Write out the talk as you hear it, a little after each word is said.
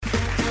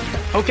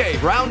Okay,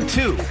 round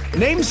two.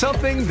 Name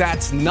something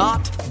that's not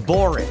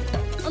boring.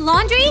 A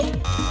laundry?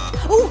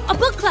 Ooh, a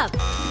book club.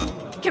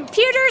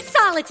 Computer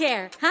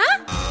solitaire,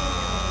 huh?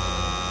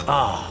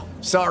 Ah,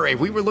 oh, sorry,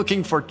 we were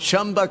looking for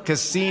Chumba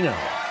Casino.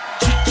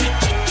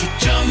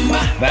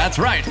 That's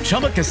right,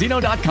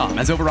 ChumbaCasino.com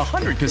has over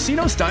 100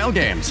 casino-style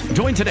games.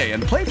 Join today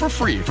and play for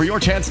free for your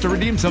chance to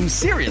redeem some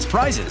serious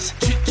prizes.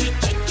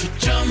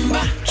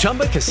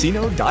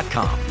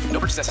 ChumbaCasino.com. No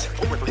purchase necessary.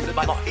 Void where prohibited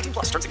by law. 18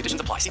 plus. Terms and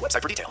conditions apply. See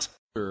website for details.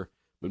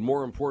 But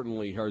more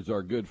importantly, here's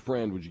our good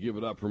friend. Would you give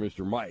it up for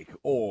Mr. Mike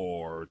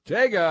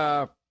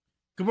Ortega?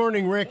 Good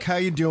morning, Rick. How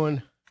you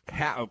doing?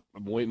 I'm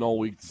waiting all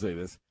week to say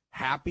this.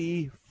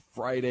 Happy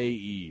Friday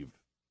Eve.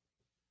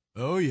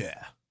 Oh,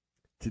 yeah.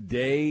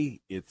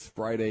 Today, it's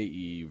Friday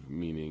Eve,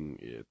 meaning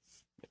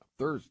it's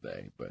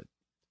Thursday, but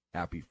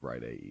happy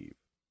Friday Eve.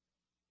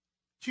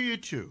 To you,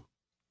 too.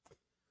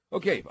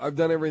 Okay, I've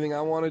done everything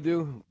I want to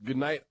do. Good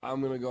night. I'm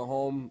going to go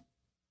home.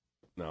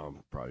 No,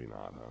 probably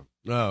not, huh?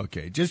 Oh,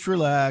 okay. Just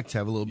relax,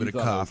 have a little bit of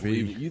coffee.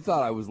 You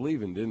thought I was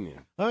leaving, didn't you?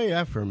 Oh,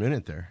 yeah, for a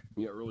minute there.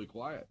 You got really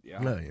quiet. Yeah.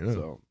 No, you know.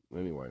 So,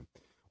 anyway.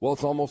 Well,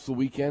 it's almost the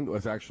weekend. Well,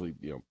 it's actually,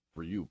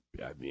 for you,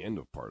 at the end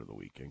of part of the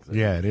weekend.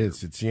 Yeah, it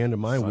is. It's the end of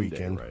my Sunday,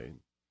 weekend. Right?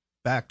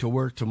 Back to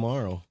work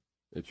tomorrow.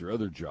 It's your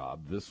other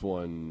job. This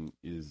one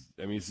is,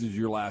 this is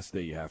your last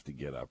day. You have to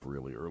get up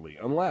really early.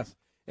 Unless,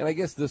 and I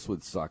guess this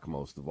would suck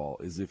most of all,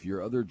 is if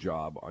your other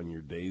job on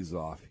your days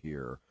off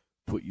here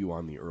put you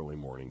on the early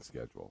morning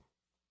schedule.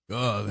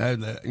 Oh,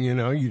 that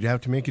you'd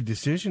have to make a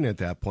decision at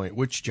that point.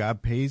 Which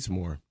job pays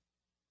more?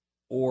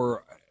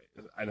 Or,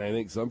 and I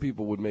think some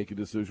people would make a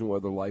decision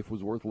whether life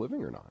was worth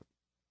living or not.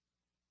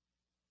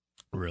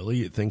 Really?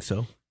 You think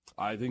so?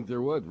 I think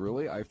there would,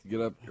 really. I have to get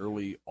up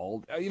early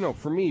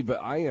for me,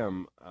 but I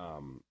am,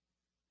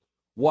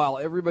 while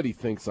everybody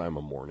thinks I'm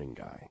a morning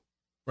guy.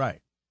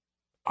 Right.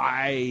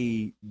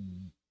 I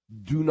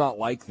do not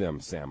like them,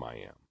 Sam, I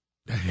am.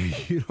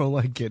 You don't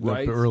like getting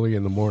up early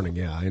in the morning.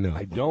 Yeah, I know.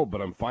 I don't, but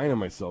I'm finding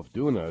myself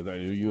doing it.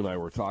 You and I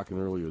were talking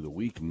earlier the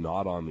week,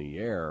 not on the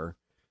air,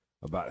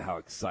 about how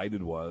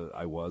excited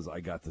I was. I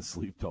got to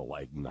sleep till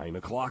like 9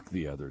 o'clock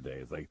the other day.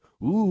 It's like,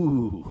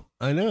 ooh.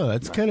 I know.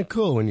 That's kind of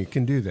cool when you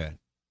can do that.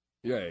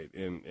 Yeah,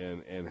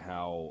 and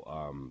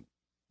how,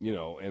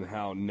 and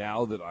how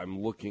now that I'm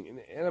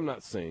looking, and I'm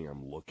not saying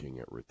I'm looking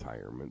at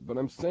retirement, but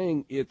I'm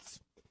saying it's,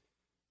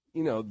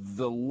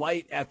 the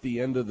light at the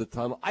end of the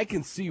tunnel. I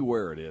can see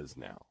where it is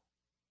now.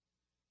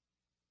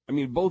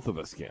 Both of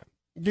us can.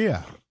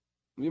 Yeah.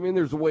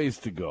 There's ways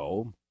to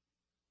go.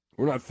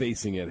 We're not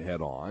facing it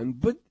head on,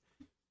 but,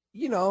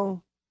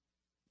 it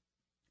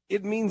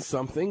means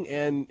something,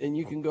 and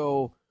you can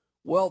go,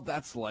 well,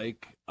 that's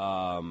like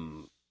a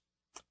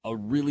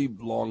really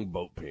long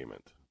boat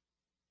payment,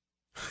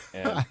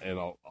 and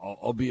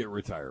I'll be at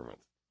retirement.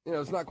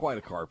 It's not quite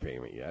a car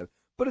payment yet,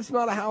 but it's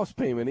not a house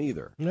payment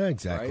either. Yeah,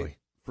 exactly. Right?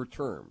 For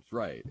terms,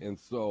 right? And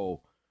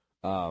so,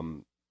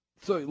 so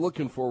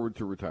looking forward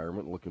to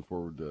retirement, looking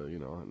forward to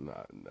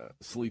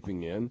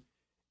sleeping in,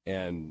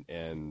 and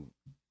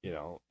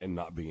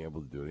not being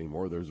able to do it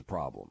anymore. There's a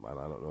problem, and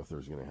I don't know if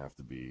there's going to have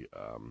to be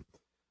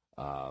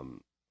a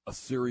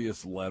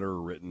serious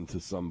letter written to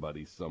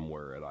somebody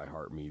somewhere at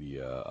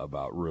iHeartMedia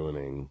about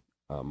ruining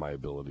my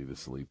ability to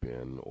sleep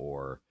in,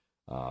 or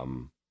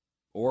if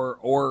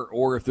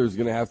there's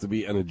going to have to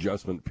be an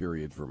adjustment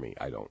period for me.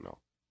 I don't know.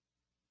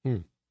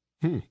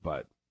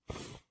 But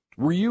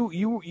were you?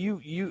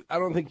 I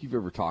don't think you've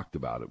ever talked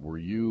about it. Were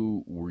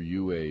you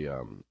a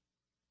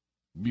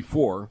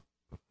before?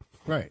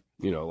 Right.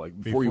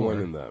 Like before you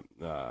went in the,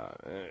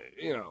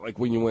 like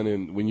when you were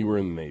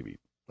in the Navy.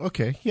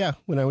 Okay, yeah,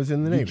 when I was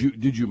in the Navy.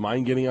 Did you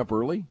mind getting up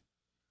early?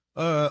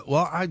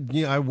 Well,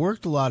 I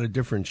worked a lot of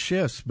different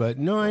shifts, but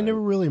no, I never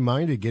really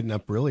minded getting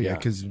up early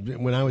because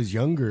when I was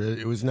younger,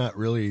 it was not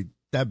really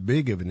that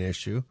big of an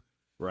issue.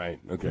 Right.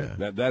 Okay.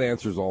 Yeah. That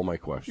answers all my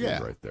questions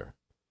right there.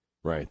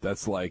 Right.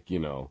 That's like,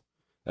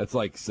 that's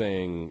like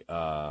saying,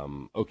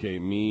 okay,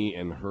 me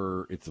and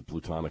her, it's a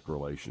platonic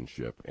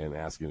relationship, and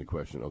asking the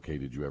question, okay,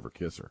 did you ever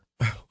kiss her?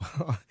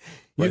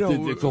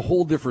 It's a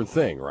whole different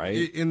thing,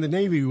 right? In the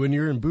Navy, when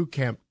you're in boot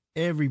camp,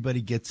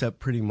 everybody gets up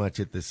pretty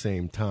much at the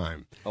same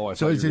time. Oh, I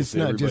thought it's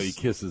not everybody just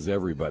kisses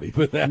everybody,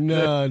 but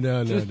no,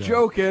 just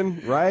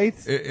joking, right?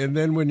 And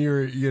then when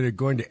you're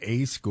going to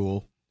A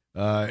school,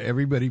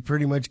 everybody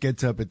pretty much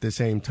gets up at the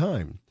same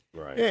time.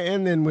 Right.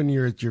 And then when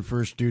you're at your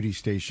first duty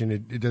station,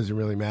 it doesn't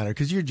really matter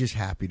because you're just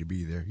happy to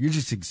be there. You're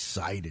just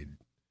excited.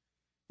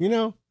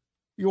 You're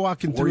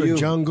walking through a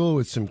jungle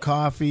with some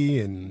coffee,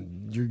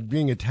 and you're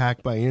being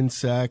attacked by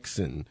insects,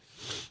 and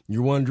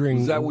you're wondering.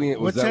 Was that when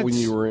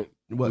you were in?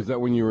 Was that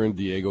when you were in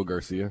Diego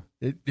Garcia?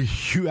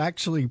 You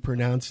actually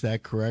pronounced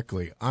that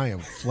correctly. I am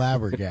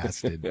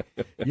flabbergasted.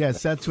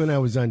 Yes, that's when I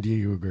was on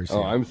Diego Garcia.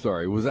 Oh, I'm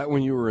sorry. Was that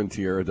when you were in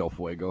Tierra del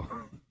Fuego?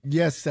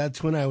 Yes,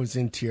 that's when I was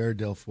in Tierra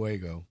del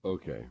Fuego.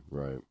 Okay,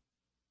 right.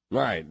 All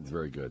right,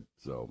 very good.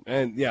 So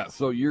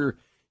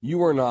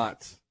you are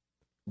not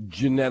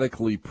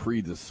genetically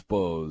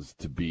predisposed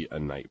to be a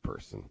night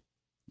person.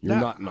 You're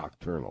not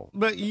nocturnal.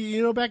 But,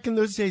 back in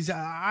those days,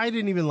 I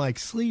didn't even like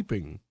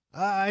sleeping.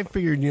 I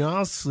figured,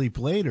 I'll sleep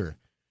later.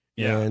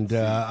 Yeah. And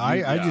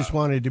I just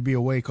wanted to be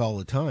awake all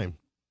the time.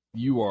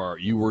 You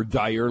were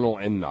diurnal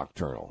and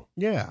nocturnal.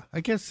 Yeah,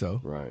 I guess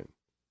so. Right.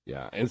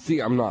 Yeah. And see,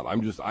 I'm not.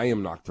 I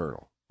am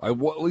nocturnal. At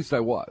least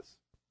I was.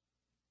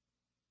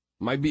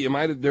 There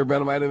might have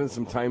been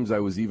some times I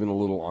was even a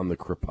little on the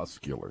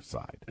crepuscular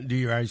side. Do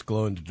your eyes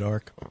glow in the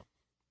dark?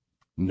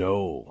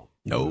 No.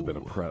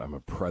 I'm a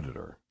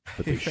predator.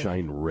 But they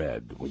shine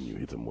red when you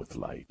hit them with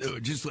light. Oh,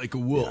 just like a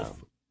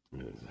wolf.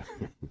 Yeah.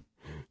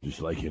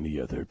 Just like any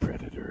other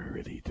predator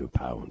ready to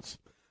pounce.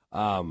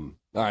 All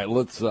right,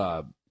 let's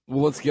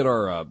get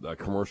our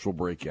commercial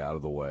break out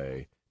of the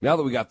way. Now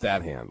that we got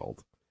that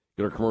handled,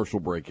 get our commercial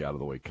break out of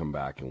the way, come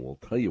back, and we'll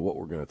tell you what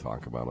we're going to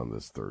talk about on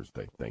this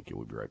Thursday. Thank you.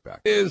 We'll be right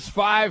back. It is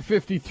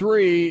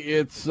 5:53.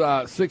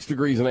 It's 6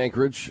 degrees in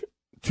Anchorage,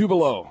 2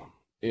 below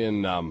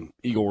in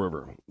Eagle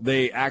River.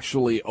 They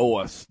actually owe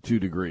us 2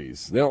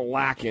 degrees. They don't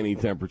lack any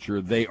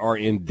temperature. They are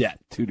in debt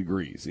 2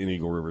 degrees in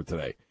Eagle River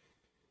today.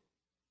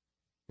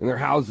 And their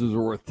houses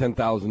are worth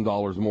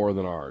 $10,000 more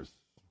than ours.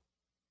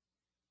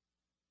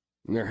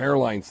 And their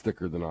hairline's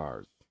thicker than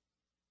ours.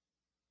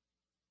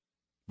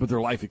 But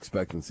their life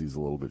expectancy is a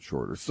little bit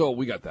shorter. So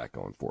we got that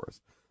going for us.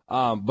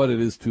 But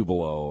it is 2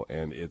 below,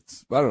 and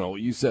it's, I don't know,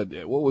 you said,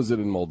 what was it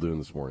in Muldoon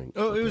this morning?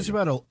 Oh, it was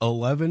about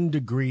 11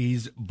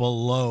 degrees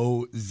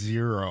below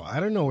zero.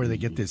 I don't know where they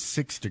get this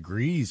 6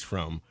 degrees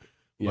from.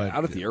 Yeah,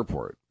 out at the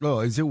airport. Oh,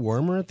 is it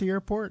warmer at the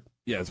airport?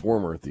 Yeah, it's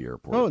warmer at the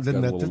airport. Oh,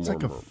 then that's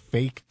like a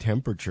fake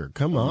temperature.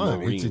 Come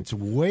on. It's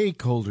way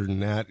colder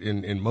than that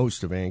in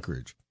most of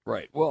Anchorage.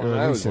 Right. Well,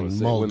 I was in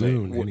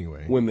Muldoon,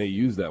 anyway. When they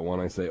use that one,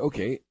 I say,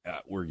 okay,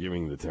 we're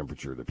giving the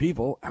temperature to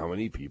people. How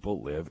many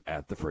people live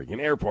at the friggin'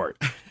 airport?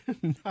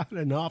 Not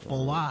an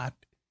awful lot.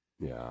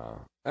 Yeah.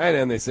 And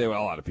then they say,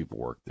 well, a lot of people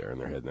work there, and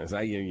they're heading there. I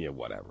say, yeah,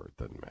 whatever. It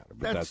doesn't matter.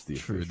 But that's the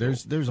true.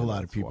 Official, there's a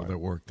lot of people that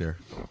work there.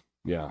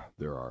 Yeah,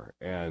 there are.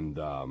 And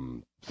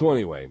so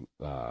anyway,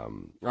 all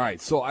right.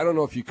 So I don't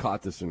know if you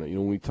caught this or not.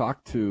 We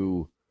talked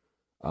to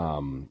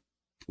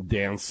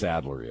Dan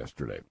Sadler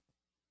yesterday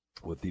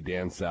with the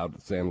Dan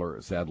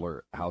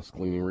Sadler house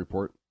cleaning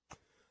report.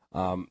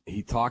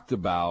 He talked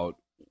about,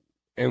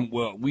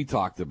 we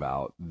talked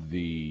about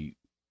the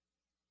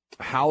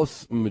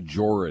House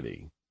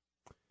majority.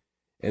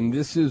 And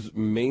this is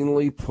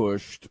mainly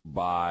pushed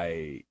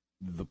by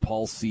the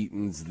Paul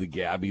Setons, the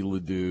Gabby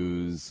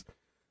Ledoux,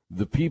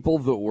 the people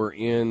that were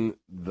in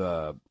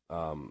the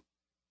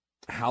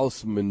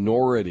House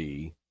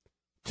minority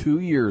 2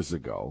 years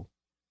ago,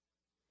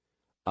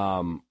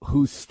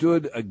 who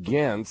stood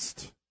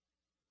against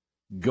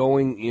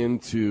going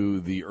into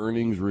the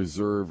earnings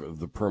reserve of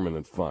the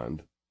permanent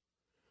fund,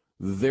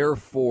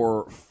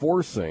 therefore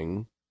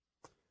forcing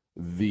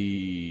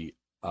the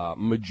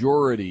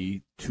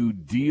majority to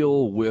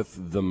deal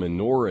with the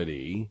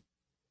minority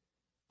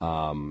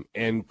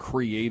and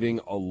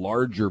creating a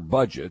larger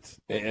budget.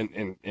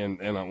 And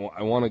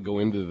I want to go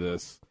into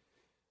this,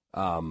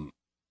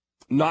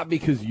 not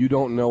because you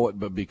don't know it,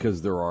 but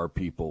because there are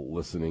people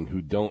listening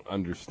who don't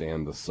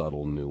understand the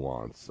subtle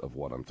nuance of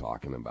what I'm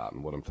talking about.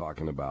 And what I'm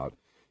talking about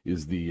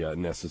is the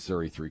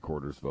necessary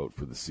 3/4 vote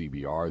for the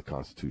CBR, the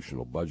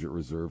Constitutional Budget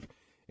Reserve,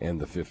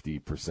 and the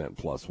 50%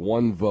 plus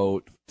one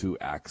vote to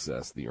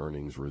access the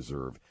earnings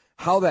reserve.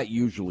 How that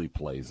usually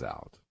plays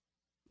out.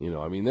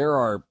 There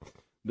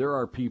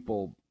are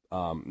people,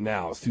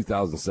 now it's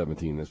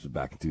 2017, this was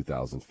back in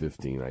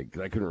 2015. I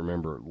couldn't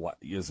remember,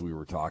 as we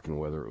were talking,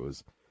 whether it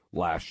was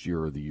last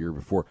year or the year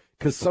before,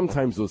 because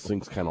sometimes those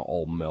things kind of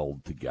all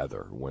meld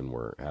together when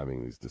we're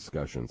having these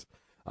discussions.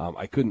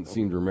 I couldn't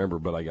seem to remember,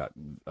 but I got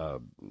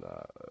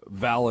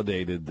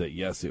validated that,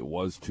 yes, it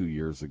was 2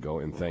 years ago,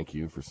 and thank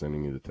you for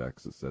sending me the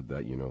text that said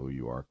that. You know who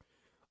you are.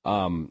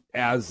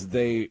 As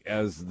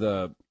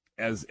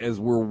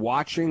we're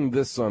watching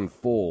this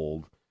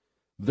unfold,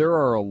 there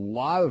are a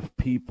lot of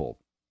people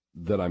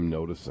that I'm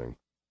noticing,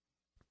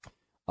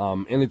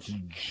 and it's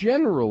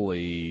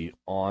generally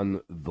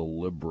on the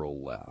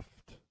liberal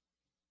left.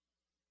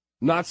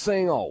 Not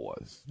saying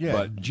always,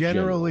 but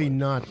generally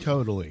not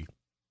totally.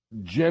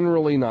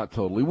 Generally not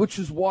totally, which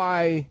is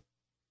why,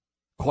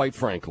 quite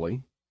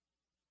frankly,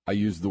 I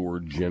use the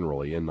word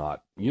generally and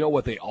not,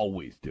 what they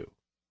always do.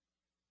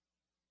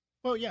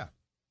 Well, yeah.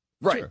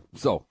 Right. Sure.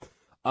 So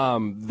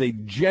they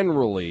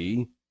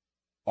generally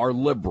are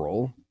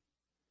liberal,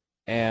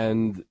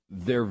 and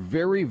they're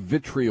very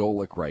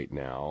vitriolic right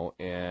now,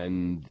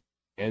 and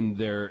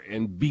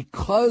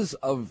because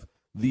of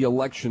the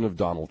election of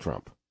Donald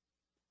Trump,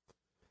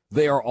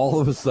 they are all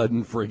of a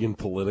sudden friggin'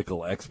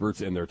 political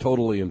experts, and they're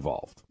totally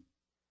involved.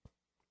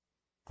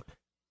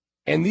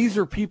 And these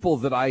are people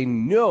that I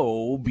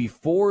know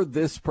before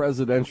this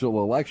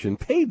presidential election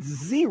paid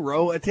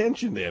zero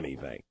attention to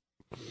anything.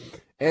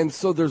 And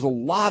so there's a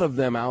lot of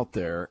them out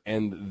there,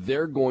 and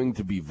they're going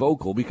to be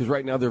vocal, because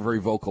right now they're very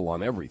vocal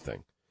on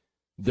everything.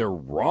 They're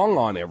wrong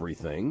on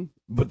everything,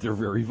 but they're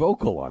very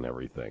vocal on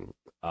everything.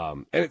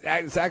 And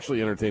it's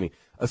actually entertaining.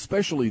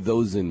 especially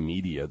those in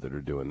media that are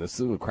doing this.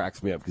 This is what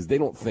cracks me up, because they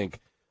don't think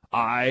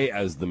I,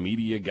 as the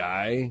media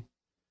guy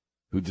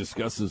who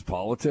discusses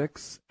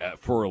politics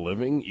for a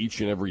living each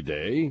and every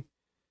day,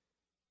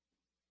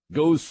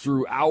 goes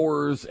through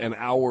hours and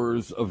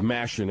hours of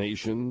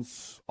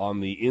machinations on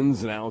the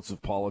ins and outs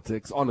of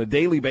politics on a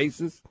daily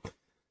basis,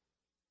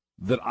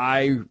 that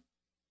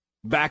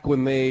back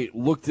when they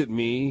looked at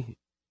me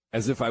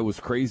as if I was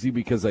crazy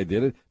because I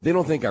did it, they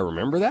don't think I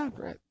remember that,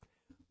 right?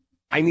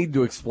 I need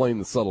to explain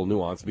the subtle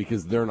nuance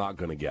because they're not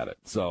going to get it.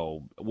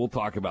 So we'll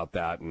talk about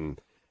that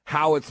and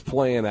how it's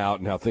playing out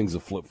and how things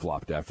have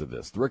flip-flopped after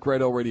this. The Rick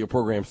Rydell radio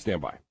program,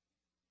 stand by.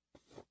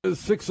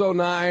 It's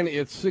 6:09.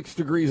 It's 6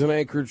 degrees in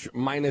Anchorage,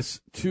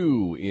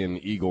 -2 in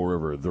Eagle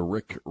River. The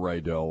Rick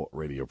Rydell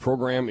radio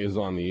program is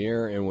on the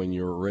air, and when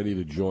you're ready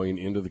to join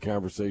into the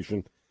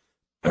conversation,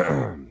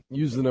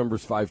 use the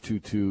numbers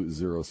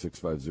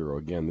 522-0650.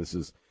 Again,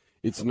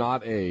 it's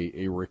not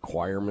a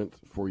requirement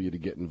for you to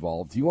get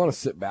involved. Do you want to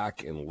sit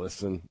back and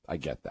listen? I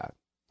get that.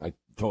 I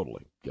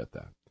totally get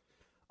that.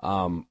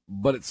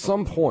 But at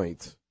some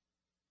point,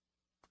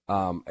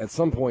 I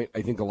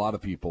think a lot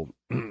of people,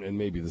 and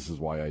maybe this is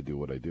why I do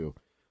what I do,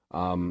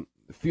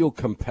 feel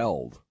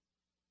compelled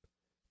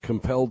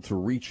to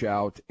reach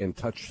out and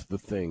touch the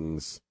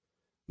things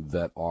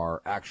that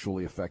are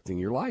actually affecting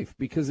your life.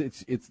 Because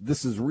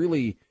this is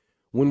really,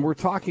 when we're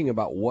talking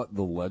about what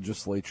the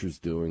legislature's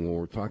doing, when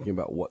we're talking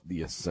about what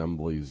the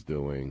assembly is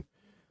doing,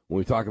 when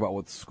we talk about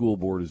what the school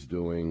board is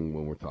doing,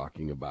 when we're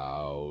talking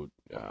about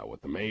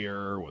what the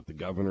mayor, what the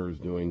governor is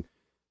doing,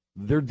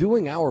 they're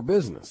doing our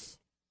business.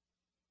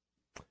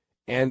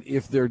 And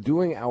if they're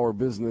doing our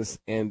business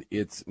and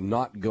it's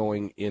not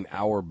going in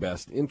our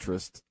best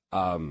interest,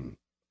 I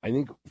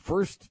think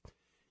first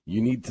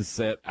you need to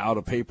set out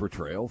a paper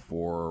trail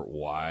for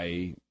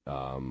why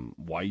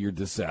you're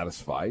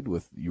dissatisfied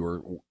with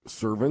your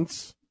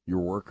servants, your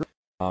workers,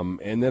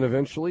 and then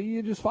eventually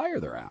you just fire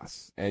their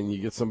ass and you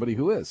get somebody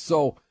who is.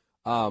 So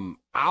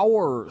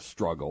our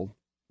struggle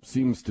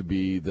seems to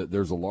be that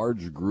there's a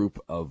large group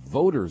of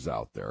voters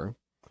out there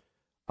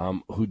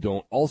who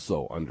don't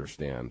also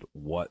understand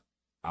what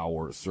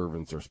our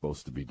servants are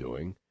supposed to be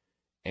doing,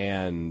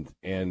 and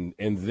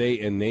they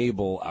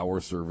enable our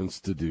servants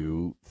to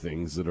do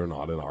things that are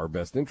not in our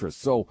best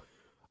interest. So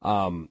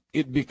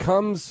it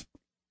becomes,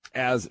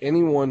 as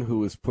anyone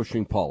who is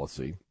pushing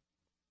policy,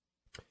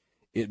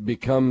 it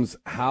becomes,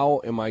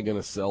 how am I going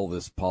to sell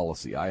this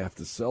policy? I have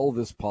to sell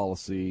this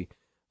policy,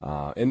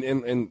 and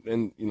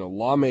you know,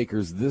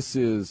 lawmakers, this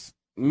is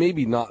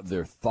maybe not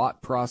their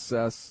thought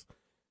process.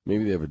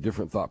 Maybe they have a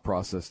different thought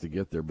process to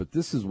get there, but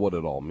this is what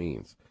it all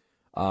means.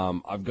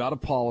 I've got a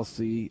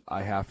policy.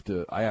 I have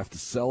to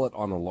sell it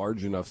on a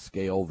large enough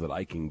scale that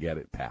I can get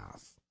it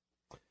passed.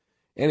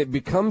 And it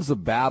becomes a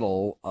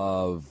battle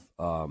of,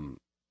 and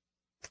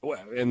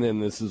then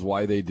this is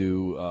why they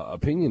do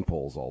opinion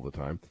polls all the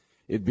time.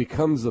 It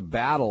becomes a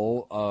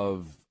battle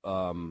of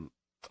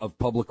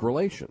public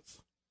relations.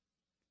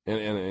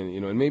 And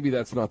you know, and maybe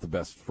that's not the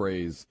best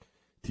phrase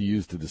to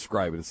use to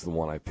describe it. It's the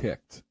one I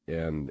picked,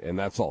 and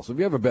that's all. So if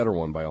you have a better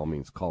one, by all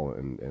means, call it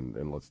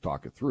and let's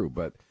talk it through.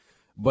 But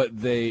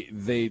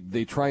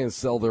they try and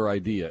sell their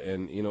idea,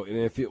 and you know, and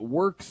if it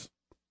works,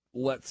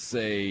 let's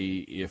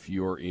say if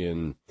you're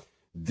in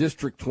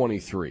District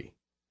 23,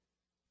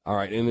 all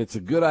right, and it's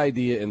a good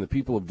idea, and the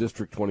people of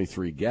District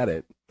 23 get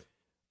it.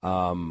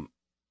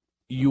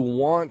 You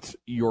want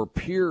your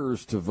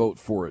peers to vote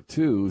for it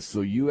too,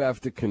 so you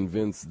have to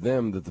convince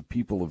them that the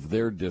people of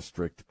their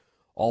district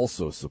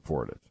also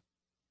support it.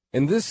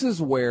 And this is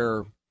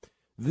where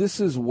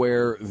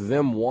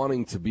them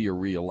wanting to be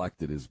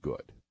reelected is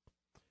good,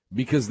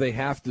 because they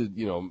have to,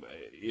 you know,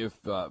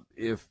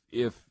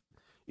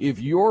 if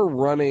you're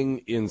running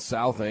in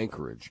South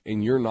Anchorage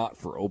and you're not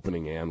for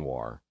opening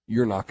ANWR,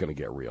 you're not going to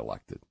get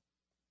reelected.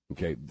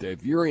 Okay,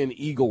 if you're in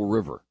Eagle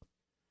River,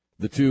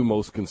 the two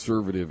most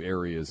conservative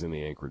areas in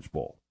the Anchorage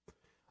Bowl,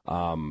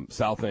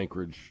 South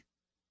Anchorage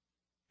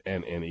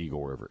and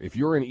Eagle River. If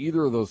you're in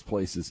either of those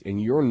places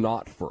and you're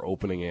not for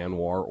opening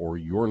ANWR, or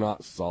you're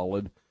not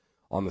solid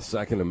on the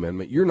Second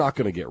Amendment, you're not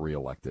going to get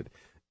reelected.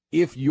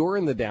 If you're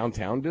in the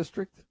downtown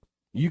district,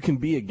 you can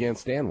be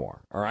against ANWR.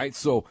 All right.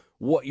 So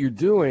what you're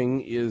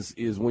doing is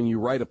when you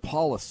write a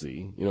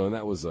policy, you know, and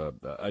that was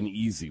an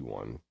easy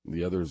one.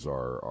 The others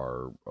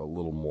are a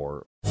little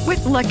more.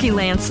 With Lucky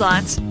Land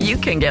Slots, you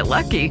can get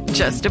lucky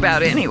just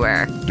about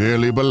anywhere.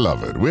 Dearly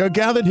beloved, we are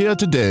gathered here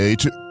today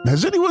to.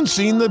 Has anyone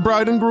seen the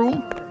bride and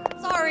groom?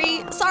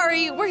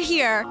 Sorry, we're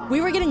here.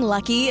 We were getting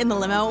lucky in the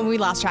limo and we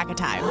lost track of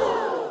time.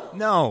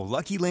 No,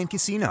 Lucky Land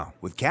Casino,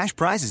 with cash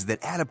prizes that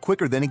add up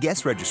quicker than a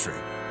guest registry.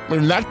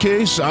 In that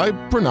case, I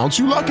pronounce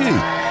you lucky.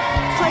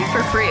 Play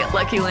for free at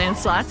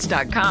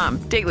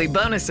LuckyLandSlots.com. Daily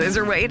bonuses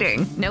are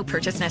waiting. No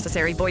purchase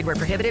necessary. Void where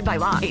prohibited by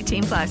law.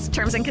 18+.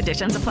 Terms and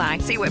conditions apply.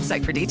 See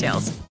website for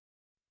details.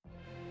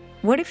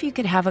 What if you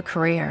could have a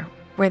career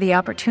where the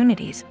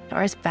opportunities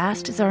are as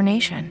vast as our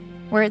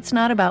nation, where it's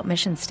not about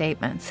mission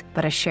statements,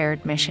 but a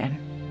shared mission?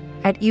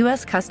 At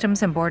U.S.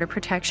 Customs and Border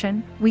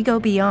Protection, we go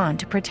beyond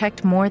to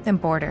protect more than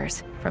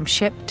borders. From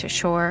ship to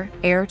shore,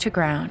 air to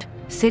ground,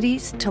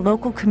 cities to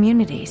local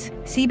communities,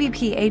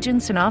 CBP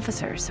agents and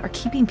officers are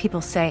keeping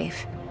people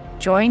safe.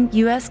 Join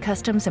U.S.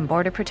 Customs and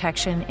Border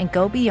Protection and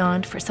go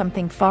beyond for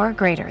something far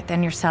greater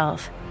than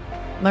yourself.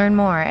 Learn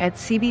more at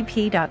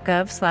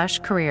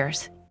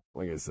cbp.gov/careers.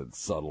 Like I said,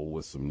 subtle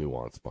with some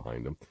nuance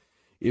behind them.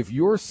 If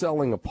you're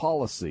selling a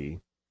policy,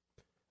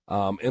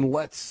 and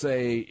let's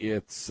say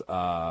it's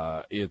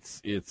this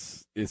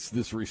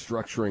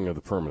restructuring of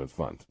the permanent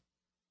fund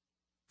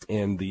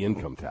and the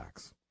income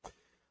tax,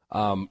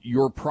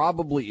 you're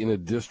probably in a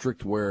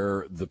district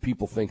where the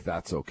people think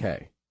that's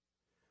okay.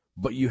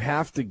 But you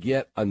have to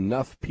get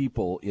enough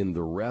people in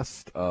the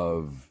rest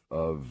of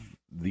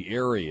the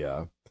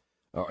area,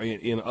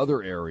 in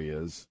other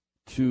areas,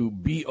 to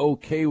be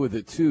okay with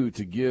it too,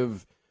 to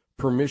give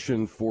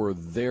permission for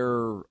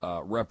their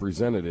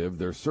representative,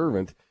 their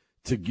servant,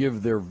 to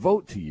give their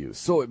vote to you.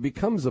 So it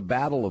becomes a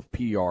battle of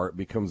PR. It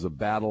becomes a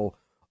battle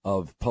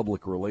of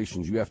public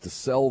relations. You have to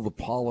sell the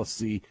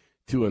policy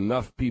to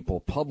enough people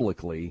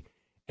publicly,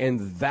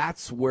 and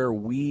that's where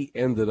we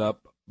ended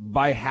up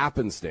by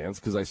happenstance,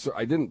 because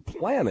I didn't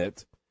plan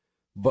it,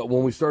 but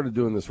when we started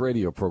doing this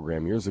radio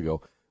program years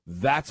ago,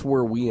 that's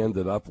where we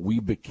ended up. We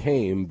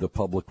became the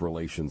public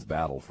relations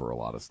battle for a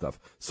lot of stuff.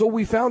 So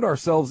we found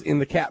ourselves in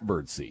the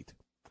catbird seat.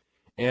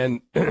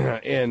 And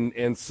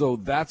so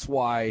that's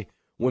why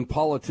when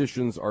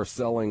politicians are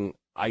selling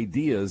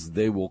ideas,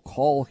 they will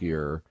call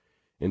here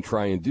and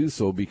try and do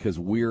so, because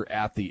we're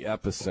at the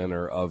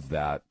epicenter of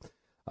that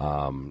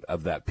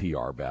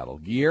PR battle.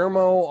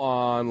 Guillermo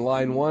on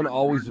line one,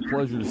 always a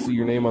pleasure to see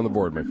your name on the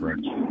board, my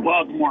friend.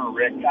 Well, good morning,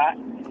 Rick.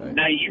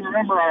 Now, you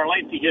remember our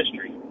lengthy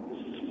history?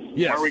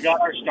 Yes. Where we got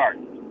our start?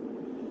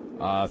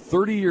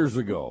 30 years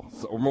ago,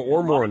 or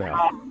more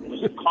now.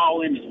 Was to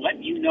call in and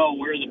let you know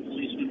where the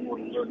policemen were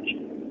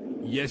lurking.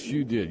 Yes,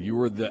 you did. You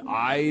were the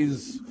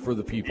eyes for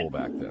the people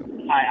back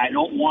then. I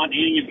don't want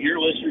any of your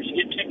listeners to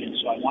get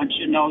tickets, so I want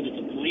you to know that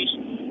the police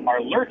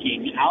are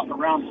lurking out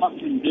around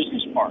Huffman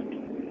Business Park.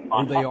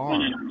 They are.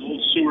 And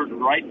Old Seward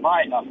right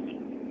by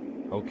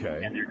Huffman.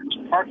 Okay. And they're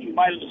just parking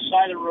by the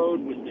side of the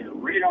road with their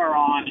radar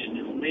on, and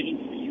they're waiting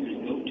for you to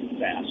go too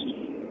fast.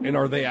 And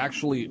are they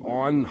actually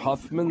on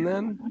Huffman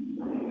then?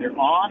 They're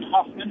on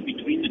Huffman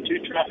between the two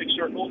traffic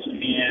circles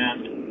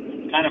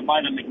and kind of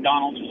by the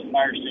McDonald's or the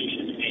fire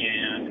station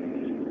and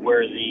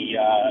where the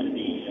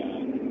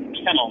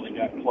kennel that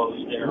got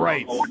closed there.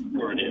 Right.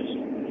 Where it is.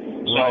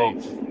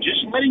 Right. So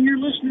just letting your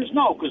listeners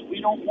know, because we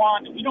don't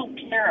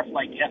care if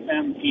like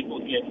FM people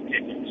get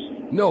tickets.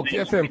 No,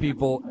 FM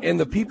people and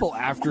the people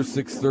after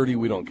 6:30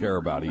 we don't care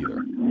about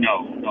either.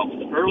 No.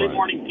 The early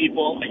morning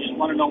people, I just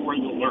want to know where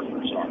the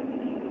lurkers are.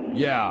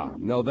 Yeah,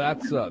 no,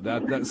 that's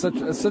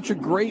such a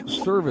great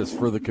service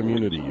for the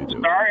community you do.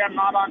 Sorry, I'm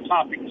not on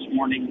topic this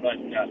morning, but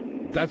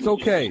that's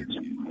okay.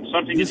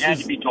 Something that had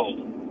to be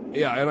told.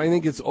 Yeah, and I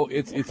think it's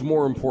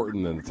more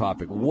important than the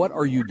topic. What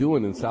are you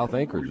doing in South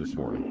Anchorage this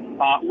morning?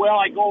 Well,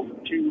 I go to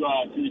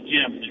the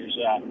gym. There's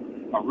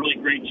a really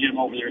great gym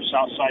over there,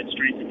 Southside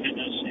Strength and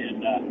Fitness,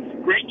 and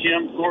great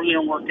gym. Go over there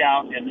and work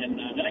out, and then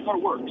I go to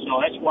work. So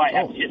that's why I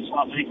have to hit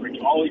South Anchorage.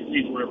 Always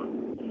see the river.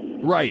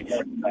 Right.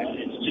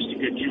 It's just a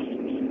good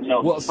gym. So,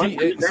 well,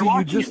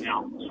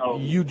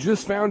 you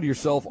just found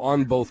yourself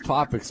on both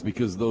topics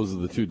because those are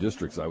the two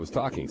districts I was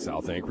talking,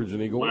 South Anchorage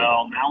and Eagle.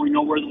 Well, now we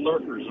know where the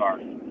lurkers are.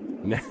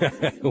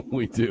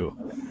 We do.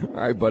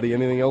 All right, buddy.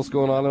 Anything else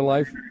going on in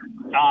life?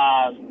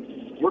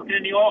 Working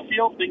in the oil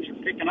field, things are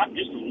picking up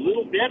just a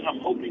little bit. I'm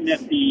hoping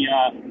that the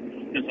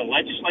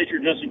legislature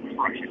doesn't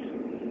crush it.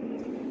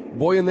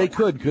 Boy, and they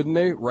couldn't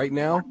they, right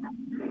now?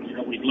 You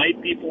know, we've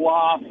laid people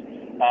off.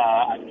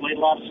 I played a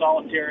lot of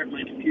solitaire at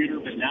my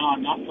computer, but now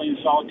I'm not playing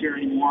solitaire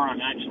anymore.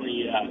 I'm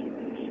actually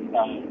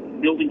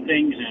building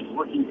things and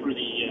working for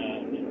the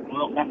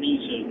oil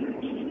companies and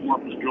more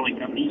for the drilling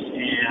companies,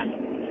 and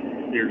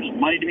there's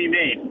money to be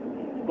made.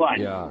 But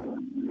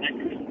that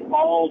could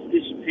all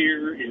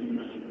disappear in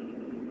the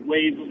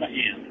wave of a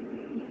hand.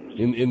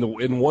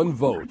 In one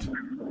vote.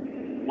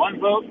 One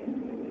vote.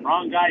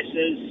 Wrong guy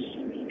says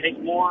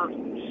take more.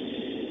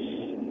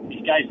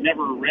 You guys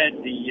never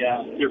read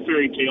their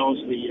fairy tales,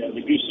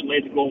 the goose that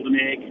laid the golden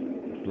egg.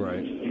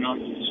 Right. You know,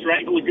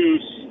 strangle a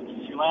goose,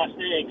 it's your last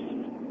egg.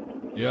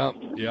 Yeah.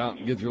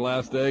 Get your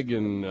last egg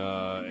and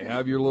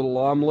have your little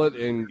omelet,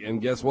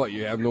 and guess what?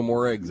 You have no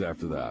more eggs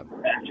after that.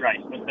 That's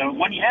right. But the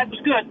one you had was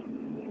good.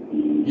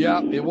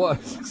 Yeah, it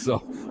was.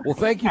 So, well,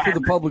 thank you for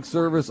the public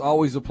service.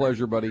 Always a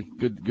pleasure, buddy.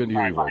 Good to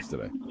hear your voice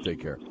today.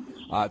 Take care.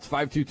 It's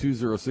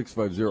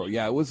 522-0650.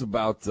 Yeah, it was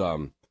about...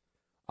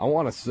 I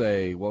want to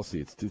say,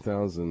 it's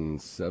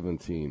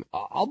 2017.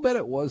 I'll bet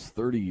it was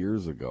 30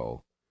 years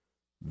ago.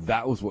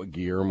 That was what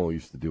Guillermo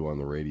used to do on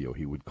the radio.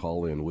 He would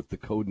call in with the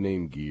code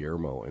name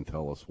Guillermo and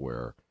tell us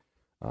where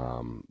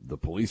the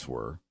police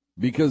were,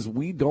 because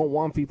we don't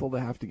want people to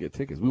have to get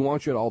tickets. We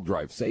want you to all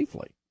drive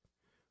safely.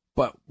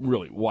 But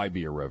really, why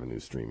be a revenue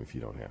stream if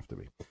you don't have to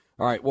be?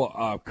 All right.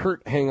 Well,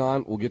 Kurt, hang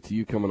on. We'll get to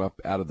you coming up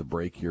out of the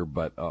break here,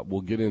 but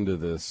we'll get into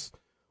this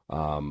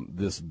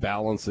this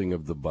balancing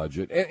of the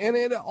budget, and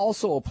it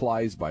also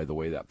applies, by the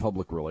way, that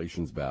public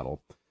relations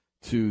battle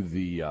to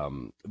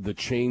the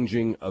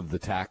changing of the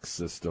tax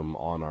system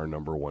on our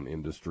number one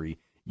industry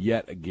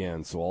yet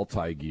again. So I'll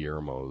tie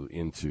Guillermo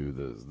into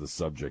the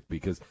subject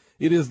because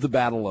it is the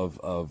battle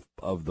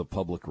of the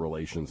public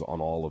relations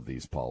on all of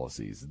these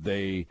policies.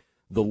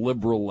 The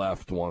liberal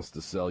left wants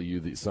to sell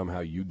you that somehow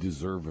you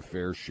deserve a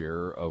fair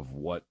share of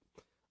what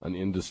an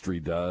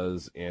industry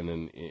does,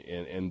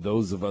 and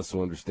those of us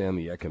who understand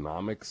the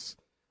economics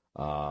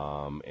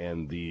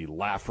and the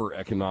Laffer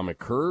economic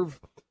curve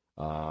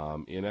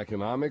in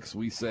economics,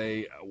 we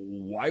say,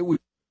 why would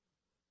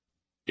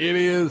it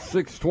is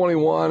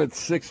 621. It's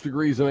 6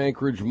 degrees in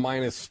Anchorage,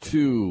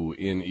 -2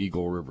 in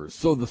Eagle River.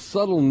 So the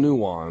subtle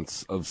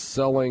nuance of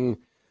selling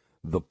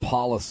the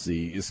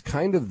policy is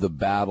kind of the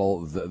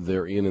battle that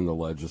they're in the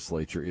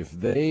legislature. If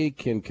they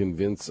can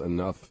convince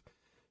enough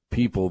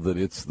people that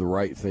it's the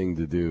right thing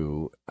to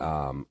do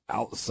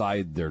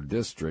outside their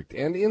district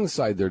and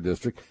inside their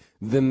district,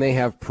 then they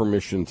have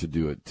permission to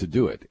do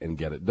it and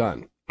get it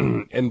done.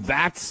 And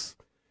that's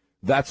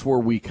where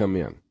we come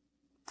in.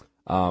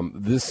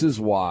 This is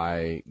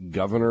why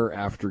governor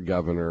after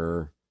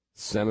governor,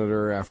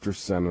 senator after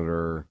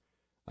senator,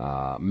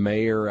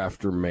 mayor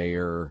after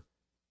mayor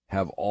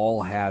have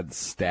all had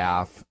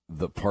staff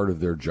that part of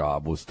their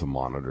job was to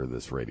monitor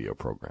this radio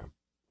program.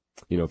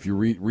 You know, if you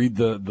read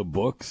the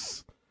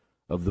books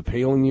of the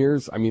Palin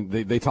years, I mean,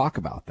 they talk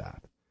about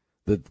that.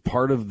 That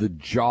part of the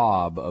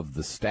job of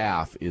the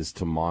staff is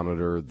to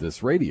monitor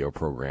this radio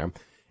program.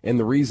 And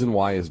the reason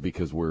why is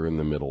because we're in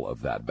the middle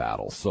of that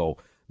battle. So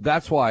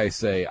that's why I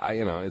say,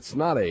 it's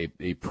not a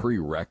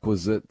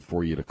prerequisite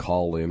for you to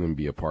call in and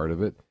be a part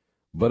of it.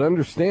 But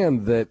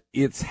understand that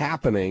it's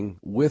happening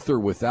with or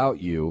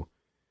without you,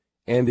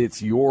 and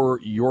it's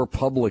your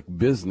public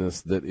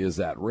business that is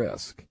at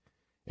risk.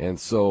 And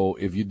so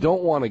if you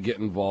don't want to get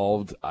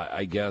involved,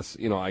 I guess,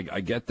 I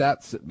get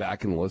that. Sit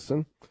back and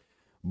listen.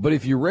 But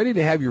if you're ready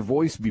to have your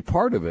voice be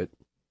part of it,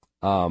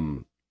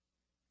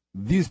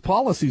 these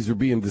policies are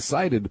being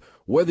decided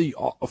whether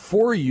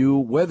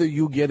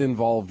you get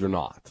involved or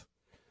not.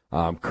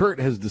 Kurt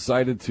has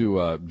decided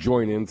to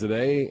join in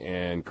today.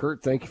 And,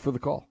 Kurt, thank you for the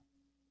call.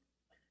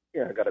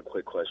 Yeah, I got a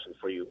quick question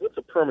for you. With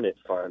the permanent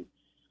fund,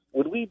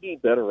 would we be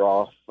better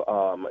off,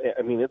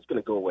 it's going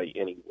to go away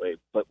anyway,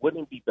 but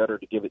wouldn't it be better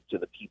to give it to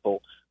the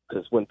people?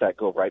 Because wouldn't that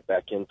go right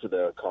back into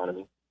the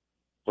economy?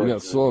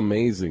 It's so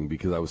amazing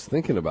because I was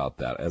thinking about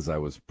that as I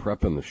was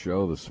prepping the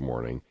show this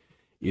morning,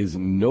 is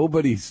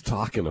nobody's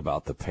talking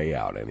about the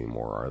payout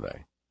anymore, are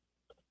they?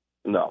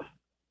 No.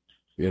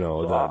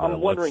 I'm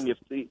wondering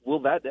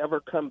will that ever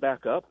come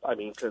back up? I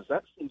mean, because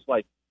that seems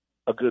like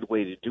a good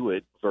way to do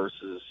it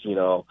versus,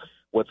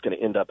 what's going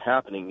to end up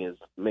happening is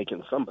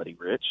making somebody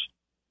rich.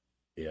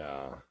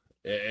 Yeah,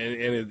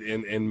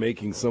 and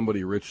making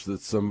somebody rich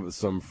that's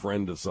some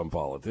friend of some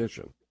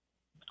politician.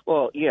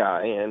 Well, yeah,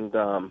 and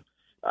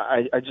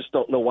I just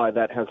don't know why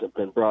that hasn't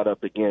been brought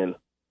up again.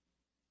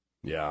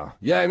 Yeah,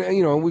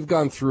 and we've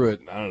gone through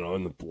it. I don't know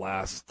in the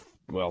last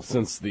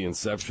since the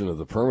inception of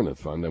the permanent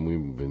fund,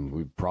 and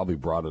we've probably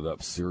brought it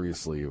up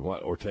seriously.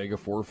 What, Ortega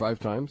 4 or 5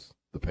 times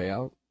the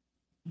payout,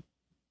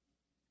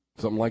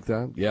 something like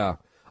that. Yeah.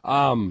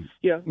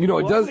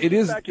 It does. It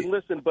is. Back and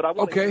listen, but I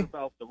want to hear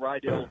about the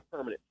Rydell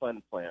permanent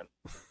fund plan.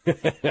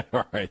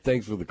 All right.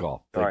 Thanks for the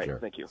call. Take care.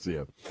 Thank you. See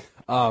you.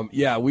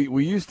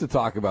 We used to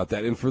talk about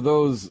that, and for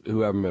those who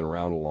haven't been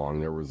around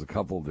long, there was a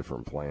couple of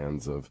different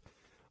plans of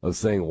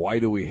saying, why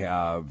do we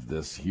have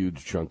this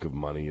huge chunk of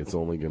money? It's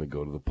only going to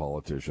go to the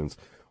politicians.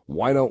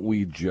 Why don't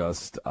we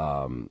just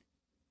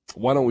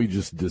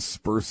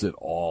disperse it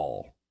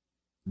all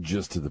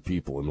just to the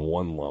people in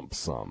one lump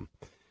sum?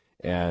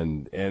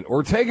 And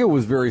Ortega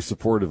was very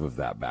supportive of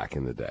that back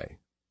in the day.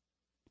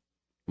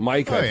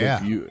 Mike, I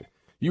think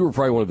you were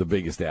probably one of the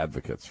biggest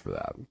advocates for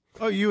that.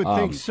 Oh, you would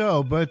think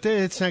so, but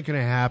it's not going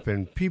to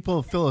happen.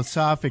 People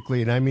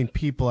philosophically, and I mean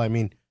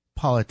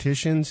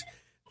politicians,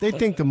 they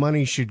think the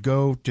money should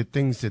go to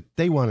things that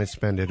they want to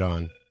spend it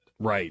on.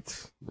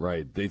 Right.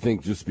 They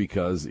think just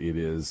because it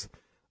is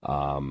a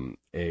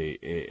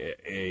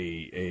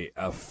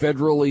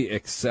federally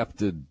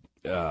accepted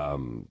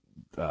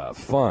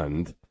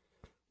fund,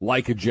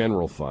 like a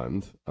general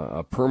fund,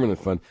 a permanent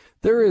fund,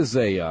 there is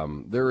the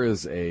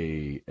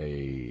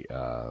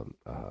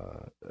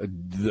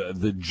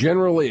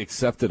generally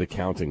accepted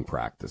accounting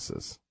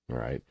practices,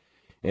 right?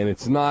 And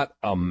it's not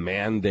a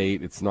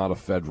mandate, it's not a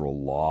federal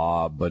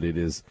law, but it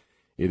is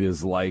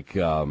like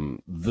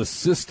the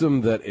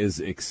system that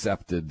is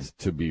accepted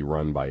to be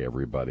run by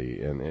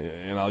everybody,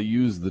 and I'll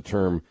use the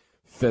term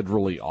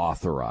federally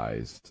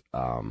authorized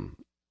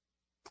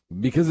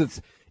because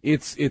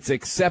it's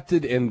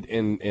accepted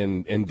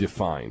and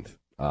defined.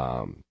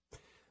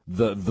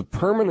 The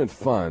permanent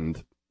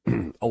fund,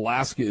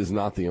 Alaska is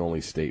not the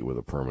only state with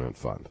a permanent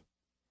fund.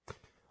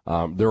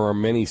 There are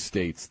many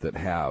states that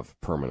have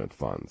permanent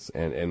funds,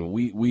 and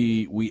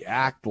we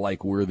act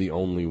like we're the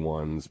only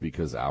ones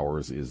because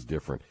ours is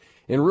different.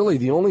 And really,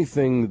 the only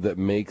thing that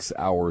makes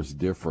ours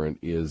different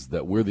is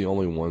that we're the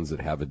only ones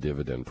that have a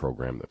dividend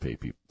program that pay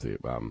people to.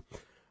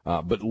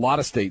 But a lot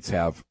of states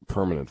have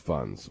permanent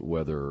funds,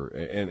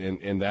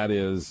 and that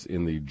is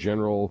in the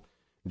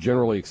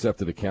generally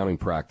accepted accounting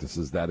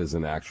practices. That is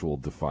an actual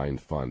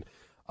defined fund.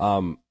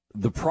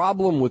 The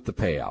problem with the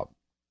payout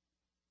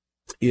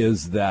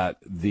is that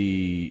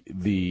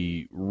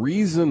the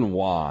reason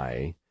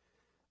why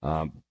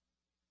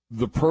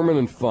the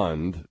permanent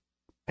fund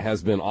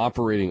has been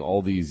operating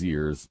all these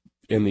years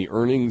and the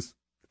earnings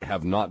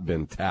have not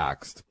been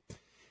taxed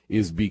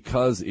is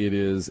because it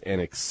is an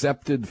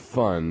accepted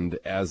fund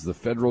as the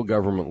federal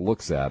government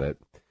looks at it,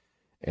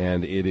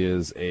 and it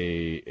is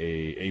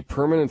a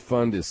permanent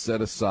fund is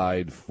set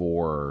aside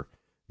for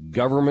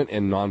government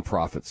and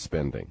nonprofit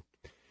spending.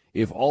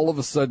 If all of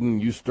a sudden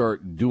you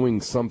start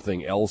doing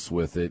something else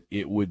with it,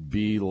 it would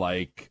be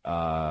like,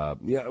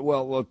 let's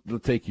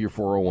take your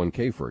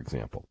 401k, for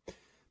example.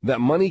 That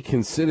money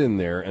can sit in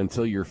there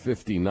until you're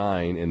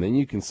 59, and then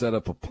you can set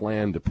up a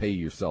plan to pay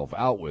yourself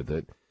out with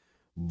it.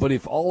 But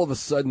if all of a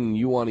sudden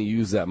you want to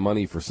use that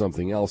money for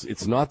something else,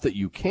 it's not that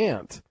you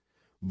can't,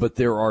 but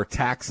there are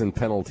tax and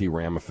penalty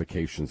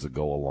ramifications that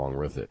go along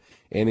with it.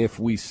 And if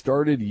we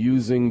started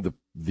using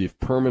the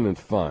permanent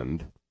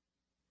fund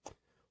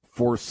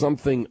for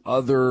something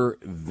other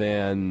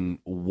than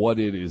what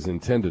it is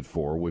intended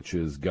for, which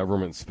is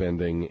government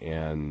spending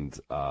and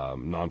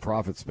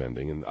nonprofit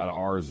spending, and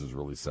ours is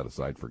really set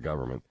aside for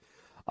government,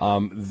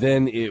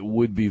 then it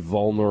would be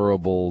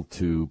vulnerable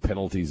to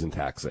penalties and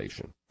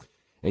taxation.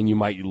 And you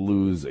might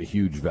lose a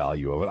huge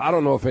value of it. I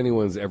don't know if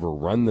anyone's ever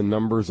run the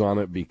numbers on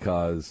it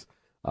because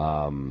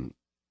I don't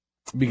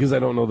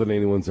know that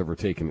anyone's ever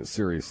taken it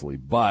seriously.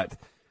 But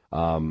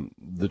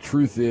the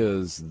truth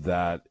is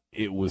that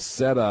it was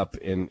set up,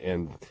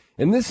 and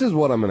this is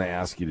what I'm going to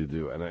ask you to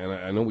do. And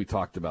I know we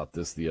talked about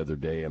this the other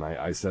day, and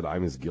I said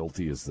I'm as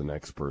guilty as the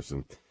next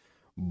person.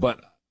 But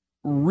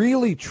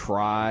really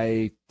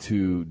try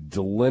to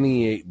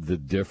delineate the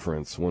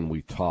difference when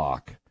we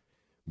talk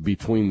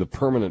between the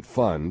permanent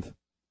fund,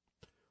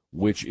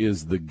 which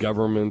is the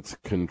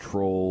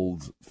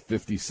government-controlled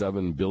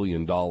 $57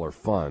 billion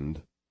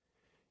fund,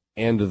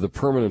 and the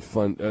permanent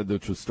fund,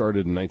 which was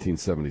started in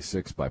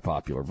 1976 by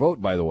popular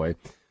vote, by the way,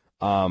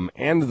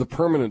 and the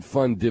permanent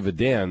fund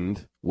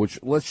dividend, which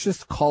let's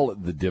just call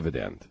it the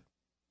dividend.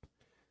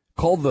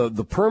 Call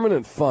the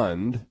permanent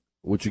fund,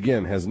 which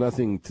again has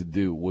nothing to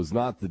do, was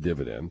not the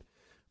dividend.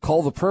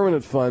 Call the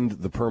permanent fund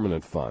the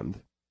permanent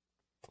fund.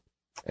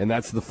 And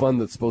that's the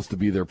fund that's supposed to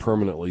be there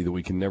permanently that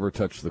we can never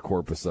touch the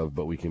corpus of,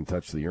 but we can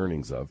touch the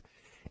earnings of.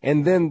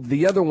 And then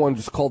the other one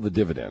just called the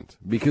dividend,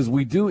 because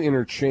we do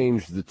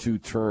interchange the two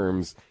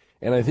terms,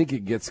 and I think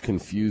it gets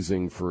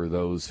confusing for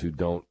those who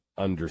don't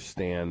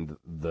understand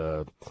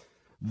the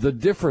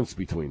difference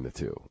between the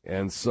two.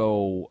 And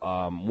so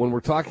when we're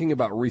talking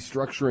about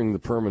restructuring the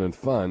permanent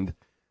fund,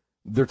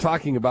 they're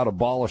talking about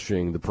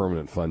abolishing the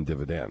permanent fund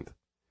dividend.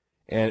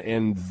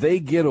 And they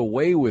get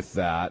away with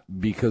that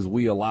because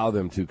we allow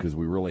them to, because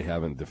we really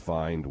haven't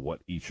defined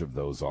what each of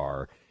those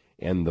are.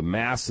 And the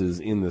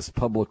masses in this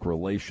public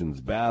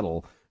relations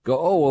battle go,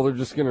 oh, well, they're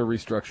just going to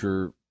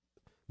restructure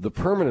the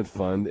permanent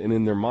fund, and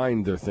in their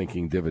mind they're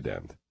thinking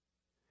dividend.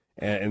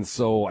 And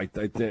so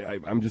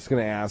I'm just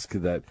going to ask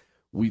that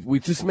we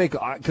just make,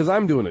 because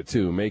I'm doing it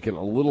too, making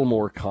a little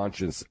more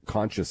conscious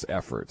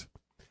effort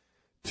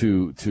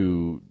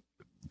to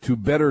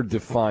better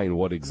define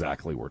what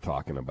exactly we're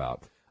talking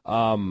about.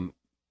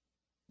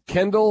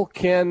 Kendall,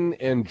 Ken,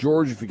 and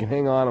George, if you can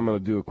hang on, I'm going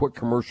to do a quick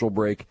commercial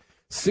break.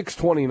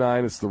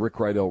 6:29, it's the Rick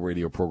Rydell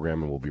radio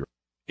program, and we'll be right back.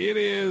 It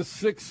is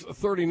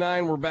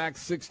 6:39. We're back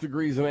 6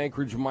 degrees in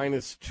Anchorage,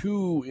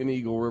 -2 in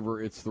Eagle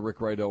River. It's the Rick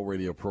Rydell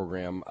radio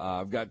program.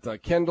 I've got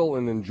Kendall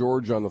and then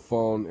George on the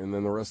phone, and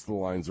then the rest of the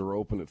lines are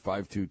open at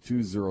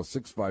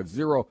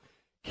 522-0650.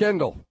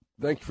 Kendall,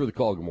 thank you for the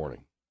call. Good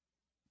morning.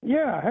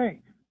 Yeah,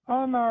 hey,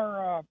 on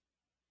our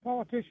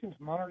politicians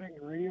monitoring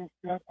the radio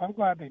stuff, I'm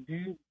glad they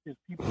do, because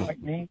people like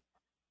me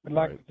would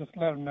like to just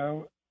let them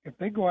know if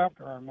they go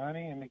after our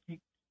money and they keep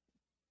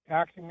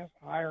taxing us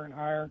higher and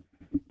higher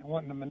and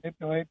wanting to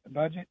manipulate the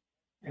budget.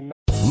 And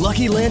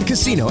Lucky Land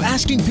Casino,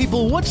 asking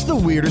people, what's the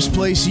weirdest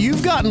place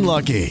you've gotten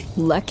lucky?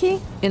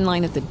 Lucky? In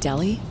line at the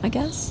deli, I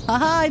guess?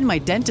 Aha, in my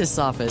dentist's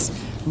office.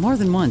 More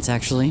than once,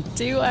 actually.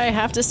 Do I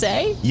have to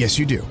say? Yes,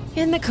 you do.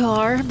 In the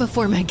car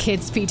before my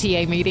kids'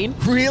 PTA meeting.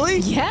 Really?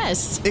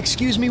 Yes.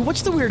 Excuse me,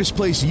 what's the weirdest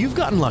place you've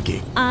gotten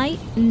lucky? I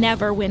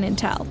never win and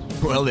tell.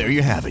 Well, there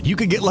you have it. You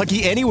can get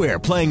lucky anywhere,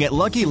 playing at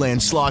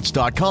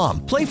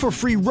LuckyLandSlots.com. Play for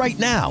free right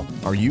now.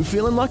 Are you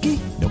feeling lucky?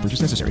 No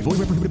purchase necessary. Void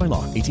where prohibited by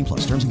law.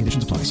 18+. Terms and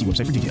conditions apply. See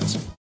website for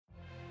details.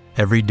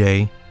 Every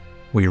day,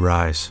 we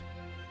rise,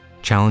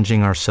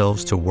 challenging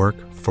ourselves to work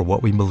for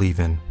what we believe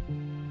in.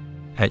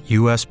 At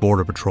U.S.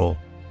 Border Patrol,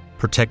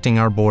 protecting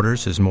our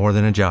borders is more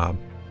than a job.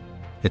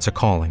 It's a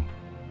calling.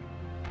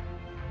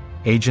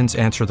 Agents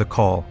answer the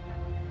call,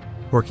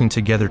 working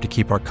together to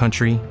keep our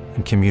country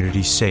and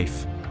communities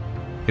safe.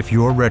 If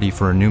you're ready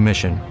for a new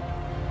mission,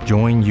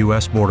 join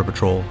U.S. Border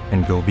Patrol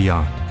and go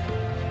beyond.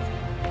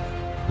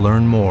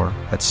 Learn more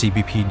at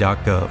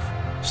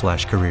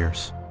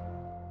cbp.gov/careers.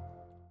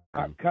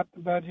 Cut the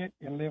budget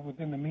and live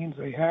within the means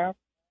they have.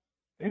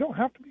 They don't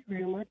have to be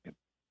reelected.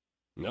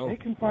 No, they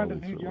can find a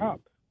new job.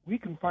 We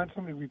can find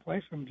somebody to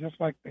replace them just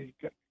like they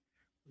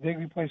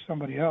replace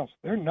somebody else.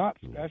 They're not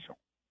special.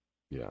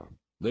 Yeah,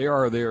 they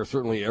are. They are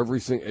certainly every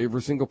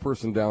single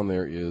person down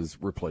there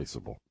is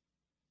replaceable.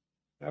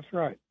 That's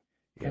right.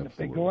 And If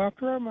they go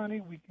after our money,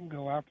 we can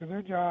go after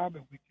their job,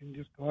 and we can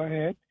just go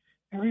ahead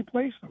and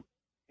replace them.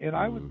 And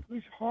I would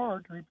push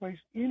hard to replace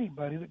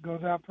anybody that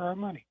goes after our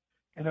money.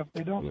 And if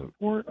they don't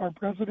support our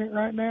president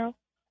right now,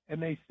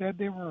 and they said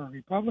they were a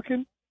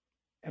Republican,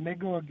 and they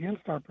go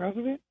against our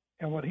president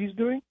and what he's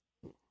doing,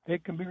 they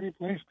can be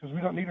replaced because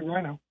we don't need a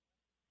rhino.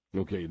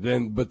 Okay,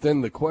 but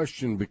then the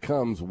question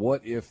becomes,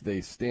 what if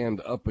they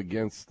stand up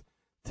against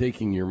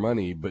taking your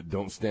money but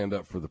don't stand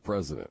up for the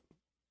president?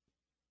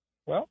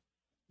 Well,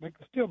 they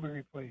can still be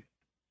replaced.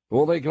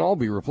 Well, they can all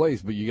be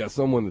replaced, but you got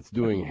someone that's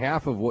doing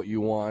half of what you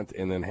want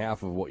and then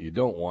half of what you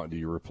don't want. Do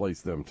you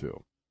replace them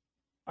too?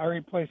 I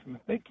replace them.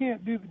 If they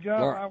can't do the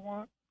job I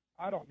want,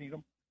 I don't need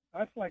them.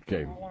 That's like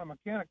saying I want a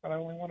mechanic, but I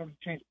only want them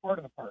to change part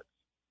of the parts.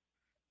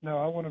 No,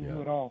 I want them to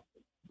do it all.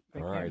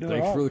 All right,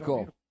 thanks for the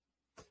call.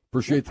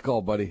 Appreciate the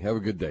call, buddy. Have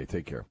a good day.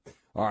 Take care.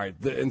 All right,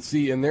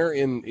 and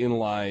therein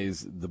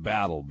lies the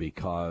battle,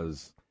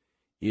 because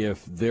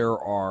if there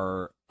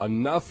are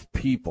enough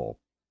people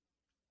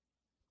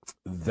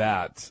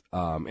that,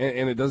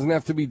 and it doesn't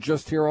have to be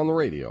just here on the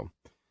radio,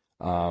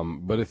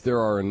 but if there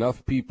are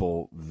enough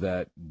people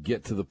that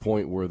get to the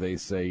point where they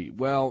say,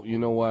 well, you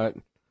know what,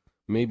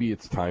 maybe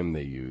it's time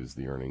they use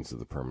the earnings of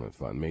the permanent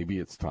fund. Maybe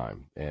it's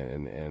time,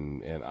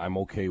 and I'm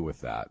okay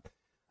with that.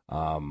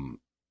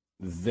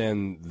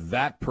 Then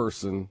that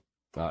person,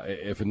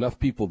 if enough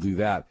people do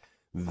that,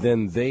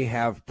 then they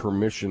have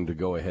permission to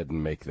go ahead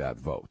and make that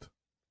vote.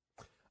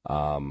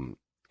 And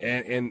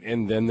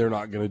then they're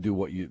not going to do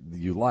what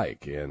you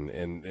like, and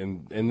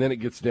then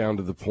it gets down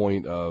to the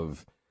point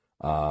of,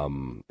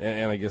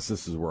 and I guess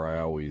this is where I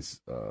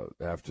always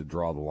have to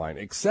draw the line,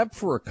 except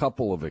for a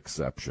couple of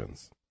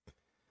exceptions.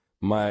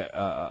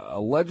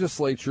 A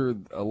legislator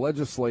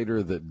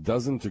that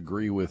doesn't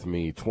agree with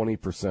me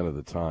 20% of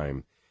the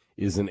time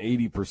is an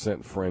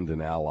 80% friend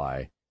and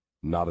ally,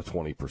 not a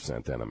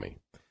 20% enemy.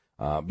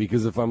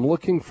 Because if I'm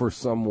looking for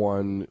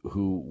someone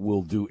who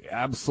will do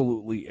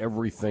absolutely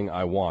everything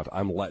I want,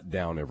 I'm let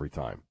down every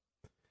time.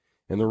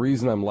 And the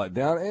reason I'm let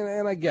down,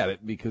 and I get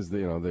it, because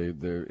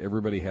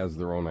everybody has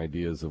their own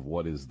ideas of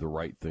what is the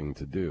right thing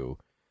to do.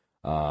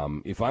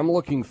 If I'm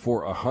looking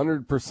for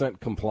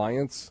 100%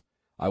 compliance,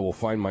 I will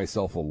find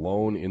myself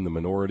alone in the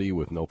minority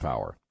with no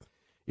power.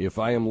 If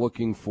I am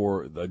looking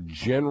for the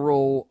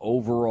general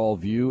overall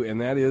view, and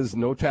that is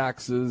no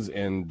taxes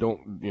and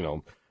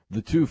the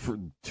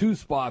two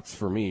spots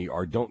for me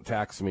are don't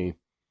tax me,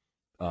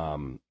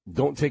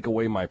 don't take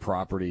away my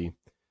property,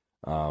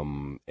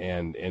 and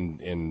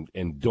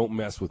don't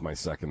mess with my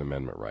Second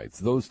Amendment rights.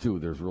 Those two,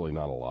 there's really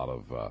not a lot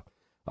of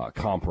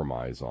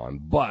compromise on.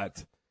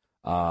 But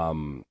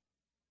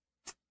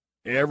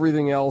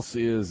everything else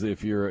is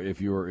if you're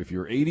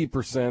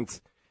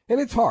 80%, and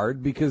it's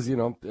hard because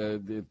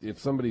if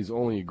somebody's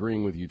only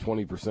agreeing with you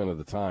 20% of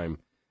the time,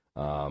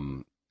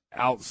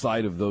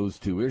 outside of those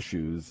two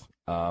issues,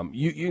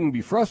 you can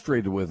be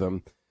frustrated with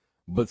them.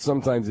 But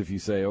sometimes if you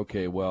say,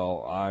 okay,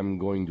 well, I'm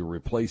going to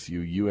replace you,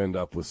 you end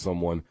up with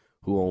someone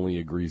who only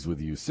agrees with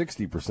you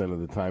 60% of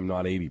the time,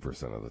 not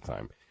 80% of the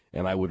time.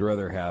 And I would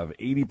rather have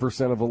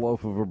 80% of a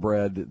loaf of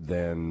bread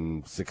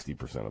than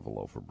 60% of a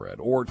loaf of bread,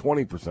 or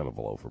 20% of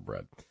a loaf of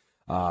bread.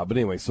 But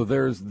anyway, so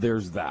there's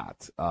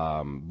that.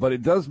 But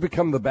it does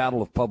become the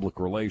battle of public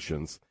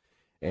relations.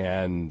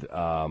 And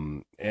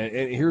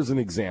here's an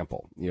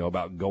example,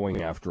 about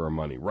going after our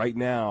money. Right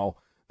now,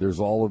 there's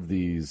all of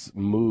these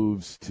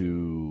moves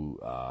to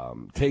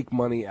take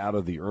money out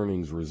of the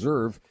earnings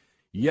reserve.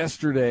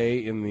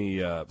 Yesterday in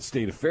the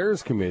State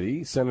Affairs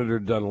Committee, Senator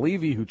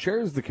Dunleavy, who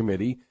chairs the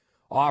committee,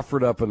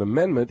 offered up an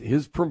amendment.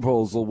 His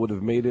proposal would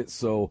have made it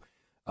so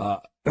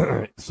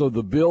so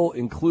the bill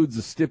includes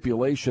a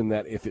stipulation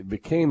that if it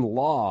became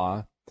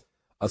law,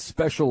 a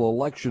special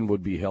election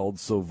would be held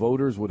so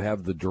voters would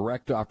have the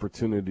direct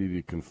opportunity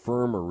to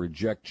confirm or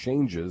reject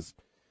changes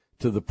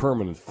to the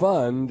permanent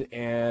fund,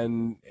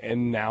 and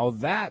now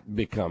that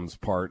becomes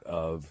part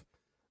of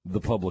the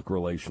public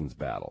relations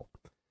battle.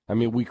 I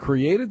mean, we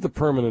created the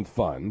permanent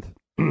fund,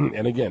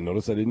 and again,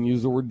 notice I didn't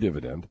use the word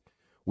dividend.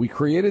 We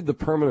created the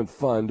permanent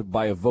fund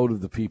by a vote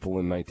of the people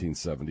in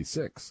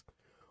 1976.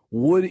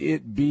 Would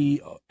it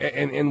be,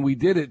 and we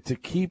did it to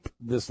keep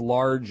this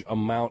large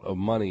amount of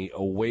money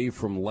away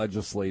from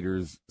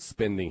legislators'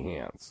 spending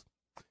hands.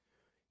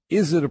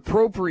 Is it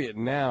appropriate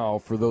now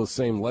for those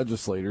same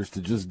legislators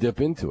to just dip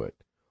into it?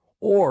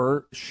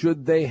 Or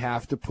should they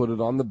have to put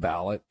it on the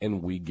ballot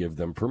and we give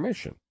them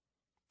permission?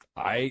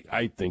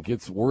 I think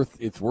it's worth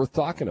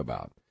talking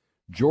about.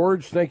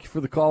 George, thank you for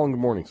the call and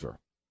good morning, sir.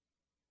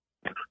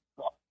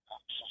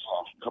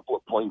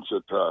 points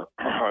that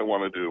I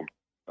want to do.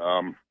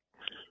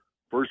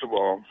 First of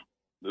all,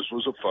 this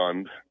was a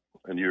fund,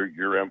 and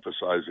you're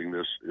emphasizing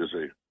this is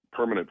a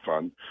permanent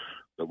fund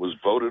that was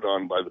voted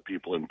on by the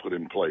people and put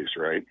in place,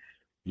 right?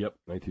 Yep,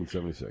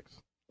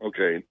 1976.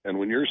 Okay, and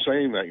when you're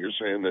saying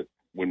that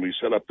when we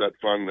set up that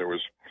fund,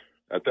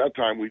 at that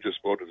time we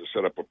just voted to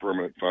set up a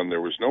permanent fund.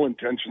 There was no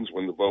intentions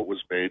when the vote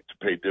was made to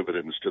pay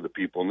dividends to the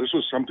people, and this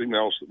was something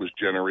else that was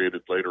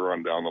generated later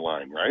on down the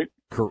line, right?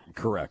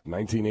 Correct.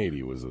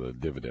 1980 was the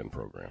dividend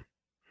program.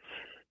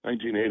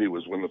 1980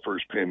 was when the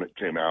first payment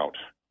came out.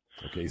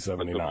 Okay,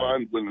 79. But the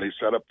fund, when they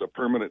set up the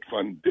permanent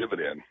fund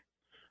dividend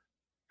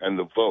and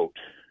the vote,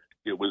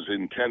 it was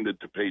intended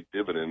to pay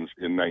dividends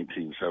in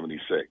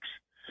 1976.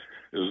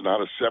 It was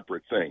not a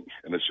separate thing,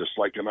 and it's just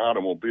like an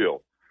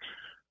automobile.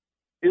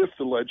 If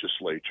the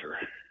legislature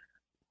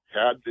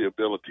had the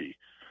ability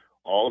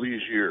all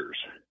these years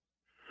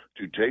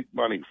to take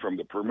money from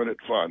the permanent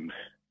fund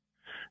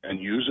and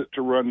use it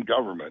to run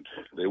government,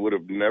 they would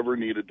have never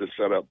needed to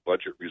set up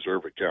budget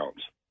reserve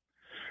accounts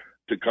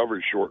to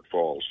cover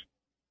shortfalls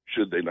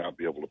should they not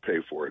be able to pay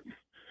for it.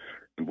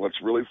 And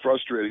what's really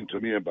frustrating to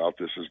me about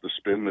this is the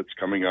spin that's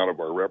coming out of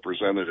our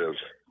representatives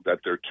that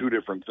they're two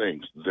different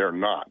things. They're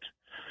not.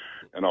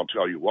 And I'll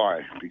tell you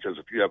why. Because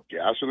if you have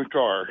gas in a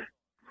car,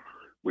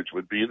 which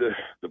would be the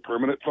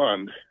permanent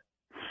fund,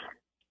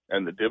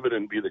 and the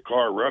dividend be the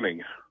car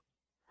running,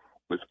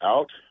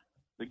 without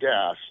the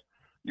gas,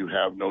 you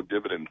have no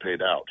dividend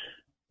paid out.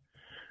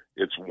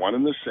 It's one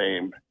and the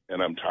same,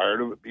 and I'm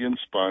tired of it being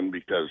spun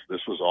because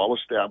this was all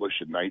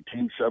established in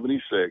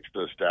 1976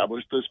 to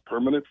establish this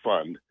permanent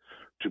fund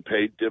to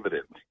pay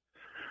dividends.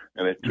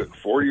 And it took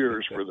 4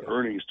 years for the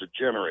earnings to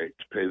generate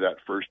to pay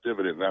that first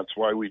dividend. That's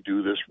why we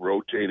do this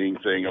rotating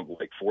thing of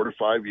like 4 to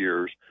 5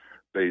 years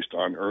based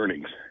on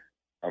earnings.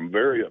 I'm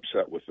very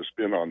upset with the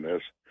spin on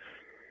this.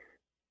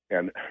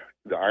 And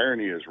the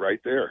irony is right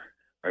there.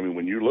 I mean,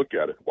 when you look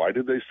at it, why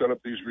did they set up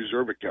these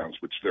reserve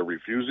accounts, which they're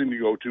refusing to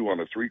go to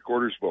on a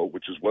 3/4 vote,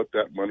 which is what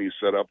that money is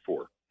set up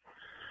for?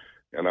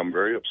 And I'm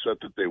very upset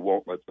that they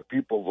won't let the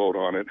people vote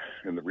on it.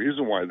 And the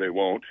reason why they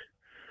won't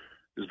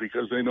is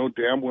because they know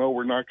damn well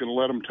we're not going to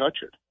let them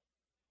touch it.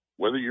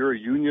 Whether you're a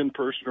union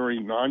person or a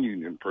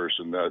non-union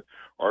person, that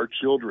our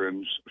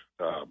children's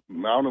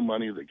amount of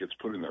money that gets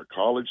put in their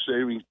college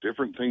savings,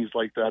 different things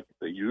like that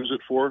they use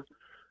it for,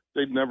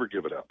 they'd never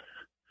give it up,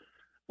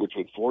 which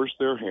would force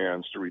their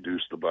hands to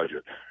reduce the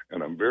budget.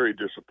 And I'm very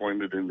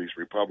disappointed in these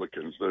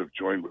Republicans that have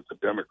joined with the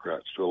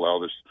Democrats to allow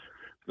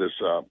this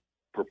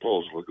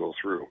proposal to go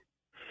through.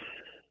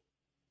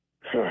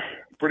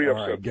 Pretty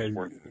upset this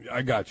morning.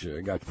 I got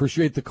you.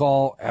 Appreciate the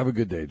call. Have a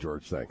good day,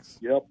 George. Thanks.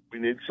 Yep. We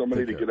need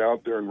somebody to get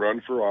out there and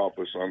run for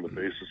office on the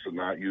basis of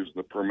not using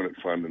the permanent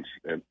fund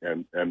and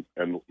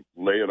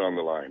lay it on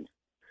the line.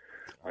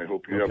 I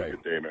hope you have a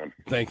good day, man.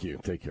 Thank you.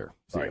 Take care.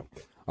 See you.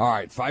 All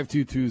right,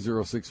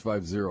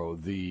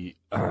 522-0650.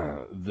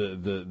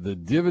 The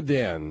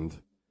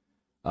dividend.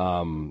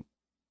 I mean,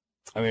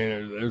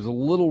 there's a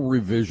little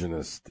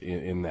revisionist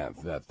in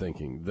that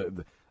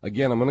thinking.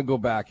 Again, I'm going to go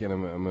back and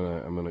I'm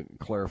going to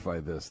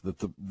clarify this: that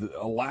the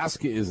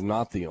Alaska is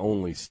not the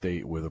only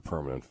state with a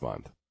permanent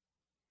fund.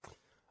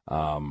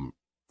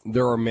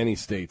 There are many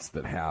states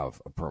that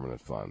have a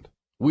permanent fund.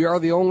 We are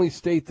the only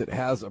state that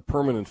has a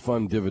permanent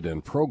fund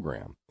dividend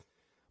program,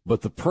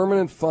 but the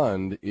permanent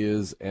fund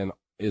is an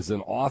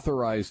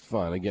authorized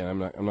fund. Again, I'm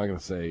not going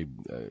to say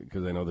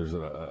because I know there's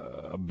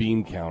a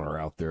bean counter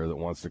out there that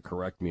wants to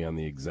correct me on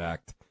the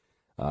exact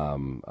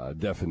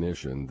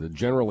definition. The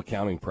general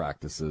accounting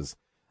practices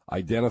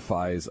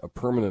identifies a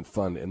permanent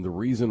fund and the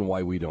reason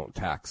why we don't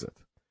tax it.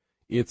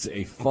 It's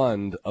a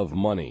fund of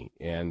money,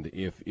 and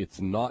if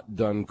it's not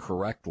done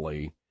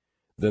correctly,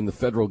 then the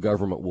federal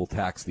government will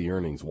tax the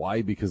earnings.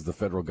 Why? Because the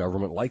federal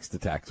government likes to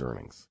tax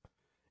earnings.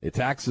 It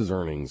taxes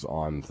earnings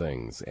on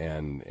things,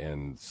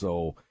 and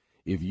so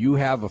if you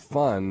have a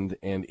fund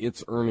and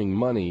it's earning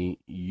money,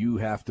 you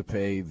have to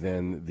pay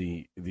then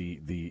the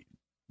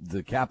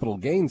capital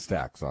gains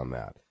tax on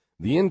that,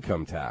 the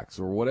income tax,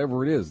 or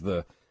whatever it is,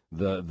 the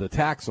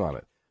tax on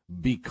it.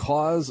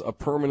 Because a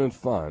permanent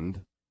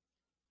fund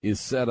is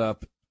set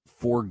up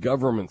for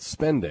government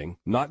spending,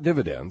 not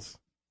dividends,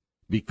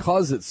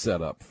 because it's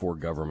set up for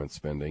government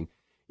spending,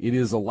 it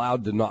is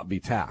allowed to not be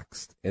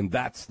taxed. And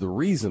that's the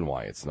reason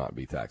why it's not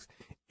be taxed.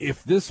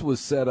 If this was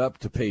set up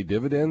to pay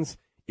dividends,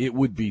 it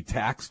would be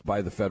taxed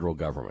by the federal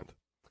government.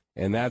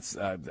 And that's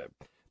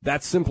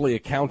simply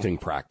accounting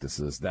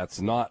practices. That's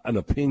not an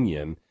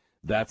opinion.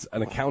 That's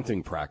an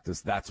accounting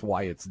practice. That's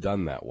why it's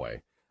done that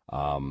way.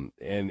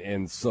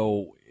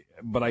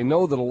 But I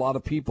know that a lot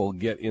of people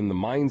get in the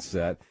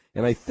mindset,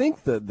 and I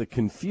think that the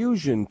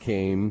confusion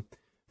came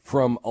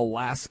from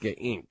Alaska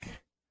Inc.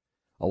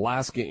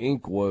 Alaska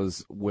Inc.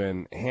 was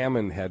when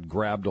Hammond had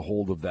grabbed a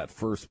hold of that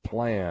first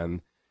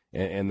plan,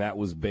 and that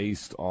was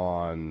based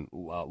on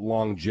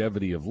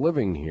longevity of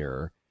living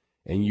here,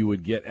 and you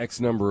would get X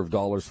number of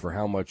dollars for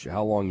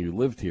how long you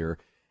lived here.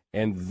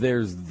 And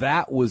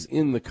that was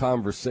in the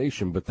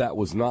conversation, but that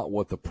was not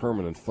what the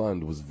permanent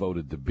fund was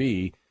voted to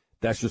be.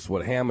 That's just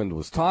what Hammond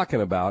was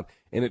talking about,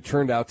 and it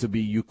turned out to be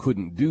you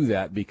couldn't do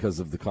that because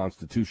of the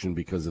Constitution,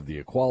 because of the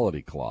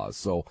Equality Clause.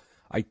 So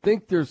I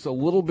think there's a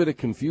little bit of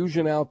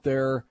confusion out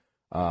there,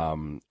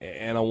 and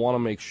I want to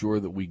make sure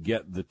that we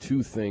get the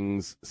two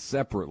things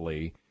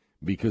separately,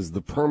 because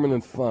the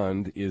permanent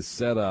fund is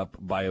set up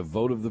by a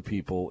vote of the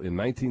people in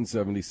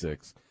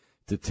 1976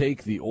 to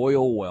take the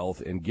oil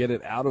wealth and get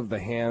it out of the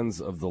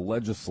hands of the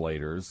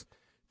legislators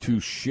to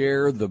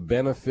share the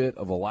benefit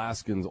of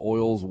Alaskans'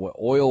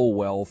 oil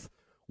wealth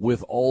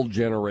with all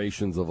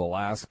generations of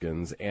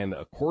Alaskans. And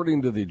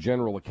according to the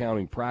general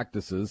accounting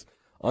practices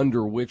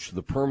under which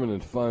the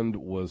permanent fund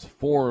was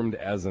formed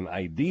as an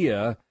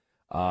idea,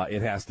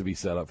 it has to be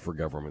set up for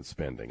government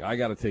spending. I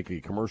got to take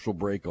a commercial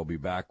break. I'll be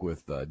back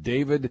with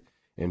David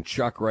and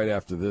Chuck right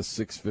after this.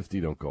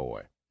 6:50, don't go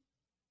away.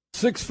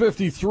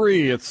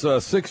 6:53,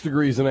 it's 6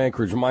 degrees in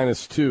Anchorage,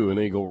 -2 in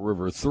Eagle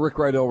River. It's the Rick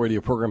Rydell radio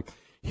program.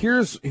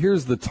 Here's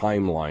the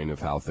timeline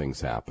of how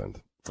things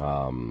happened.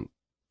 In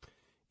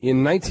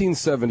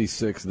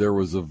 1976, there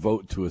was a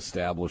vote to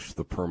establish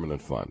the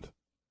permanent fund,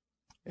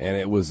 and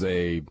it was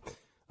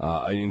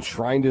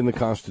enshrined in the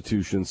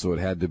Constitution, so it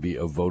had to be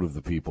a vote of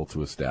the people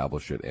to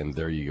establish it, and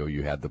there you go,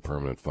 you had the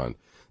permanent fund.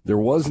 There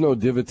was no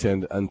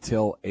dividend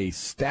until a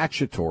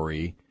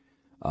statutory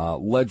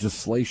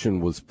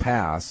legislation was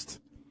passed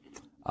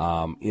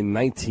in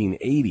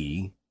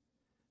 1980.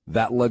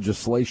 That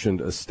legislation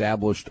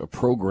established a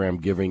program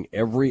giving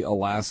every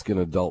Alaskan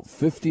adult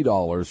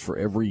 $50 for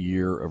every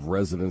year of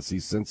residency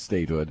since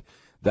statehood.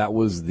 That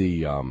was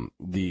the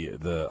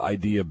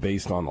idea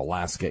based on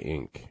Alaska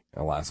Inc.,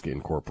 Alaska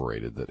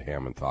Incorporated, that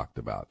Hammond talked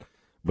about.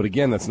 But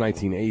again, that's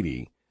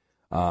 1980,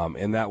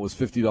 and that was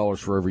 $50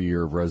 for every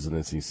year of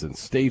residency since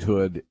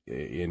statehood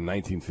in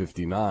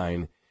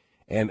 1959,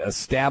 and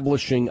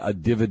establishing a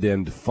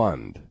dividend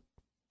fund.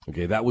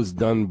 Okay, that was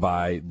done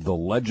by the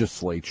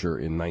legislature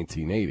in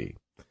 1980.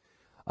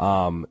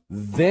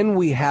 Then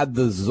we had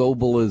the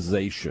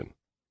Zobelization.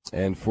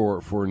 And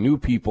for new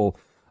people,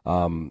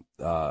 Ron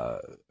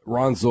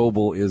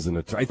Zobel is an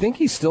attorney. I think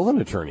he's still an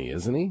attorney,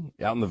 isn't he?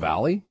 Out in the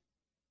Valley?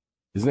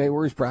 Isn't that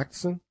where he's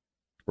practicing?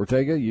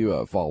 Ortega,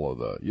 you're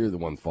the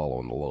one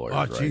following the lawyers,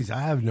 right? Oh, geez, I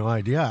have no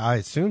idea. I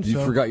assume so.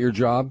 You forgot your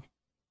job?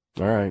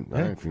 All right,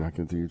 if you're not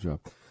going to do your job.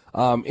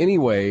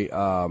 Anyway,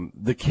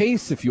 the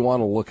case, if you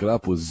want to look it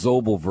up, was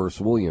Zobel versus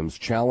Williams,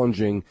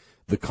 challenging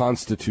the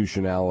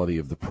constitutionality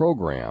of the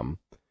program,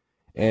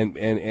 and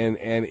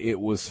it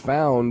was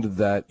found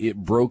that it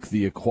broke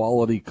the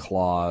Equality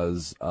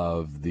Clause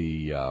of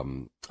the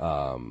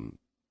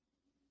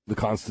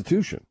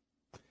Constitution.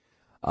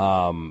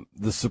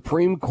 The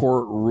Supreme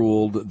Court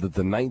ruled that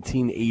the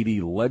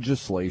 1980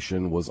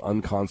 legislation was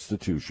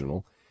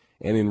unconstitutional.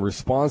 And in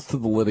response to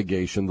the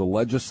litigation, the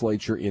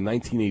legislature in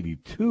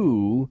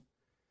 1982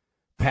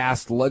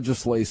 passed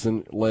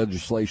legislation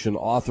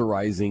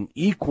authorizing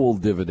equal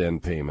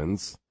dividend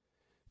payments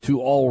to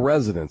all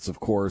residents. Of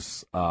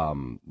course,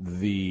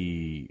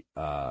 the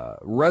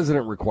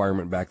resident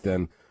requirement back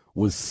then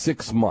was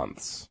 6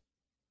 months.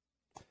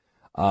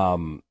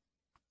 And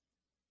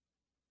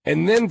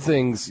then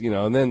things,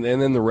 and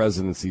then the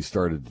residency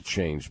started to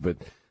change, But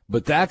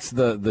that's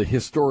the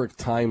historic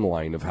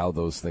timeline of how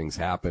those things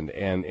happened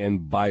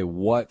and by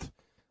what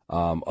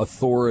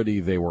authority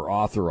they were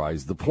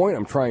authorized. The point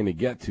I'm trying to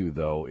get to,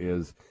 though,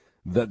 is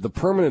that the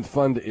permanent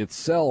fund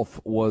itself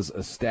was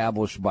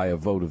established by a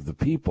vote of the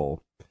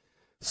people.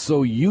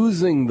 So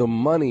using the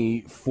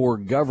money for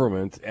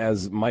government,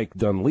 as Mike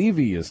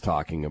Dunleavy is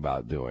talking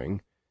about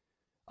doing,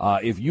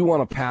 if you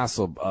want to pass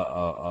a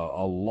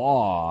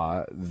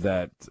law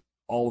that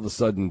all of a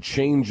sudden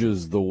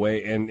changes the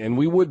way, and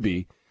we would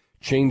be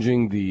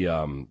changing the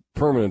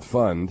permanent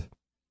fund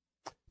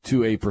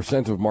to a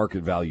percent of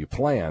market value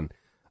plan,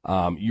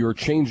 you're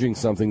changing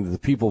something that the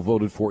people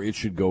voted for. It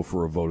should go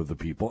for a vote of the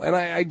people. And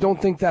I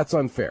don't think that's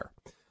unfair.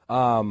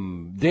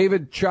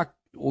 David, Chuck,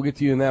 we'll get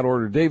to you in that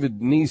order.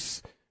 David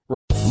Neese.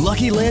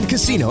 Lucky Land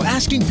Casino,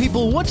 asking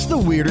people, what's the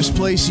weirdest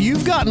place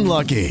you've gotten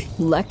lucky?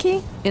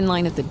 Lucky? In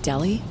line at the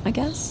deli, I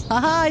guess?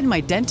 Aha, in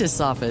my dentist's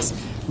office.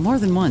 More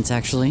than once,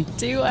 actually.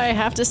 Do I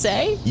have to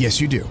say?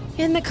 Yes, you do.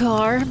 In the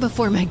car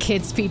before my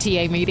kids'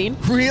 PTA meeting.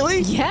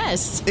 Really?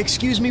 Yes.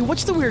 Excuse me,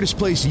 what's the weirdest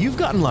place you've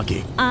gotten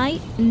lucky? I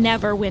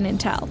never win and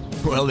tell.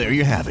 Well, there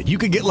you have it. You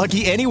can get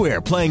lucky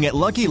anywhere, playing at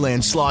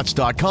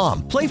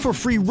LuckyLandSlots.com. Play for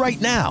free right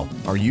now.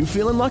 Are you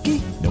feeling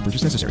lucky? No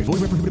purchase necessary.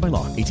 Void where prohibited by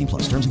law.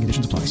 18+. Terms and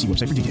conditions apply. See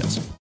website for details.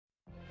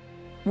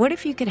 What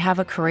if you could have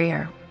a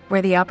career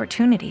where the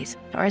opportunities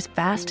are as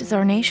vast as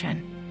our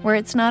nation, where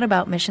it's not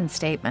about mission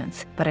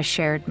statements, but a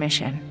shared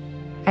mission?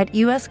 At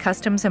U.S.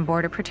 Customs and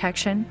Border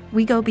Protection,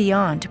 we go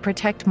beyond to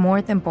protect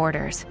more than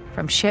borders.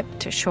 From ship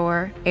to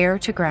shore, air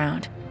to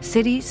ground,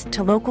 cities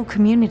to local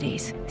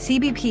communities,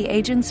 CBP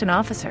agents and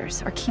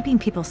officers are keeping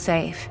people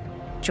safe.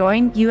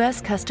 Join U.S.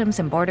 Customs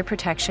and Border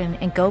Protection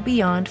and go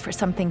beyond for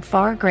something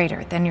far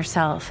greater than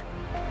yourself.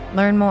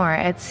 Learn more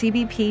at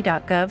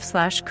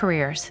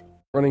cbp.gov/careers.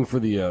 Running for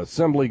the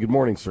Assembly. Good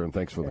morning, sir, and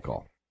thanks for the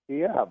call.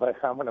 Yeah, but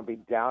I'm going to be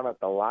down at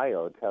the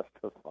LIO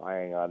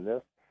testifying on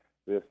this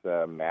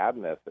this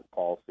madness that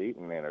Paul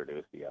Seaton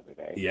introduced the other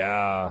day.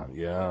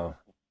 Yeah.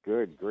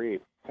 Good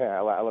grief. I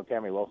love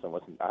Tammy Wilson.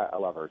 Listen, I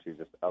love her. She's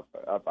just up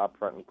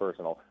front and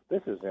personal.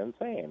 This is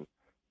insane.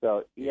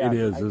 So yeah, it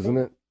is, isn't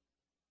it?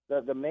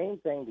 The main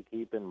thing to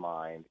keep in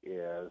mind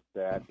is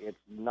that it's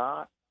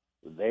not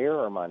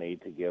their money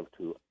to give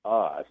to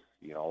us,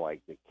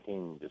 like the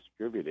king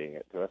distributing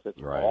it to us.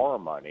 It's our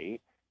money,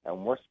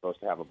 and we're supposed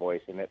to have a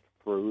voice in it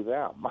through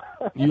them.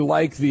 You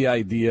like the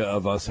idea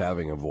of us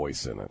having a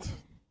voice in it.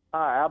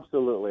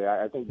 Absolutely.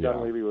 I think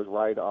Dunleavy was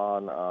right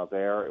on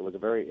there. It was a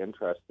very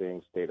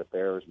interesting state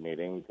affairs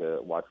meeting to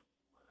watch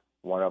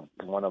one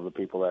of the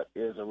people that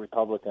is a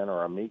Republican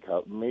or a me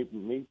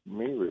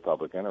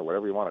Republican or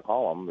whatever you want to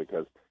call them,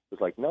 because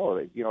it's like, no,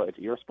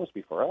 you're supposed to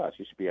be for us.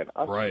 You should be an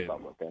us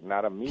Republican,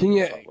 not a me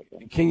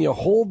Republican. Can you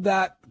hold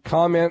that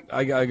comment?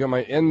 I got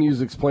my end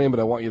music's playing, but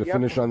I want you to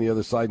finish on the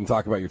other side and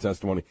talk about your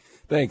testimony.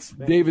 Thanks.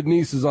 David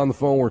Neese is on the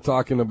phone. We're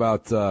talking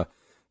about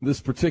this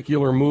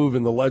particular move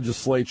in the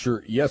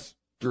legislature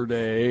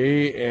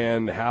yesterday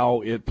and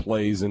how it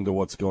plays into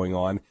what's going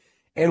on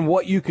and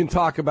what you can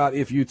talk about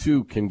if you,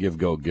 too, can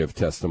give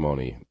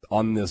testimony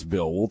on this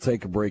bill. We'll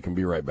take a break and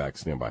be right back.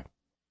 Stand by.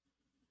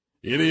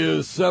 It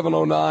is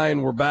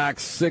 7:09. We're back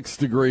 6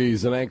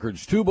 degrees in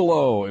Anchorage, 2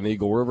 below in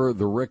Eagle River,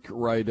 the Rick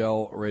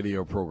Rydell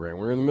radio program.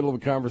 We're in the middle of a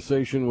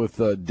conversation with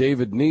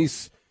David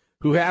Neese,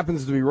 who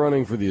happens to be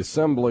running for the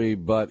Assembly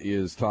but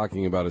is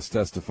talking about his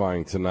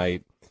testifying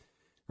tonight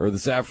or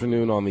this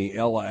afternoon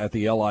at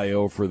the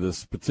LIO for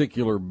this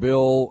particular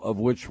bill of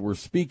which we're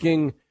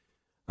speaking,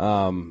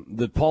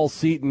 that Paul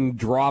Seaton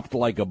dropped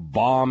like a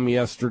bomb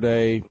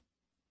yesterday.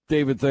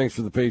 David, thanks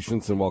for the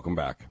patience and welcome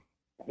back.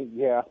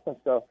 Yeah,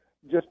 so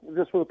just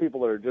for the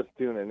people that are just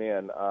tuning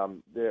in,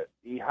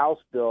 the House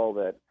bill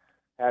that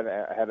had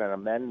an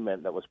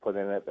amendment that was put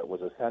in it that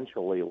was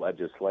essentially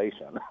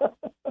legislation.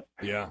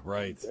 Yeah,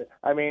 right.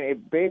 I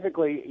mean,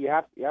 basically, you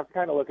have to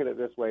kind of look at it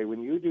this way.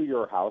 When you do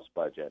your House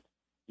budget,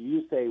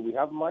 you say, we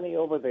have money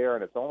over there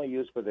and it's only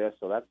used for this,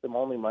 so that's the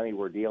only money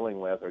we're dealing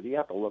with, or do you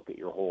have to look at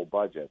your whole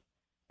budget?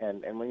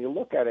 And when you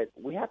look at it,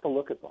 we have to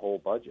look at the whole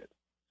budget.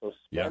 So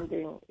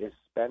spending is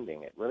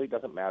spending. It really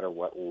doesn't matter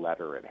what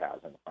letter it has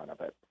in front of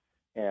it.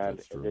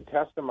 And the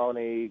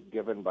testimony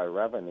given by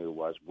Revenue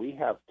was, we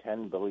have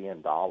 $10 billion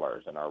in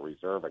our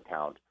reserve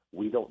account.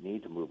 We don't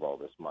need to move all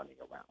this money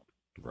around.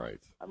 Right.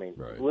 I mean,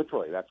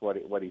 literally, that's what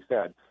he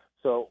said.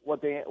 So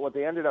what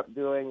they ended up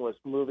doing was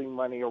moving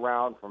money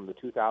around from the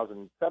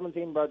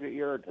 2017 budget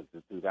year to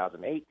the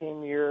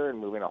 2018 year and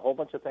moving a whole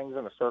bunch of things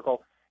in a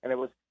circle. And it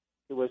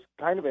was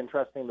kind of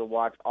interesting to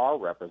watch our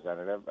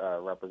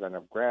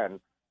Representative Gren,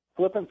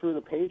 flipping through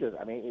the pages.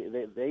 I mean,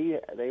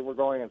 they were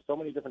going in so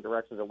many different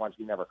directions at once.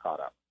 He never caught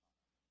up.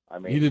 I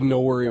mean, he didn't know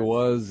where he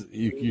was.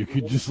 You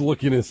could just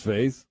look in his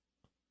face.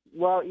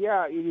 Well,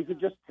 yeah, you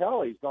could just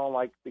tell he's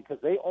going because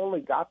they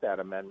only got that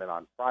amendment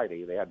on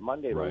Friday. They had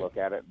Monday to look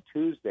at it, and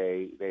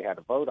Tuesday they had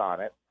to vote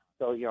on it.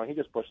 So, he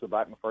just pushed the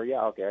button for,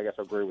 okay, I guess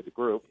I agree with the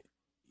group.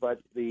 But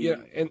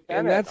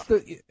and that's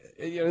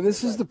and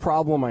this is the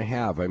problem I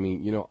have. I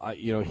mean,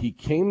 he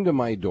came to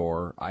my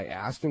door. I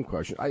asked him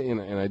questions,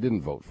 and I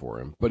didn't vote for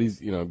him, but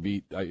he's,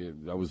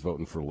 I was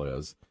voting for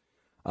Liz.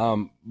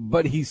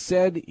 But he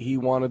said he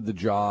wanted the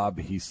job.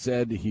 He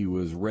said he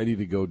was ready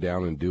to go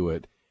down and do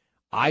it.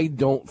 I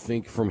don't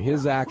think, from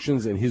his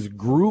actions and his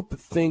group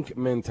think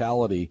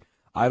mentality,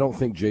 I don't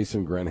think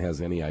Jason Gren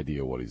has any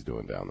idea what he's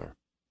doing down there.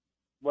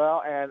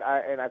 Well, and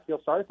I feel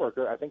sorry for it.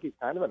 I think he's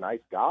kind of a nice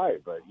guy,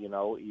 but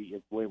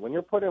when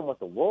you're put in with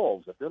the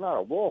wolves, if you're not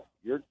a wolf,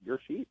 you're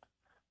sheep.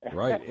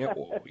 Right.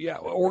 Yeah.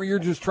 Or you're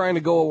just trying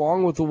to go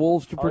along with the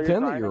wolves to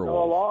pretend that you're a wolf.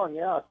 Go along,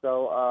 yeah.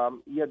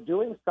 So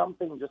doing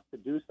something just to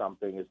do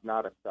something is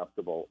not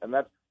acceptable, and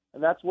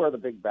that's where the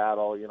big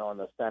battle, in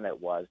the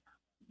Senate was.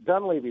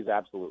 Dunleavy's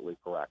absolutely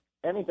correct.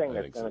 Anything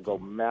that's going to go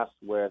mess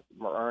with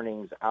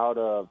earnings out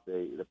of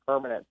the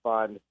permanent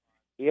fund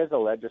is a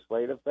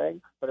legislative thing,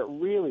 but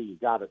you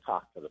got to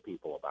talk to the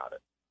people about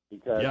it,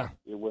 because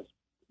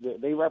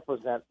they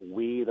represent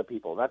we the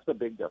people. That's the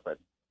big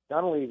difference.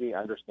 Dunleavy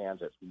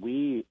understands it's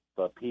we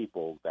the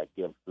people that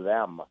give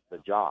them the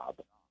job.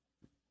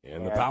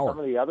 And the power. Some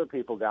of the other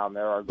people down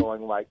there are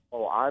going like,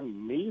 oh,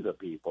 I'm me the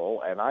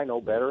people, and I know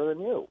better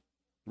than you.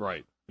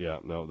 Right. Yeah,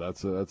 no,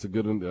 that's a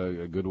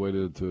good way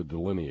to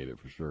delineate it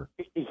for sure.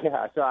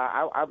 Yeah, so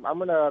I'm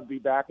going to be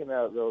back in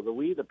the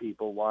we the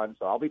people one,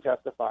 so I'll be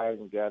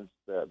testifying against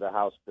the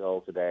House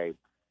bill today,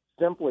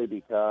 simply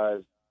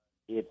because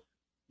it's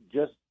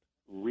just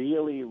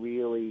really,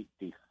 really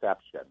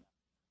deception,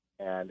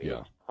 and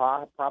it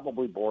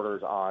probably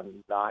borders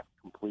on not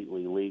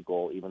completely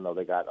legal, even though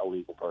they got a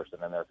legal person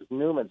in there. Because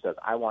Newman says,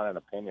 I want an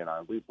opinion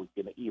on it. We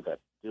can even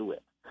do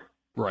it.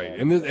 Right,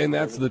 and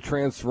that's the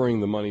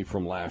transferring the money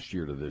from last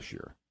year to this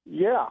year.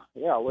 Yeah,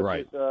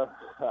 which is a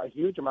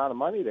huge amount of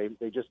money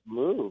they just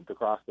moved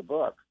across the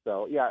book.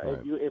 So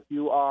if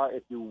you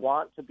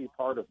want to be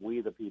part of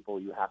We the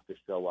People, you have to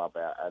show up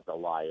at the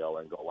LIO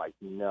and go like,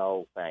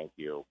 no, thank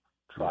you,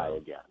 try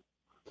again.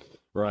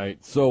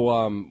 Right.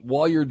 So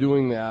while you're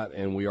doing that,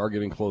 and we are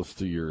getting close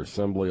to your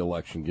assembly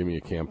election, give me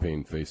a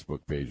campaign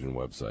Facebook page and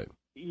website.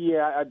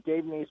 Yeah,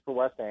 Dave Neese for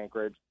West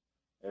Anchorage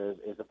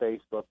is a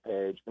Facebook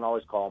page. You can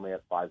always call me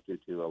at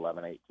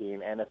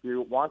 522-1118. And if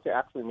you want to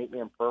actually meet me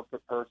in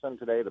person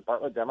today, the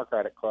Bartlett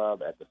Democratic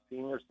Club at the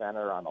Senior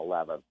Center on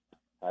 11th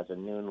has a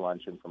noon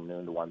luncheon from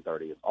noon to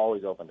 1:30. It's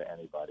always open to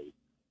anybody,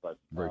 but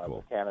Very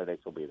cool. The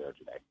candidates will be there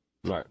today.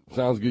 All right.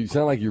 Sounds good. You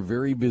sound like you're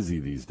very busy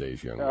these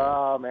days, young man.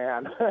 Oh,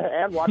 man.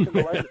 And watching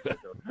the legislature.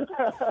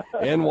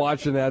 And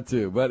watching that,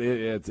 too. But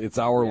it's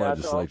our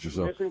legislature.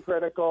 So Mission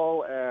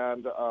Critical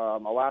and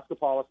Alaska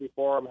Policy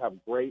Forum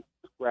have great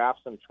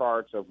graphs and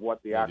charts of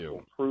what the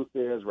actual truth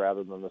is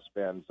rather than the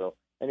spin. So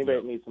anybody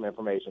that needs some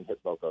information,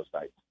 hit both those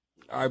sites.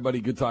 All right,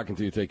 buddy. Good talking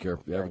to you. Take care.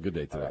 Have a good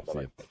day today. See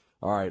you.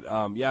 All right.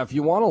 If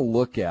you want to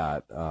look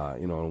at,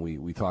 and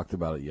we talked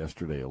about it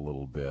yesterday a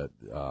little bit,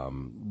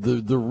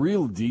 the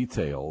real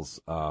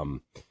details,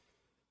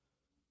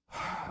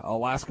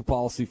 Alaska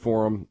Policy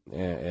Forum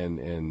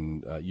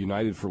and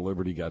United for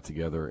Liberty got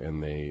together,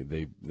 and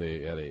they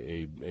had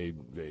a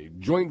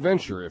joint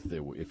venture,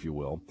 if you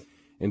will,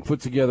 and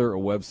put together a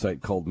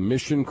website called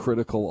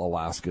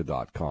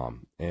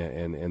MissionCriticalAlaska.com.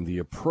 And the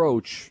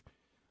approach,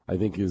 I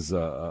think, is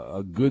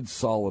a good,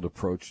 solid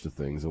approach to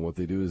things. And what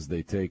they do is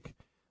they take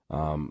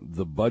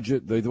the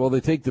budget. They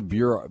take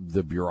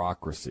the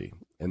bureaucracy,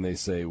 and they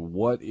say,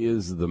 what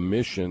is the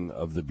mission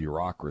of the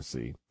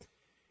bureaucracy,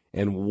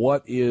 and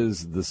what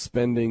is the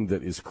spending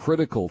that is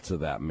critical to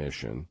that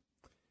mission,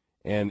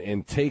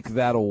 and take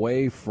that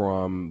away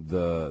from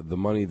the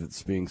money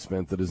that's being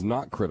spent that is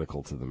not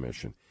critical to the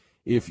mission.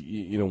 If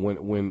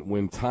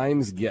when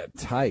times get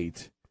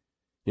tight,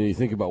 you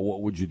think about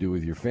what would you do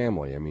with your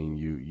family. I mean,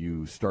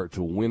 you start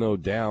to winnow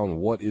down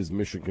what is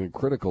mission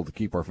critical to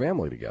keep our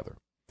family together,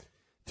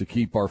 to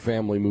keep our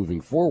family moving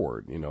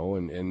forward,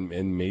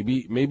 and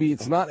maybe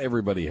it's not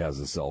everybody has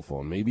a cell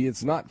phone. Maybe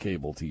it's not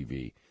cable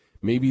TV.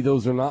 Maybe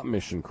those are not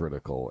mission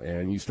critical,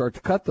 and you start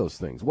to cut those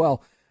things.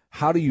 Well,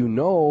 how do you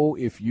know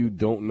if you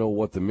don't know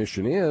what the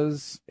mission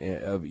is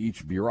of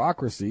each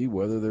bureaucracy,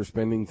 whether they're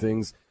spending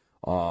things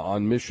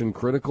on mission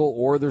critical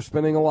or they're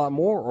spending a lot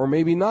more, or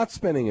maybe not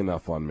spending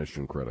enough on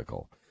mission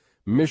critical?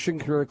 Mission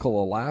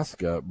Critical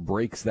Alaska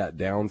breaks that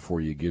down for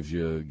you, gives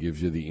you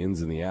the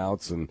ins and the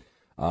outs, and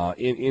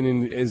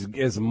in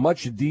as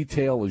much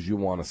detail as you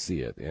want to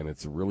see it. And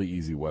it's a really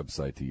easy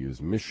website to use,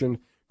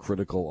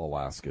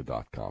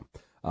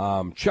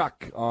 MissionCriticalAlaska.com.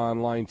 Chuck on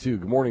line 2.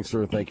 Good morning,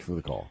 sir. Thank you for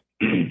the call.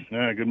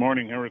 Good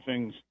morning. How are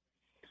things?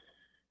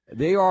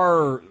 They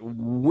are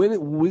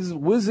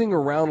whizzing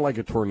around like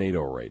a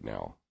tornado right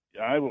now.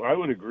 I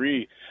would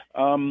agree.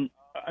 I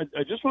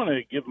just want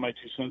to give my 2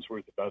 cents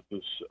worth about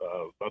this,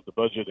 about the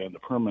budget and the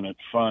permanent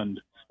fund,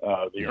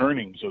 the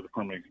earnings of the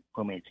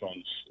permanent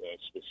funds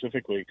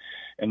specifically,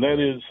 and that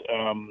is,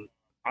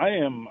 I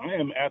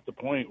am at the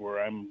point where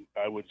I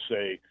would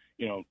say,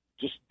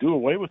 just do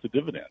away with the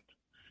dividend,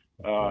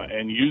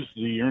 and use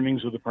the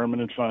earnings of the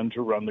permanent fund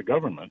to run the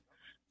government,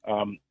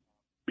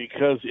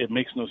 because it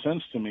makes no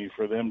sense to me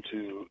for them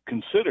to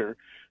consider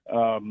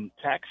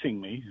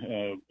taxing me,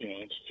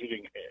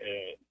 instituting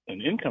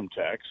an income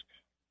tax,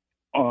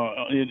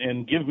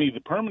 and give me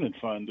the permanent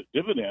fund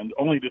dividend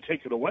only to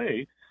take it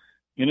away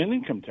in an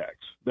income tax.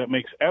 That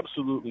makes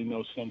absolutely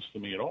no sense to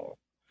me at all.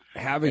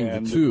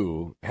 Having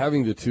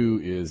the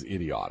two is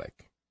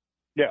idiotic.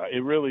 Yeah,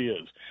 it really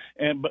is.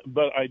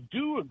 But I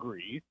do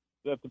agree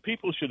that the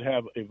people should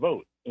have a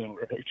vote,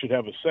 should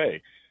have a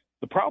say.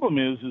 The problem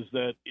is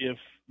that if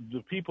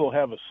the people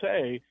have a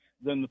say,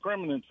 then the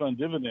permanent fund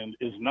dividend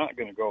is not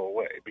going to go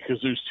away, because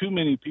there's too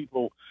many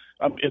people.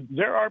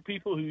 There are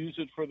people who use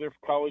it for their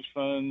college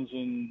funds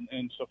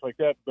and stuff like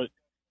that, but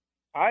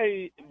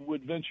I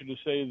would venture to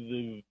say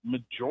the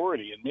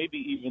majority, and maybe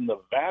even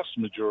the vast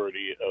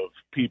majority of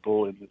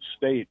people in the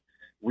state,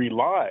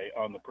 rely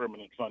on the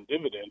permanent fund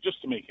dividend just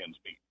to make ends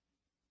meet.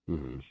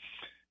 Mm-hmm.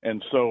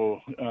 And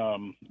so,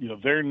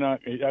 they're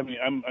not. I mean,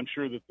 I'm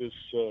sure that this.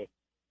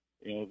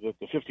 That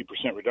the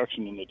 50%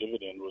 reduction in the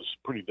dividend was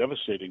pretty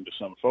devastating to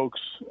some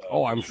folks.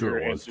 I'm sure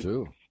it was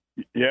too.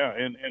 Yeah,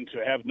 and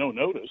to have no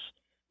notice,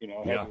 had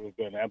to have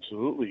been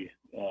absolutely,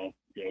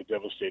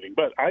 devastating.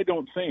 But I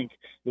don't think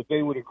that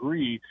they would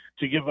agree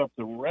to give up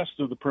the rest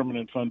of the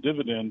permanent fund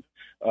dividend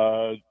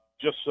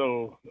just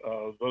so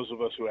those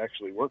of us who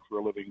actually work for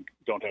a living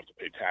don't have to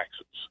pay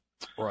taxes.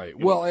 Right.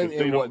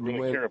 They don't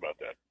really care about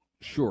that.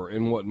 Sure,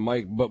 and what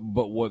Mike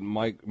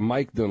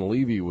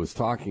Dunleavy was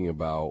talking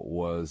about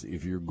was,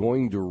 if you're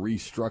going to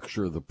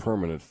restructure the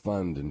permanent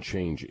fund and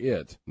change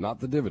it, not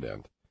the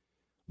dividend,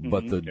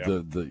 but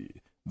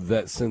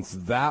that since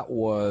that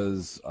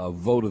was a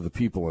vote of the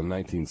people in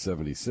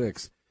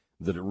 1976,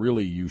 that it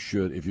really you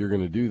should, if you're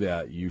going to do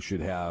that, you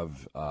should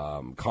have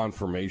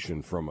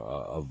confirmation from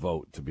a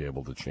vote to be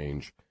able to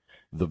change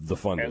the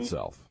fund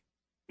itself.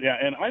 Yeah,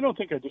 and I don't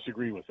think I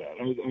disagree with that.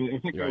 I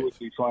think I would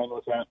be fine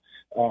with that,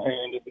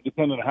 and it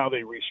depends on how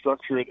they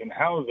restructure it and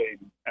how they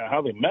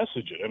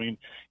message it. I mean,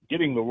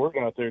 getting the word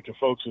out there to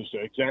folks as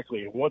to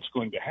exactly what's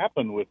going to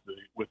happen with the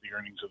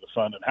earnings of the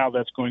fund and how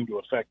that's going to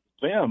affect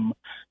them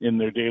in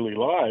their daily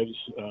lives,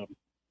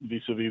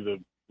 vis-a-vis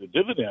the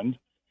dividend,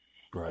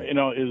 right.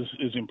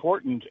 Is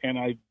important. And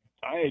I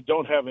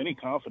don't have any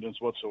confidence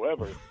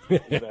whatsoever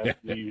that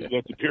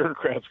the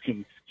bureaucrats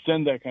can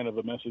send that kind of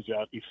a message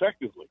out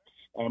effectively.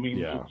 I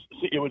mean,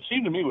 it would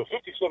seem to me with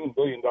 $57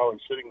 billion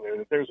sitting there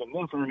that there's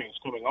enough earnings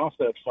coming off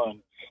that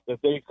fund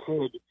that they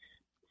could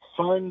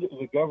fund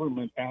the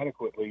government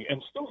adequately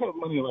and still have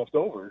money left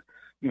over,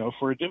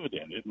 for a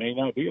dividend. It may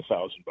not be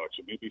 $1,000;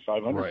 it may be $500.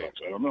 I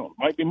don't know. It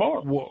might be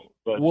more. Well,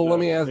 let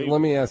me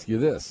ask you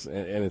this,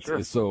 and it's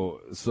sure.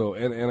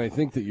 And I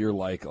think that you're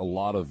like a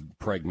lot of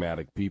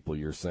pragmatic people.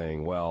 You're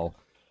saying, well,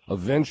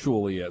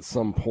 eventually, at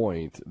some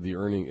point,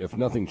 if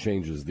nothing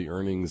changes, the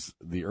earnings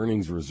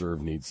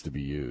reserve needs to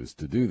be used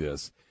to do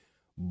this.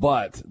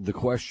 But the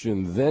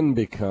question then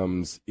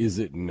becomes, is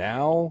it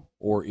now,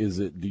 or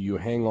do you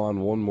hang on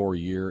one more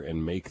year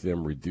and make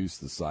them reduce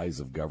the size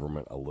of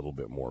government a little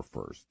bit more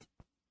first?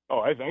 Oh,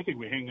 I think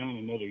we hang on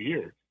another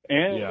year.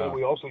 And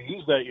we also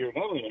use that year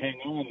not only to hang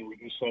on and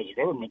reduce the size of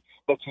government,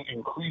 but to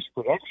increase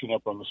production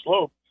up on the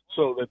slope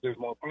so that there's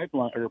more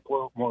pipeline or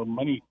more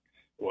money.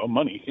 Well,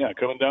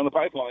 coming down the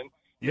pipeline.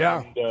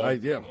 And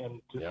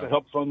to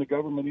help fund the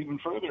government even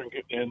further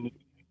and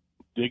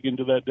dig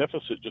into that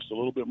deficit just a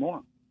little bit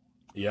more.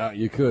 Yeah,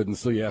 you could. And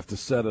so you have to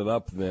set it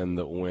up then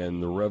that when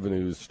the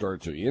revenues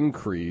start to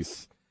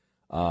increase,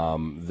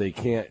 they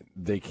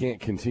can't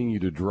continue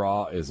to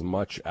draw as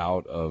much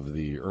out of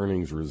the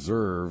earnings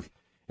reserve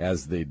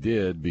as they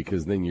did,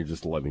 because then you're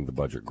just letting the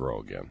budget grow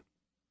again.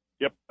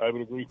 Yep, I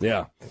would agree.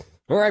 Yeah.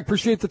 All right,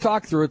 appreciate the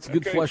talk through. It's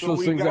good to flesh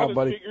those things out,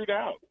 buddy. Figured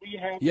out. We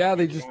have so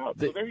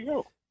there you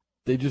go.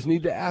 They just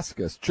need to ask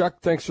us.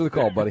 Chuck, thanks for the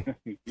call, buddy.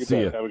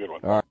 See you. Have a good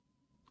one. All right.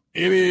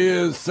 It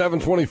is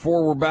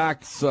 7:24. We're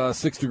back. It's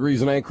 6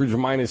 degrees in Anchorage,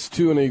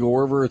 -2 in Eagle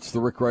River. It's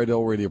the Rick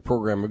Rydell radio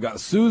program. We've got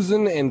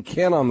Susan and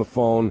Ken on the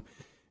phone,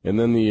 and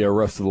then the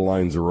rest of the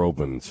lines are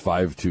open. It's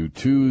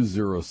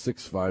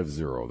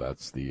 522-0650.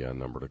 That's the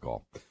number to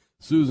call.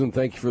 Susan,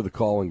 thank you for the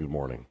call, and good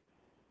morning.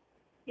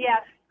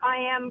 Yes, I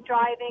am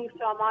driving,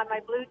 so I'm on my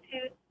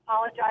Bluetooth.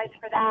 Apologize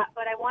for that.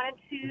 But I wanted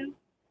to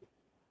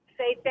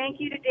say thank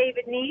you to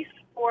David Neese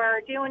for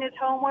doing his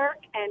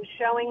homework and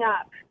showing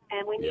up.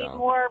 And we need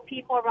more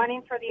people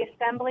running for the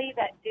assembly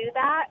that do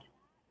that.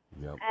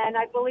 Yep. And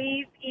I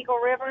believe Eagle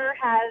River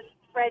has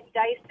Fred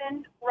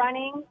Dyson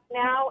running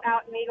now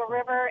out in Eagle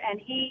River, and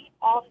he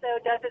also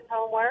does his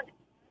homework,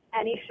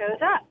 and he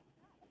shows up.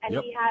 And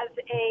he has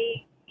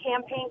a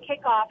campaign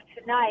kickoff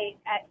tonight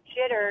at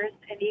Jitters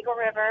in Eagle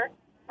River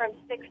from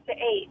 6 to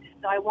 8.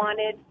 So I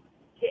wanted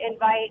to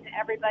invite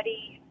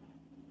everybody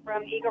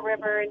from Eagle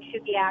River and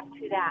Shukiak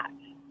to that.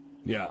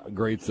 Yeah,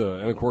 great.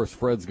 And, of course,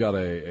 Fred's got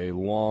a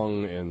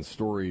long and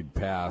storied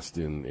past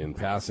in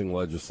passing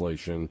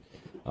legislation.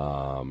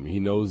 He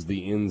knows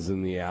the ins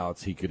and the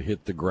outs. He could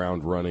hit the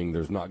ground running.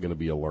 There's not going to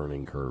be a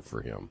learning curve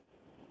for him.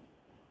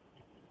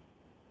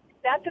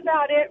 That's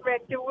about it,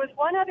 Rick. There was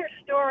one other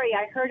story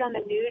I heard on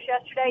the news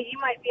yesterday. You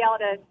might be able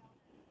to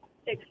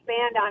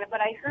expand on it, but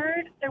I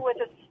heard there was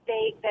a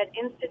state that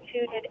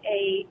instituted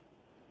a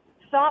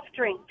soft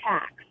drink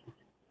tax.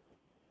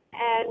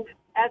 And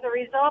as a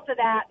result of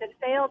that, the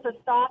sales of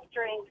soft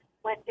drinks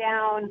went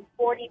down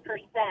 40%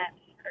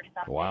 or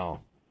something.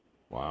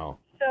 Wow.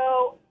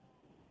 So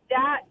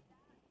that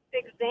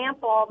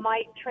example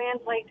might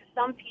translate to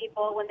some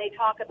people when they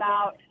talk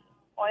about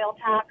oil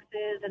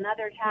taxes and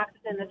other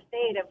taxes in the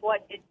state of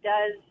what it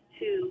does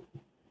to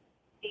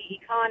the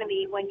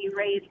economy when you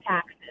raise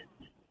taxes.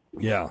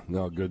 Yeah,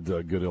 no,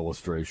 good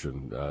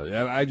illustration.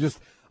 And I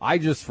just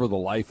for the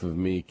life of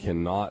me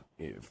cannot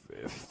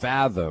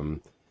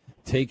fathom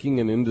taking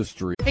an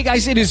industry. Hey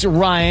guys, it is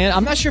Ryan.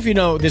 I'm not sure if you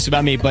know this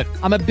about me, but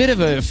I'm a bit of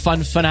a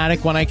fun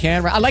fanatic when I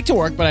can. I like to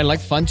work, but I like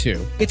fun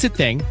too. It's a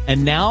thing.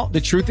 And now the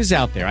truth is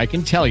out there. I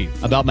can tell you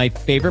about my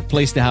favorite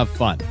place to have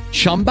fun.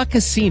 Chumba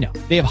Casino.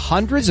 They have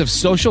hundreds of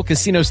social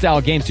casino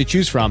style games to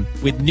choose from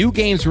with new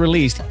games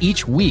released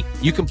each week.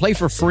 You can play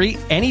for free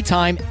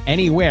anytime,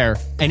 anywhere.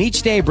 And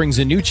each day brings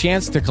a new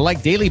chance to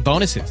collect daily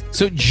bonuses.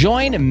 So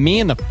join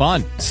me in the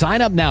fun.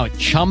 Sign up now at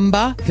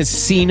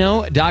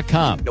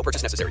ChumbaCasino.com. No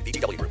purchase necessary.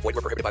 VGW Group. Void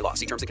where prohibited by law.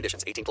 See terms and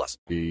conditions. 18+.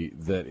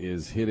 That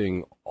is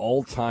hitting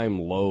all-time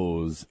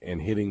lows and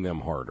hitting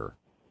them harder.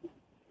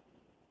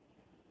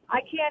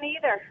 I can't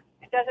either.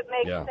 It doesn't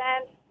make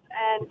sense.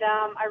 And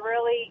I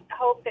really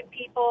hope that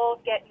people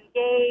get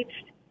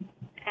engaged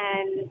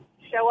and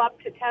show up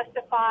to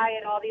testify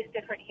at all these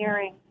different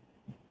hearings.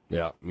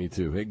 Yeah, me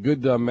too. Hey,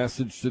 good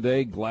message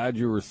today. Glad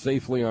you were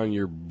safely on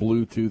your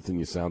Bluetooth and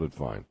you sounded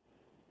fine.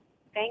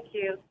 Thank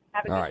you.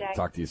 Have a good day. All right,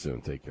 talk to you soon.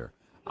 Take care.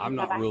 I'm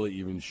not really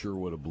even sure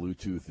what a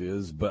Bluetooth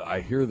is, but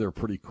I hear they're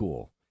pretty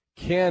cool.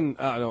 Ken,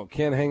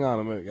 hang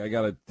on. I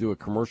got to do a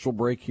commercial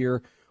break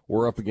here.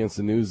 We're up against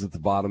the news at the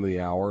bottom of the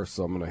hour,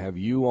 so I'm going to have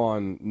you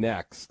on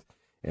next.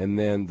 And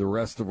then the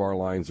rest of our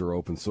lines are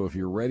open. So if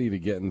you're ready to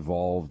get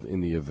involved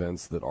in the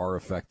events that are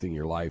affecting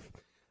your life,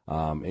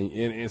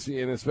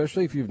 and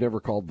especially if you've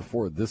never called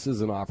before, this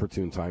is an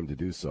opportune time to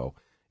do so.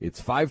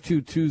 It's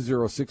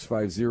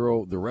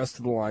 522-0650. The rest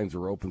of the lines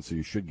are open, so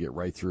you should get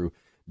right through.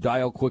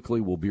 Dial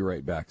quickly. We'll be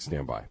right back.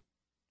 Stand by.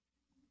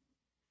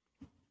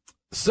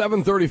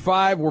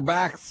 7:35. We're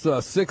back.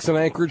 6 in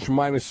Anchorage,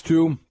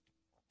 -2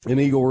 in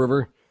Eagle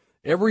River.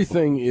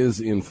 Everything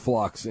is in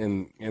flux,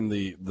 and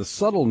the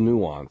subtle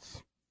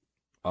nuance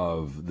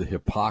of the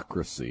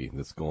hypocrisy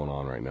that's going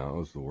on right now. That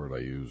was the word I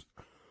used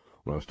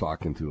when I was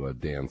talking to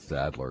Dan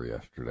Sadler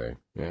yesterday.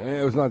 And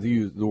it was not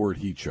the word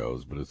he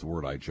chose, but it's the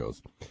word I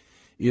chose.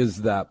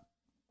 Is that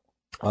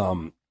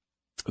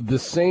the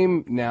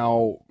same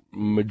now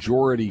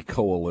majority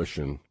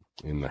coalition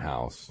in the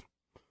House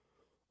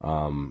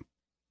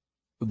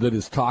that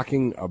is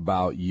talking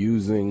about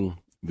using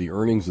the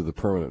earnings of the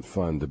permanent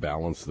fund to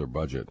balance their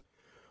budget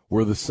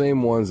were the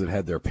same ones that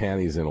had their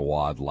panties in a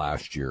wad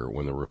last year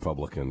when the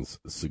Republicans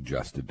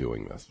suggested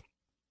doing this.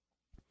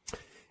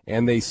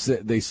 And they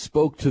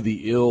spoke to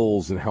the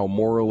ills and how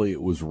morally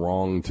it was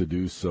wrong to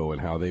do so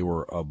and how they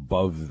were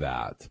above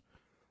that.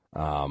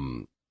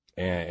 And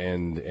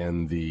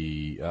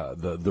the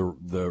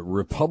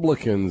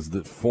Republicans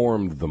that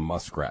formed the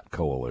Muskrat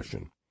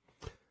coalition,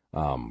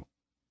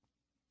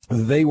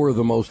 they were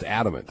the most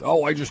adamant.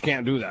 Oh, I just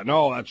can't do that.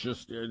 No, that's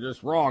just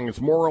wrong. It's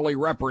morally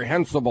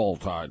reprehensible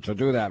to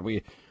do that.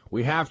 We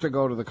have to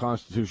go to the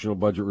Constitutional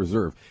Budget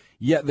Reserve.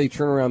 Yet they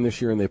turn around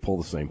this year and they pull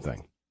the same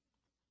thing.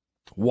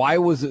 Why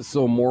was it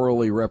so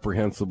morally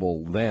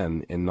reprehensible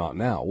then and not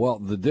now? Well,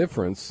 the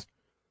difference,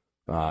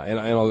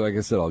 and like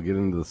I said, I'll get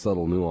into the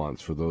subtle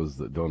nuance for those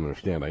that don't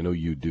understand. I know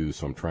you do,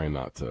 so I'm trying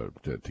not to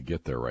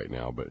get there right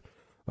now, but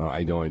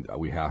I know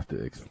we have to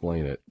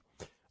explain it.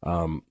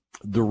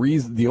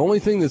 The only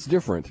thing that's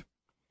different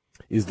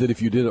is that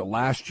if you did it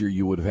last year,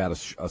 you would have had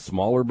a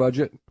smaller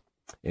budget,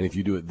 and if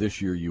you do it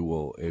this year, you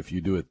will. If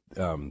you did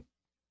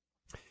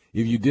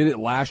it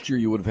last year,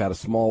 you would have had a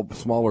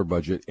smaller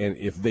budget, and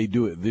if they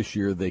do it this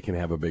year, they can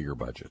have a bigger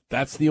budget.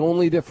 That's the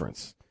only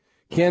difference.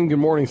 Ken, good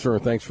morning, sir.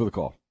 Thanks for the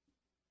call.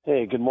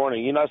 Hey, good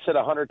morning. You know, I've said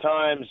 100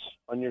 times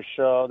on your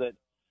show that,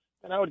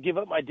 and I would give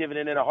up my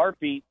dividend in a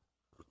heartbeat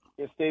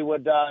if they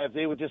would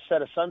just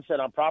set a sunset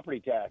on property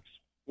tax.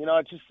 You know,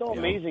 it's just so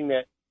amazing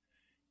that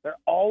they're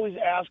always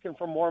asking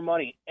for more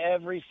money.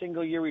 Every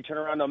single year we turn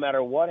around, no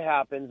matter what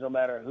happens, no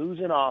matter who's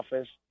in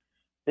office,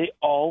 they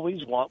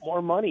always want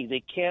more money.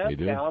 They can't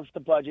balance the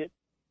budget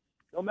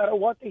no matter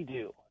what they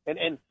do.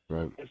 And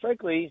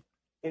frankly,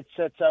 it's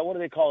what do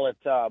they call it?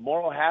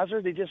 Moral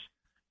hazard. They just,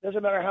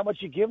 doesn't matter how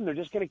much you give them, they're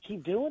just going to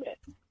keep doing it.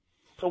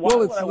 So why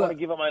would I want to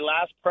give up my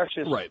last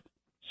precious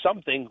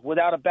something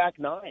without a back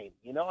nine?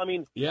 You know, I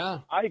mean,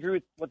 I agree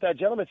with what that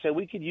gentleman said.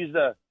 We could use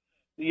the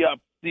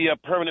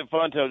permanent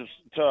fund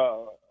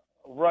to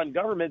run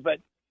government, but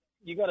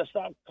you got to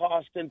stop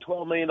costing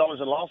 $12 million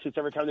in lawsuits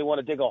every time they want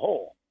to dig a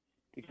hole,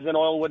 because then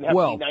oil wouldn't have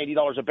to be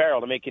 $90 a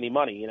barrel to make any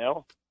money, you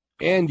know?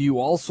 And you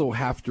also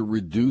have to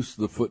reduce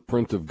the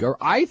footprint of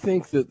government. I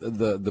think that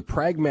the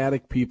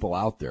pragmatic people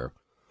out there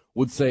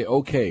would say,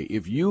 okay,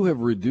 if you have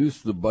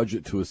reduced the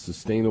budget to a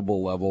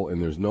sustainable level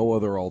and there's no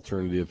other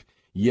alternative,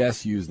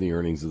 yes, use the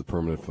earnings of the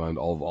permanent fund.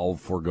 I'll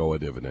forego a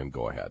dividend.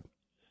 Go ahead.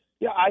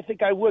 Yeah, I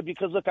think I would,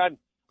 because, look,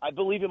 I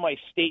believe in my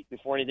state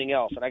before anything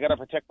else, and I got to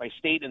protect my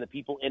state and the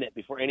people in it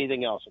before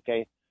anything else,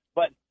 okay?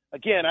 But,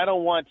 again, I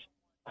don't want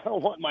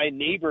my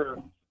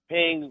neighbor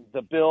paying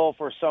the bill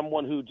for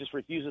someone who just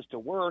refuses to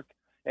work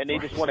and they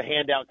just want to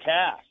hand out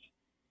cash,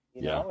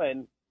 you know?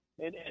 And,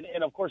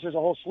 of course, there's a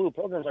whole slew of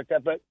programs like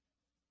that. But,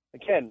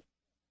 again,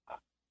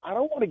 I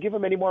don't want to give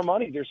them any more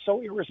money. They're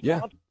so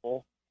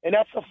irresponsible. And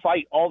that's the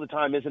fight all the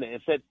time, isn't it?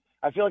 It's that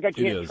I feel like I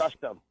can't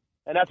trust them.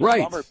 And that's a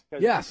bummer.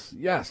 Yes,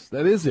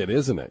 that is it,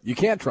 isn't it? You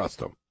can't trust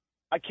them.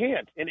 I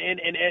can't.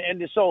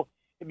 And so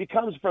it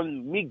becomes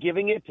from me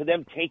giving it to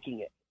them taking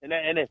it.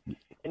 And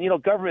you know,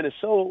 government is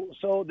so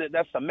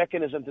that's the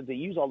mechanism that they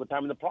use all the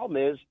time. And the problem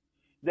is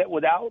that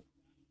without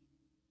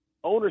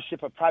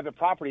ownership of private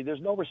property,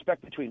 there's no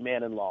respect between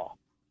man and law.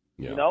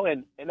 You know,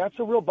 and that's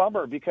a real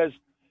bummer, because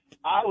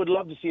I would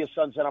love to see a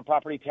sunset on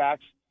property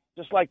tax,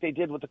 just like they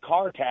did with the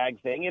car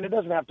tag thing. And it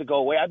doesn't have to go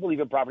away. I believe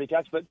in property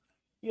tax, but,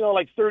 you know,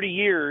 like 30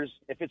 years,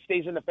 if it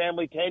stays in the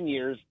family 10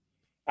 years,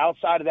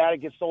 outside of that,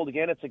 it gets sold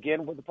again. It's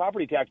again with the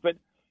property tax. But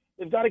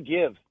they've got to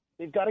give.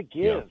 They've got to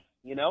give,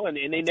 you know, and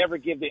they never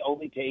give. They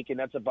only take, and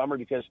that's a bummer,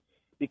 because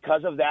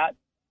of that,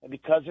 and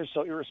because they're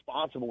so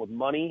irresponsible with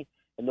money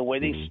and the way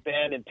they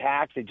spend and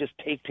tax, they just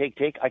take.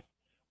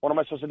 What am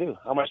I supposed to do?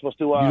 How am I supposed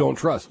to? You don't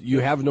trust.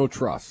 You have no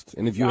trust.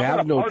 And if you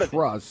have no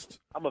trust,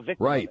 I'm a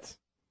victim. Right.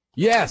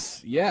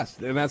 Yes.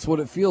 And that's what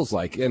it feels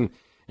like. And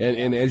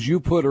as you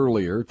put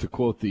earlier, to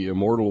quote the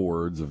immortal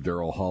words of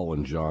Daryl Hall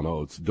and John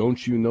Oates,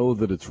 don't you know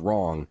that it's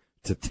wrong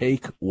to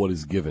take what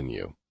is given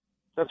you?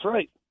 That's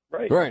right.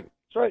 Right. Right.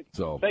 That's right.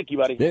 So thank you,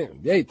 buddy.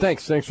 Hey,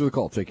 thanks for the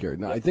call. Take care.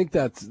 Now, I think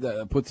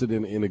that puts it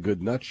in a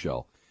good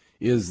nutshell,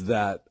 is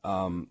that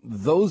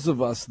those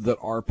of us that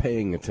are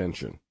paying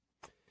attention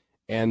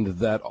and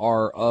that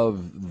are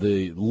of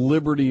the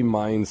liberty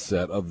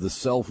mindset, of the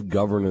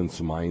self-governance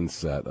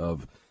mindset,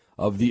 of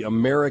the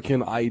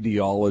American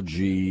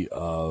ideology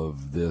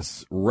of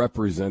this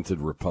represented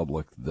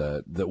republic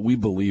that we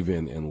believe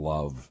in and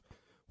love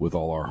with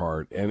all our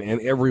heart, and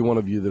every one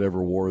of you that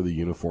ever wore the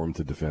uniform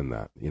to defend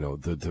that,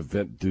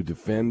 to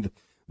defend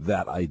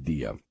that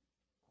idea.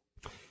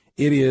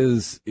 It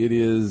is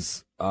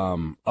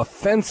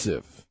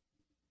offensive.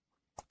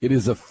 It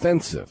is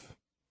offensive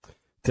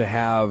to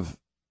have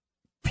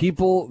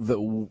people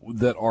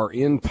that are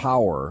in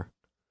power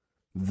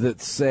that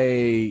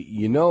say,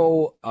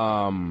 you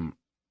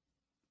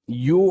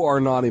are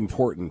not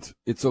important.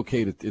 It's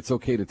okay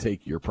to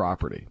take your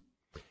property,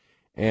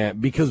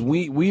 and because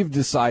we've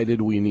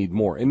decided we need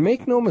more. And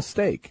make no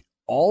mistake,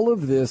 all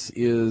of this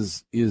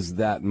is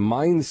that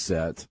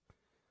mindset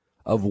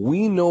of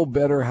we know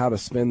better how to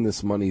spend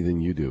this money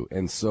than you do,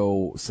 and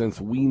so since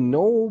we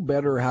know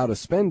better how to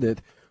spend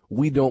it,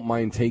 we don't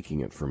mind taking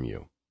it from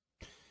you.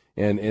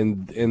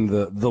 And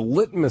the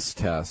litmus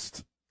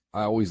test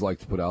I always like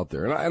to put out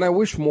there, and I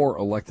wish more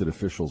elected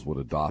officials would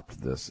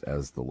adopt this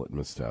as the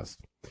litmus test,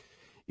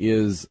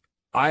 is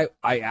I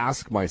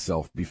ask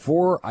myself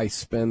before I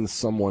spend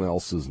someone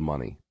else's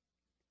money,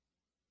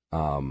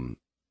 and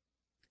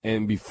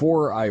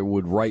before I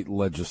would write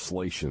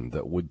legislation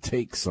that would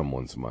take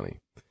someone's money,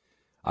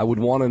 I would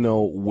want to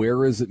know,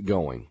 where is it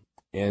going?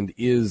 And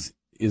is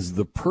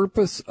the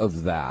purpose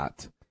of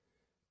that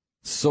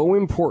so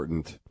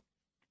important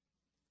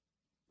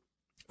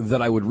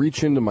that I would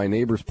reach into my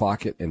neighbor's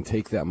pocket and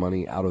take that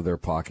money out of their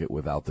pocket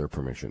without their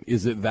permission?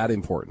 Is it that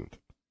important?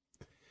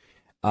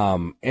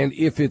 And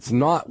if it's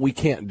not, we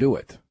can't do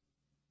it.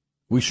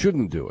 We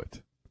shouldn't do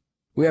it.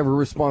 We have a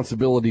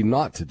responsibility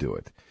not to do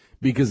it.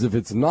 Because if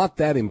it's not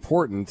that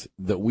important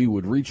that we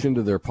would reach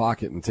into their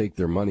pocket and take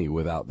their money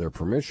without their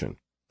permission,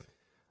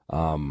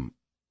 then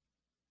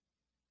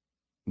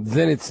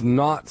it's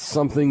not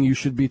something you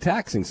should be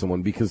taxing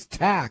someone, because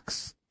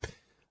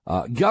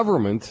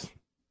government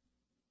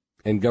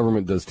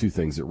does two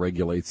things. It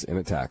regulates and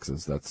it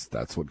taxes.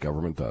 That's what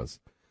government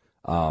does,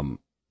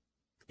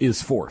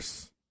 is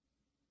force.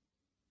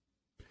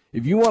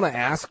 If you want to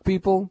ask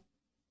people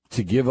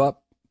to give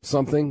up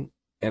something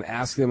and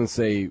ask them and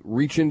say,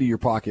 reach into your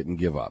pocket and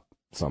give up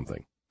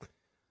something,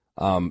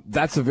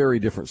 that's a very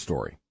different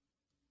story.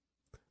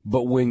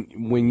 But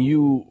when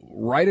you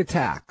write a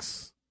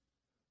tax,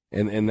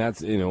 and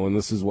that's, and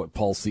this is what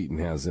Paul Seaton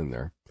has in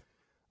there,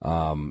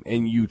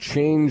 and you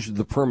change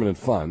the permanent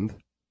fund,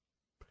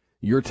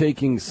 you're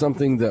taking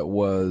something that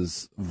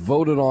was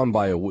voted on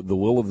by the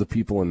will of the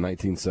people in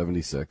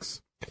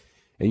 1976,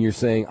 and you're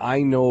saying,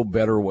 I know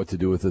better what to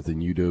do with it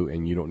than you do,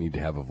 and you don't need to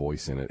have a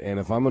voice in it. And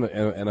if I'm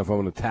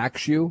gonna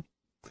tax you,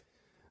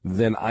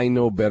 then I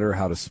know better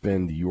how to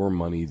spend your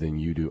money than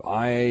you do.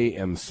 I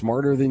am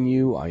smarter than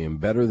you. I am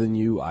better than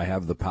you. I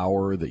have the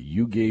power that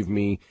you gave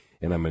me,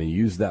 and I'm going to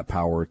use that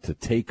power to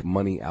take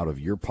money out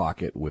of your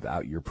pocket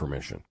without your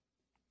permission.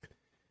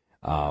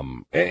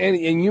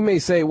 And you may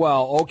say,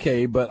 well,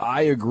 okay, but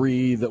I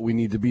agree that we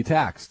need to be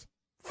taxed.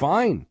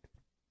 Fine.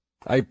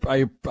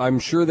 I'm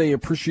sure they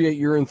appreciate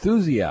your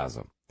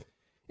enthusiasm.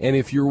 And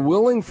if you're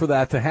willing for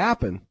that to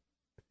happen,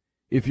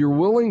 if you're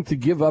willing to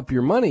give up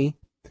your money,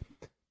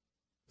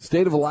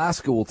 State of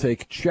Alaska will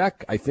take a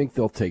check. I think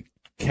they'll take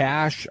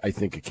cash. I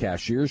think a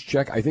cashier's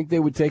check. I think they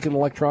would take an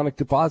electronic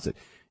deposit.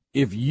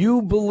 If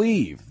you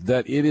believe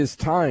that it is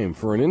time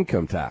for an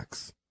income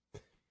tax,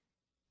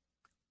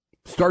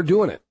 start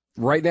doing it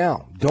right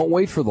now. Don't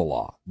wait for the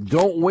law.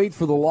 Don't wait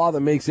for the law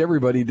that makes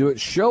everybody do it.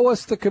 Show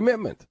us the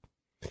commitment.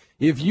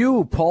 If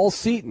you, Paul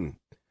Seaton,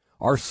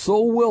 are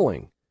so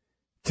willing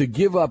to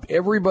give up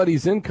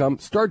everybody's income,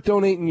 start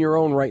donating your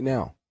own right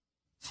now.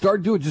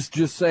 Start doing it.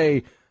 Just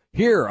say,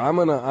 here, I'm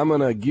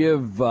gonna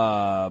give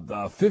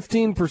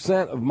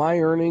 15% of my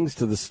earnings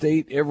to the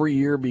state every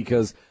year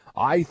because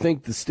I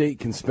think the state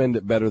can spend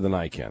it better than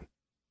I can.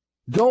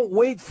 Don't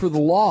wait for the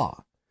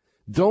law.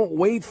 Don't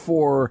wait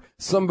for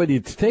somebody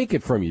to take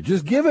it from you.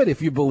 Just give it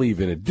if you believe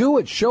in it. Do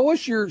it. Show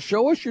us your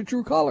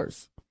true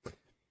colors.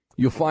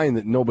 You'll find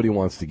that nobody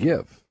wants to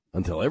give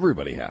until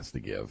everybody has to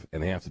give,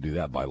 and they have to do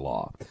that by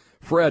law.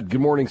 Fred,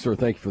 good morning, sir.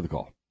 Thank you for the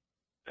call.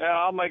 Yeah,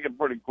 I'll make it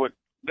pretty quick.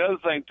 The other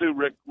thing, too,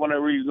 Rick,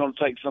 whenever you're going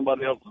to take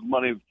somebody else's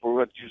money for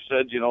what you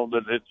said,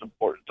 that it's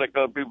important to take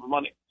other people's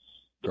money.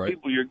 The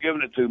people you're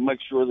giving it to, make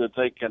sure that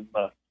they can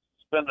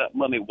spend that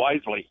money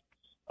wisely.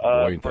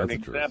 For an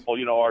example,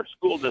 our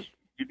school district,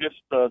 did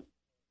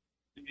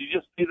you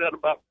just see that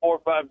about 4 or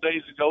 5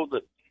 days ago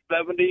that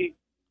 70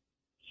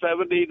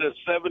 to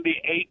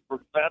 78%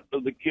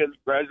 of the kids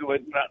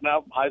graduating right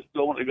now from high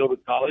school, when they go to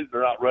college,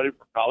 they're not ready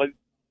for college.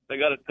 They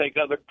got to take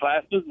other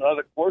classes and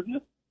other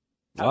courses.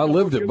 I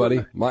lived it,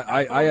 buddy.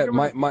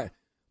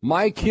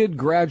 My kid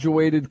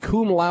graduated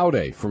cum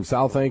laude from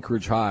South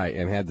Anchorage High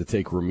and had to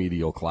take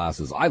remedial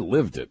classes. I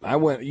lived it. I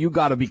went, you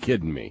got to be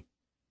kidding me.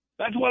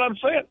 That's what I'm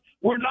saying.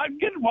 We're not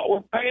getting what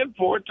we're paying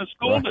for at the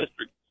school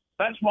district.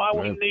 That's why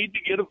we need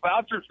to get a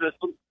voucher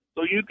system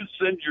so you can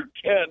send your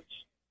kids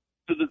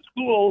to the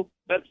school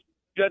that's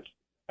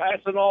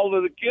passing all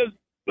of the kids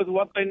with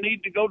what they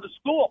need to go to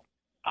school.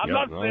 I'm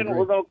not saying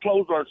we're going to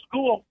close our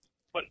school,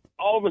 but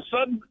all of a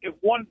sudden, if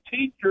one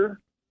teacher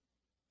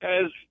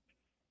has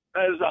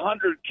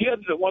 100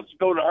 kids that wants to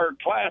go to her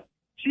class,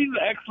 she's an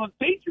excellent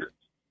teacher.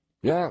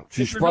 Yeah,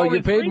 she should probably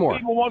get paid more. If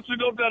people wants to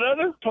go to that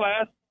other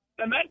class,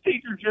 then that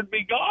teacher should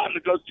be gone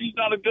because she's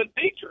not a good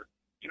teacher.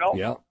 You know,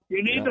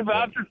 you need the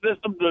voucher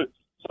system so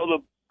the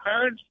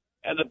parents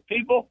and the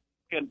people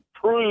can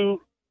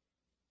prove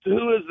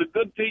who is the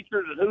good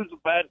teachers and who's the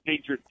bad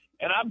teachers.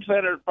 And I'm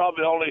saying there's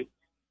probably only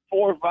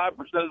 4 or 5%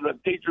 of the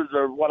teachers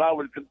are what I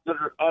would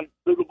consider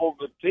unsuitable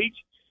to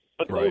teach.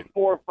 But those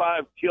 4 or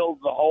 5 kills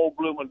the whole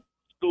blooming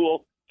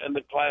school and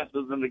the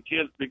classes and the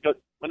kids, because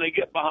when they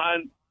get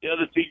behind, the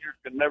other teachers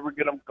can never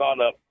get them caught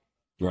up.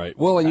 Right.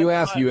 Well, and you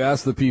ask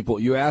the people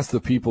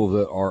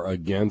that are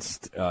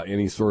against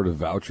any sort of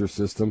voucher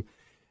system,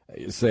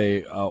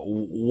 say,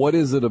 what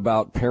is it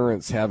about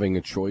parents having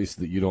a choice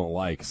that you don't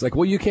like? It's like,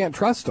 well, you can't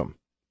trust them.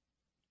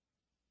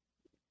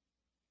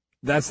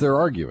 That's their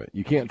argument.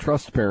 You can't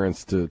trust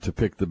parents to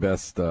pick the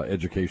best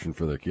education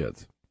for their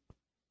kids.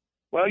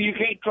 Well, you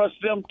can't trust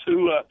them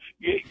to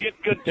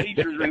get good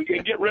teachers and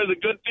get rid of the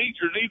good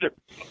teachers either.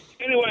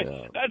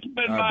 Anyway, that's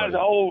been my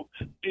whole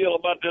deal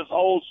about this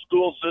whole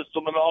school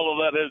system and all of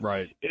that is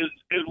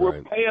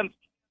we're paying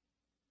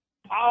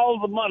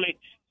piles of money,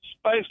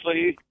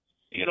 especially,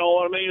 you know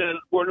what I mean, and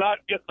we're not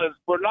getting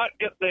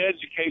the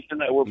education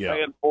that we're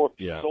paying for.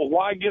 Yeah. So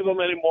why give them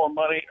any more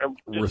money?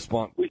 We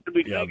should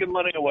be taking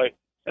money away.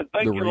 And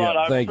thank you a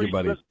lot. Thank you,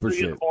 buddy.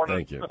 Appreciate it.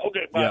 Thank you.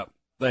 Okay, bye. Yeah.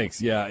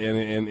 Thanks. Yeah,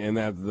 and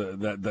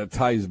that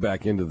ties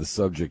back into the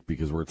subject,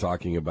 because we're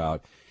talking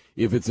about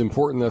if it's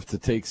important enough to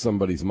take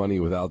somebody's money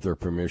without their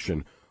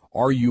permission,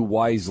 are you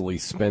wisely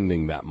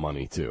spending that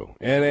money too?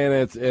 And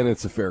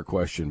it's a fair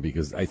question,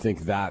 because I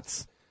think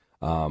that's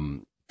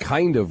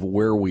kind of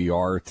where we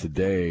are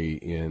today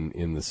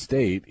in the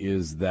state,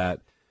 is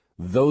that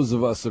those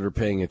of us that are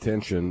paying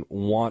attention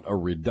want a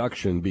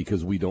reduction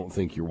because we don't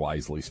think you're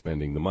wisely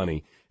spending the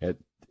money.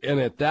 And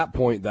at that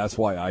point, that's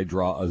why I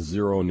draw a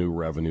zero new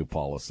revenue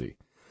policy.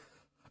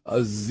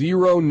 A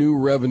zero new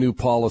revenue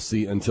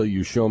policy until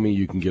you show me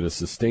you can get a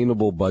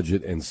sustainable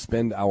budget and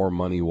spend our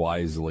money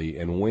wisely.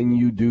 And when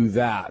you do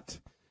that,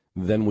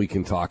 then we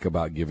can talk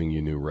about giving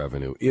you new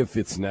revenue if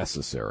it's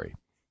necessary.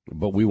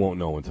 But we won't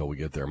know until we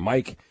get there.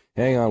 Mike,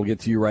 hang on. We'll get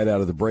to you right out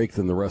of the break.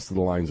 Then the rest of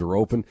the lines are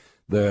open.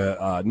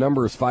 The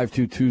number is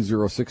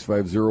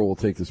 522-0650. We'll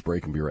take this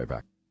break and be right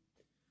back.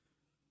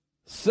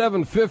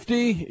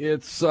 750,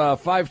 it's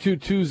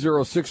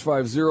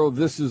 522-0650.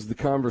 This is the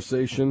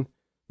conversation,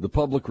 the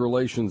public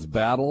relations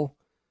battle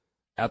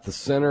at the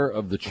center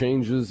of the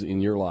changes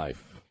in your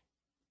life.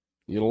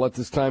 You gonna let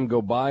this time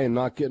go by and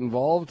not get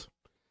involved?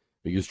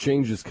 Because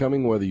change is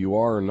coming whether you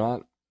are or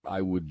not.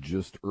 I would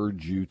just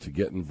urge you to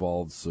get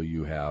involved so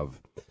you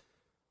have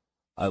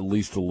at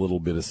least a little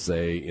bit of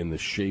say in the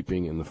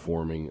shaping and the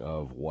forming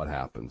of what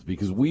happens.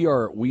 Because we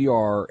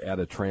are at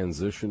a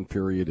transition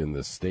period in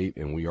this state,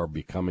 and we are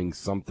becoming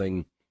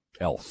something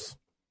else.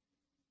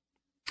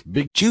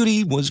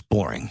 Judy was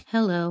boring.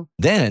 Hello.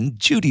 Then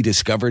Judy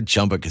discovered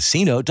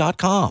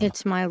ChumbaCasino.com.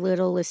 It's my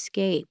little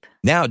escape.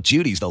 Now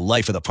Judy's the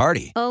life of the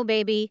party. Oh,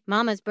 baby,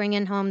 mama's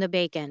bringing home the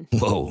bacon.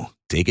 Whoa,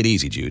 take it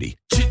easy, Judy.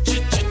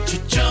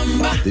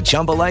 The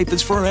Chumba life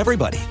is for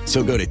everybody.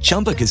 So go to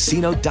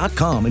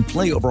ChumbaCasino.com and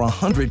play over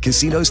 100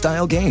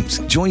 casino-style games.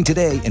 Join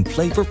today and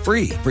play for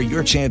free for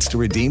your chance to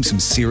redeem some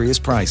serious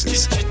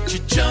prizes.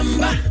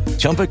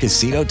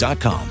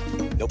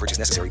 ChumbaCasino.com. No purchase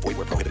necessary. Void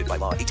where prohibited by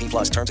law.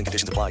 18+ terms and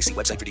conditions apply. See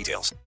website for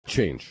details.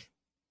 Change.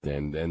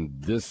 And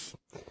this,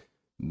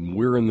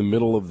 we're in the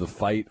middle of the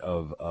fight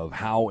of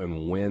how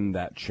and when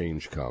that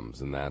change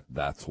comes. And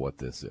that's what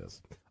this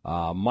is.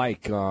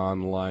 Mike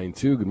on line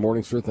 2. Good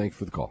morning, sir. Thanks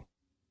for the call.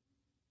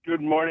 Good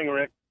morning,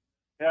 Rick.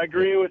 I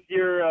agree with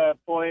your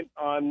point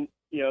on,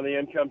 the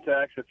income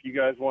tax. If you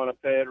guys want to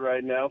pay it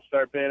right now,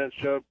 start paying it.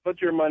 So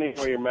put your money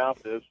where your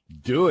mouth is.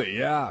 Do it,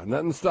 yeah.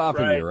 Nothing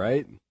stopping you,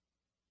 right?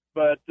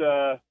 But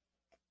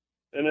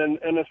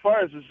and as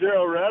far as the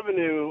zero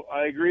revenue,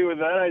 I agree with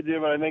that idea,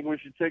 but I think we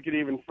should take it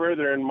even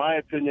further. In my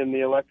opinion, the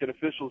elected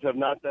officials have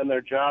not done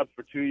their jobs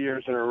for 2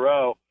 years in a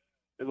row.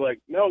 It's like,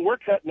 no, we're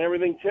cutting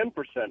everything 10%.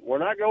 We're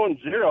not going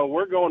zero.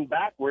 We're going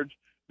backwards.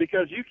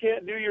 Because you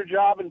can't do your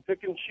job and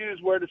pick and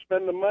choose where to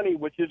spend the money,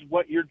 which is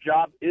what your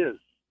job is.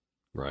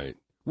 Right.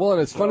 Well,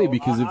 and it's funny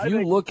because if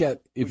you look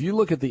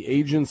at the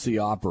agency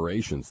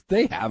operations,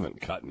 they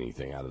haven't cut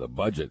anything out of the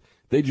budget.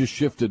 They just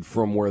shifted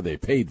from where they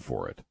paid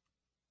for it.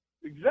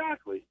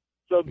 Exactly.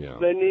 So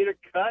they need a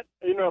cut.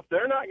 If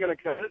they're not going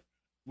to cut it,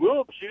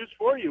 we'll choose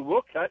for you.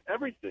 We'll cut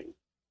everything.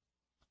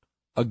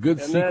 A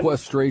good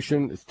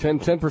sequestration is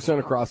 10%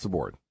 across the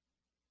board.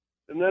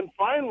 And then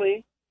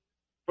finally,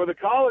 for the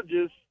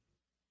colleges,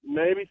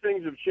 maybe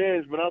things have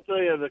changed, but I'll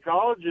tell you, the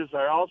colleges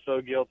are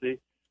also guilty.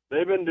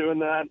 They've been doing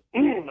that.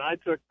 I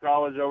took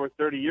college over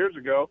 30 years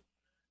ago,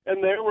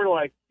 and they were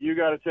like, you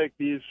got to take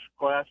these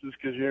classes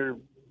because your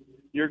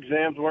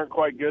exams weren't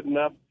quite good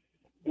enough.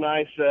 And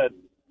I said,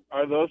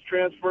 are those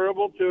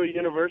transferable to a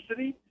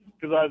university?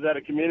 because I was at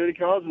a community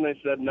college, and they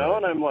said no,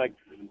 and I'm like,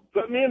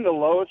 put me in the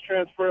lowest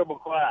transferable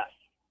class.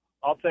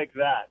 I'll take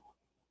that.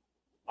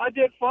 I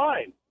did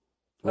fine.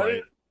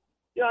 Right.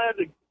 I had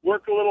to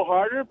work a little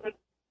harder, but,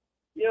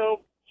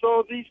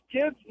 so these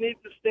kids need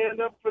to stand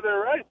up for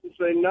their rights and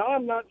say, no,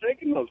 I'm not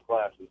taking those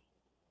classes.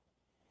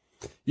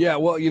 Yeah,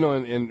 well,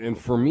 and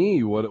for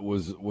me, what it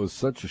was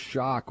such a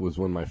shock was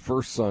when my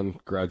first son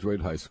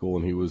graduated high school,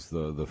 and he was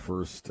the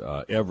first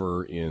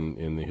ever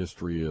in the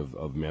history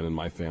of men in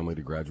my family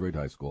to graduate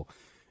high school.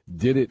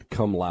 Did it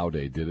cum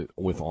laude, did it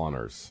with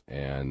honors,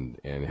 and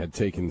had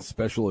taken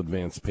special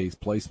advanced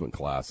placement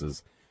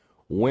classes,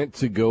 went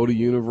to go to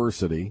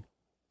university,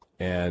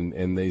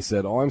 and they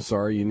said, oh, I'm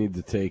sorry, you need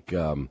to take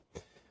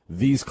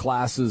these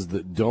classes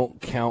that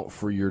don't count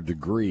for your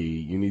degree.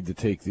 You need to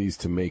take these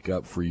to make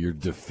up for your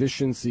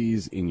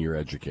deficiencies in your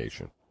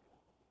education.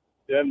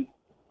 And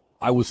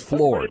I was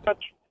floored. That's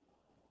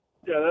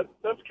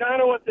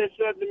kind of what they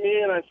said to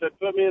me, and I said,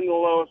 put me in the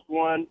lowest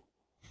one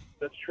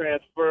that's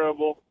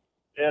transferable.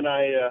 And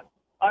I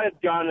had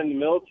gone in the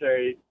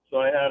military, so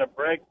I had a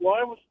break. Well,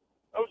 I was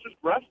just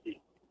rusty.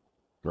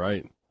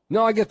 Right.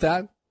 No, I get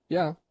that.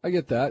 Yeah, I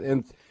get that.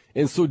 And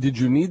so did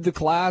you need the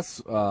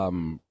class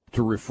to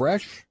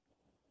refresh?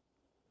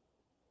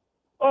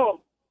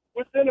 Oh,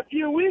 within a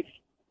few weeks,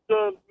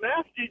 the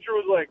math teacher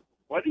was like,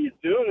 what are you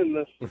doing in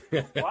this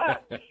class?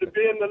 You should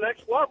be in the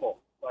next level.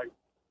 Like,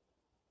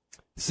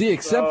 see,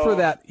 except for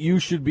that, you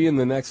should be in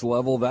the next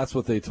level. That's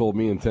what they told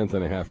me in 10th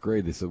and a half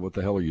grade. They said, what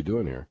the hell are you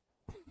doing here?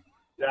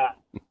 Yeah.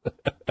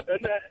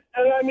 and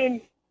I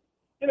mean,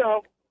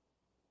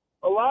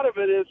 a lot of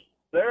it is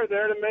they're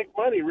there to make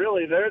money,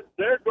 really. Their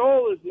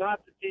goal is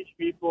not to teach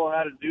people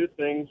how to do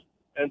things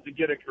and to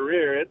get a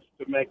career. It's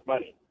to make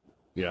money.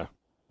 Yeah.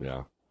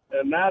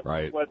 And that's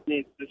right. What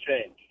needs to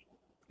change.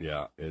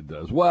 Yeah, it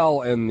does.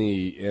 Well, and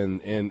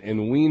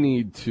we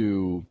need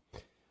to,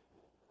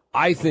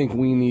 I think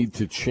we need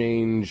to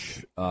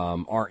change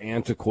our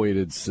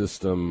antiquated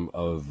system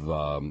of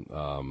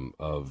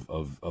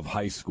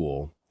high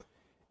school,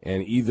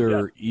 and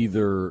either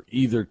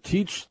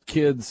teach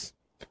kids,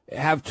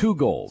 have two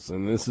goals,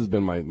 and this has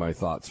been my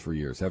thoughts for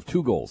years. Have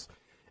two goals.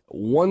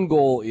 One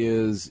goal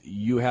is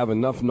you have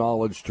enough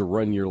knowledge to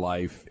run your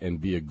life and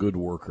be a good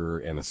worker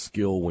and a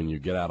skill when you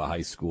get out of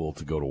high school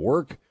to go to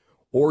work,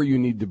 or you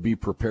need to be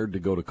prepared to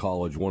go to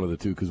college, one of the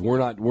two, because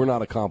we're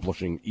not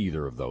accomplishing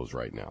either of those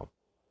right now.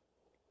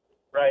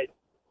 Right.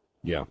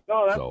 Yeah.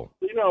 No, that's, a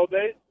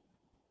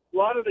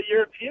lot of the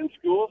European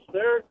schools,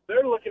 they're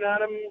looking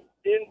at them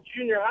in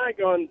junior high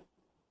going,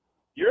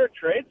 you're a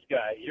trades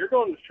guy. You're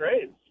going to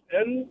trades.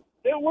 And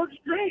it works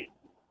great.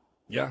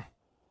 Yeah.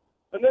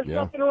 And there's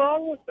nothing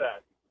wrong with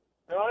that.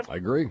 I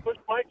agree. Push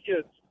my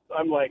kids.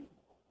 I'm like,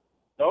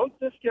 don't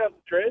discount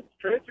the trades.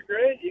 Trades are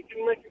great. You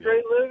can make a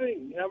great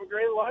living. You have a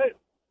great life.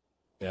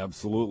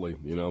 Absolutely.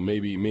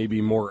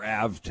 Maybe more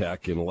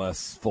AvTech and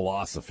less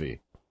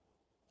philosophy.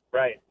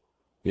 Right.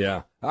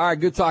 Yeah. All right.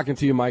 Good talking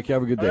to you, Mike.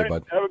 Have a good day,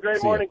 bud. Have a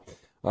great morning.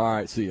 All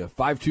right. See ya.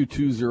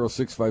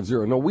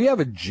 5220650. No, we have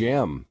a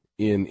gem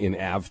in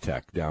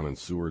AvTech down in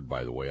Seward,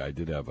 by the way. I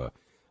did have a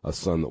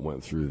son that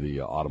went through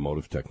the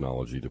automotive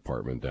technology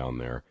department down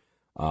there.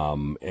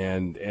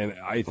 And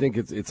I think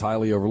it's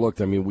highly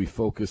overlooked. I mean, we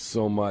focus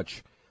so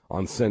much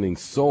on sending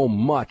so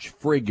much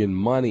friggin'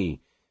 money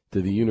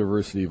to the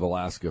University of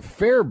Alaska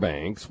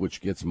Fairbanks,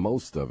 which gets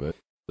most of it,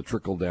 the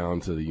trickle down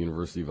to the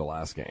University of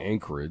Alaska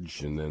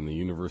Anchorage, and then the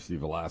University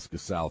of Alaska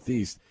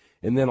Southeast,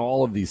 and then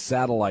all of these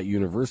satellite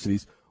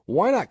universities.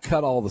 Why not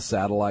cut all the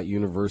satellite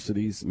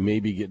universities,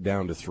 maybe get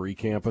down to 3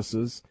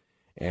 campuses,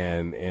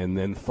 and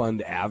then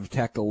fund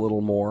AvTech a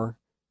little more?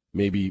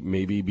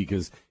 Maybe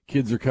because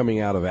kids are coming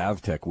out of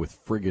AvTech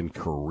with friggin'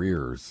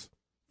 careers.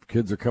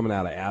 Kids are coming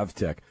out of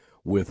AvTech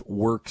with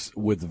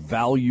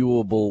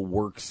valuable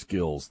work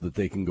skills that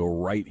they can go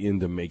right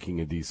into making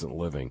a decent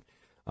living.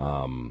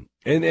 And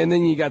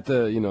then you got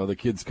the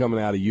kids coming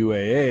out of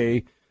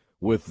UAA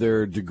with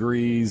their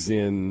degrees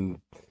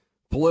in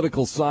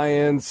political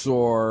science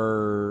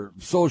or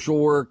social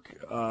work,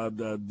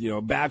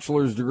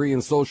 bachelor's degree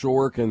in social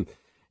work, and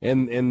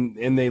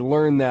they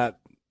learn that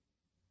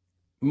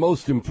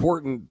most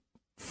important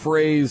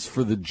phrase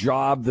for the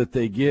job that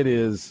they get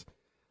is,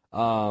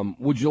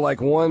 would you like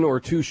 1 or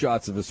 2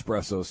 shots of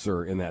espresso,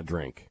 sir, in that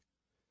drink?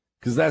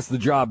 Because that's the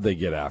job they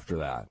get after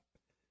that.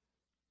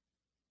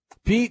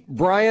 Pete,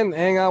 Brian,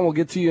 hang on. We'll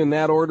get to you in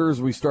that order as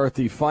we start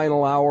the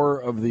final hour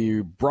of the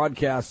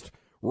broadcast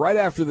right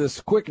after this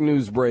quick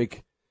news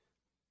break.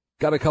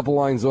 Got a couple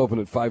lines open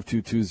at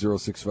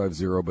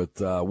 5220650,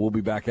 but we'll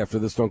be back after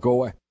this. Don't go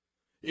away.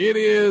 It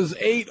is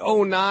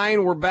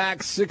 8:09. We're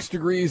back. 6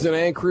 degrees in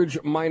Anchorage,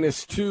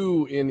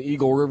 -2 in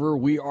Eagle River.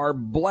 We are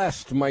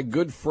blessed. My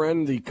good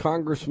friend, the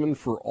congressman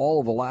for all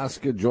of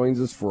Alaska,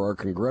 joins us for our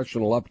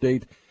congressional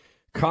update.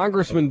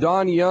 Congressman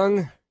Don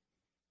Young,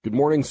 good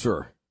morning,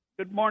 sir.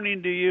 Good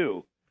morning to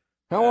you.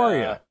 How are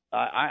you?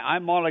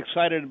 I'm all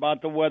excited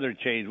about the weather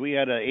change. We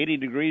had 80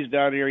 degrees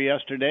down here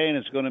yesterday, and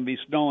it's going to be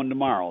snowing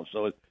tomorrow,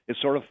 so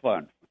it's sort of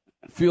fun.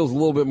 Feels a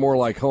little bit more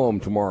like home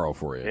tomorrow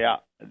for you. Yeah,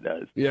 it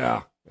does.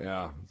 Yeah,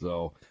 Yeah.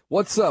 So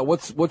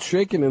what's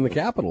shaking in the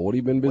Capitol? What have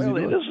you been busy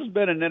doing? This has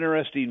been an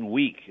interesting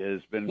week.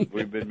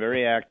 We've been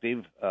very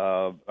active.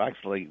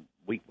 Actually,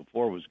 week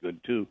before was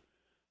good too.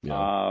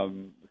 Yeah.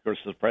 Of course,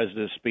 the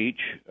president's speech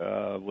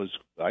was,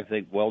 I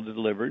think, well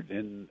delivered,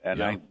 and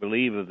I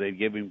believe if they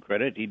give him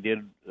credit, he did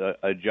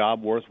a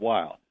job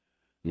worthwhile.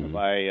 Mm-hmm.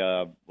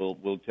 I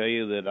will tell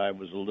you that I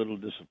was a little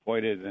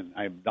disappointed, and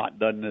I've not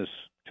done this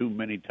too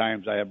many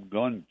times. I haven't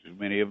gone to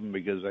many of them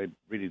because I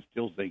really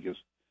still think it's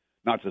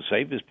not the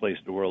safest place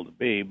in the world to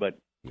be. But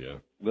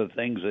the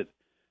things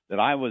that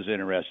I was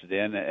interested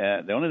in,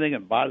 the only thing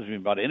that bothers me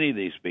about any of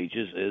these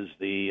speeches is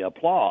the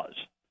applause.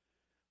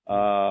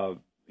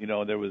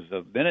 There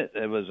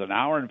was an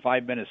hour and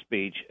 5-minute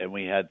speech, and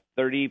we had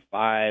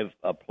 35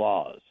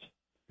 applause.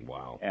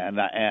 Wow.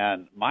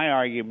 And my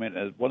argument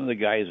is, one of the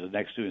guys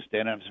next to me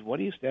standing up, I said, "What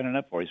are you standing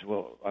up for?" He said,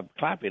 "Well, I'm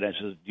clapping." I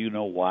said, "Do you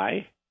know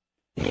why?"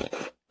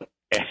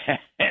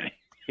 And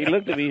he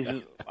looked at me, he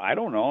says, "I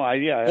don't know.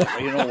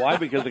 You know why?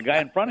 Because the guy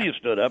in front of you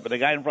stood up, and the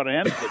guy in front of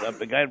him stood up,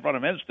 the guy in front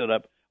of him stood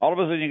up. All of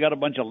a sudden, you got a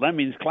bunch of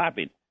lemmings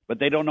clapping, but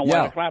they don't know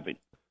why they're clapping."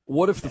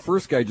 What if the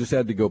first guy just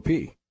had to go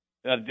pee?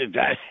 You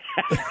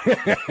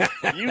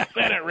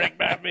said it, Rick,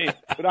 not me.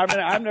 But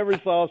I've never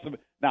saw some.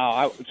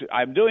 Now,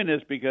 I'm doing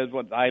this because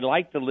what I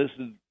like to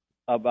listen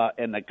about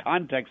in the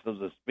context of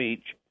the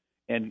speech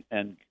and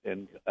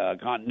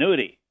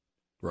continuity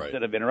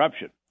instead of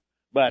interruption.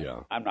 But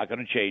I'm not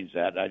going to change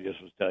that. I just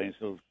was telling you,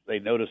 so they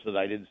noticed that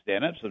I didn't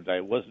stand up. So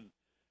it wasn't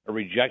a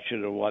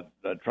rejection of what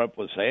Trump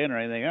was saying or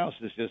anything else.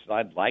 It's just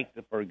I'd like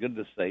to, for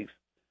goodness sakes,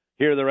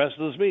 hear the rest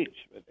of the speech.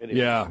 But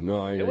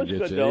anyway, it was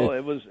good, though.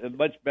 It was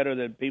much better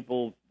than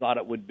people thought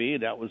it would be.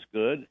 That was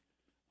good.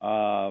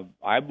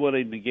 I'm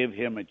willing to give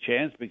him a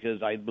chance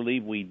because I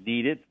believe we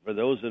need it. For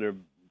those that are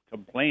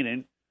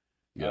complaining,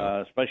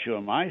 especially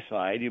on my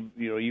side,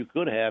 you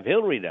could have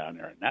Hillary down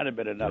there, and that'd have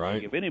been enough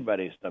to give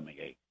anybody a stomach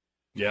ache.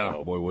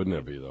 Yeah, boy, wouldn't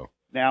it be though?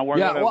 Now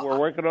we're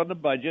working on the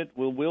budget.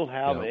 We'll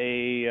have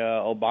a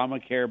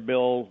Obamacare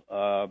bill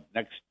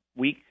next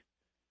week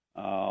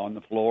on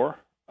the floor.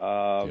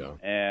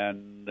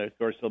 And, of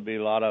course, there'll be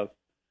a lot of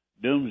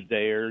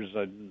doomsdayers,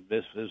 and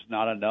this is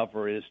not enough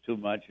or it is too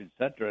much, et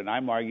cetera. And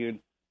I'm arguing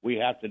we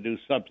have to do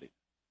something.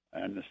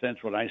 In the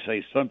sense when I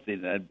say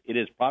something, it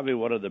is probably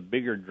one of the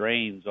bigger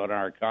drains on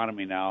our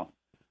economy now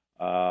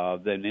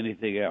than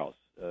anything else.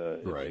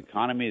 The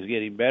economy is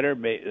getting better.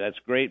 That's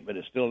great, but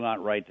it's still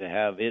not right to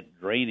have it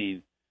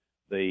draining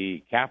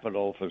the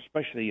capital for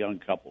especially young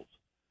couples.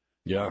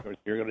 Yeah.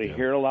 You're going to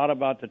hear a lot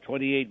about the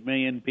 28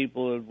 million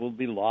people that will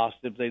be lost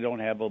if they don't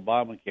have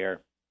Obamacare.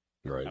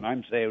 Right. And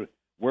I'm saying,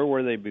 where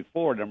were they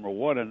before, number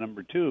one? And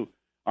number two,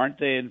 aren't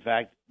they, in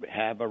fact,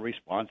 have a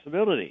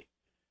responsibility?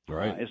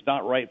 Right. It's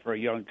not right for a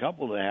young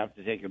couple to have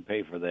to take and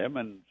pay for them.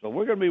 And so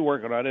we're going to be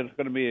working on it. It's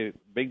going to be a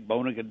big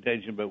bone of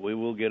contention, but we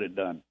will get it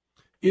done.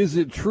 Is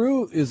it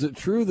true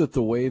that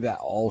the way that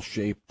all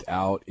shaped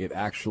out, it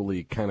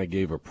actually kind of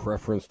gave a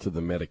preference to the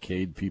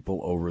Medicaid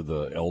people over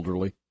the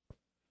elderly?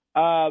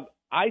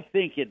 I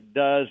think it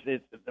does.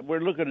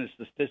 We're looking at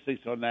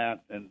statistics on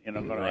that, and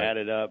going to add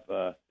it up.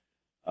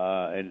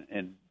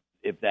 And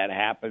if that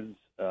happens,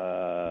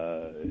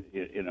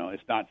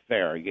 it's not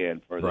fair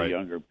again for the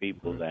younger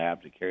people to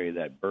have to carry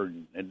that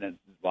burden. And then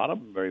a lot of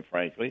them, very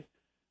frankly,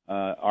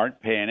 aren't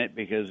paying it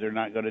because they're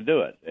not going to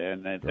do it,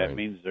 and that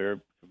means they're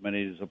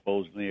committing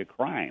supposedly a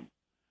crime.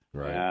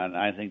 Right. And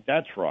I think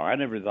that's wrong. I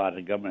never thought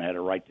the government had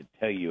a right to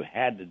tell you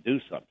had to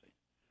do something.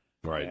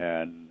 Right.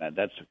 And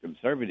that's a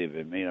conservative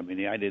in me. I mean,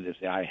 the idea to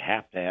say I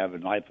have to have the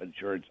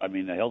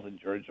health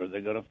insurance, or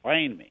they're going to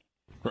fine me.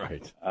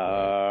 Right.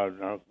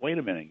 Now, wait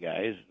a minute,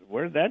 guys.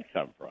 Where did that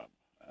come from?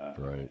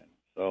 Right.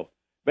 So,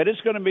 but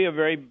it's going to be a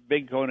very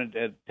big component.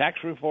 Tax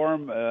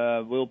reform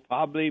will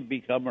probably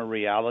become a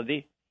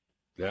reality.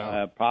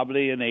 Yeah.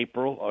 Probably in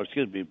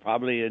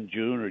probably in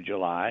June or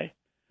July.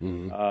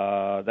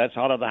 Mm-hmm. That's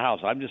out of the House.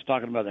 I'm just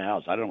talking about the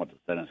House. I don't know what the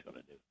Senate's going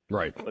to do.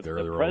 Right. But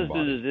the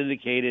president has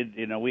indicated,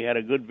 we had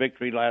a good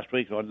victory last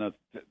week on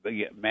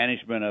the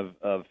management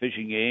of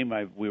fishing game.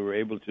 We were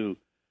able to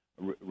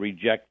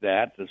reject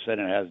that. The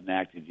Senate hasn't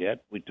acted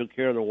yet. We took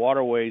care of the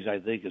waterways, I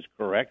think is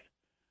correct.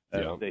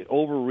 They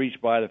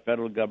overreached by the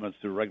federal government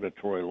through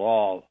regulatory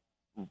law,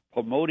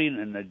 promoting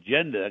an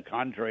agenda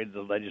contrary to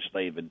the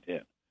legislative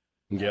intent.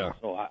 Yeah.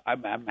 So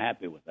I'm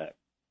happy with that.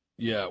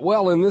 Yeah,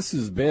 well, and this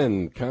has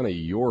been kind of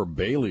your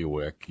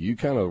bailiwick. You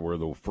kind of were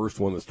the first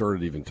one that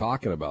started even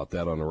talking about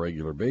that on a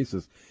regular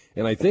basis.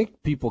 And I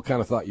think people kind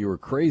of thought you were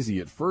crazy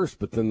at first,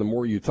 but then the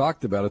more you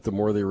talked about it, the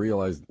more they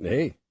realized,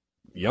 hey,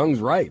 Young's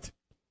right.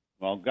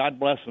 Well, God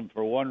bless him.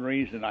 For one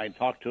reason, I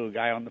talked to a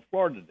guy on the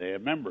floor today, a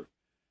member,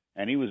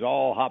 and he was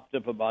all hopped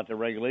up about the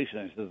regulation.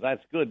 I says,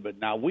 that's good, but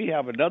now we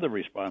have another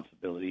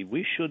responsibility.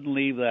 We shouldn't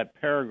leave that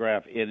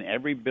paragraph in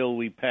every bill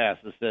we pass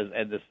that says,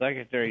 and the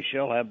secretary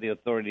shall have the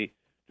authority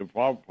to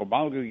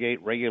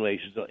promulgate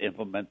regulations to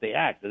implement the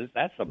act.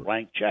 That's a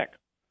blank check.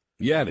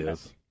 Yeah, it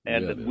is.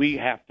 And we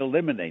have to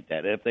eliminate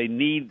that. If they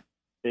need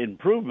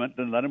improvement,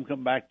 then let them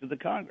come back to the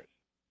Congress.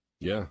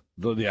 Yeah,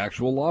 the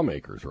actual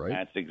lawmakers, right?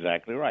 That's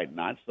exactly right.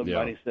 Not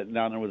somebody sitting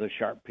down there with a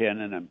sharp pen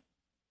and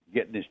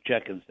getting his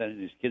check and sending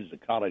his kids to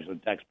college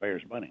with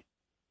taxpayers' money.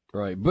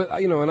 Right, but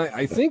and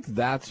I think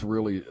that's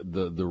really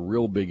the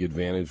real big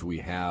advantage we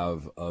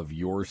have of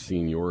your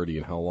seniority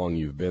and how long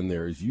you've been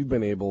there is you've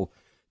been able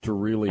to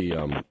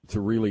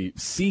really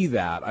see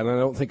that, and I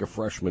don't think a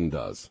freshman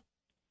does.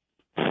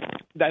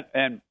 That,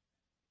 and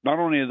not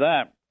only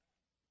that,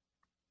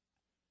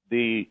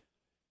 the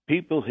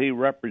people he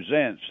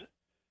represents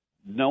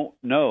don't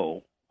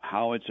know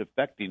how it's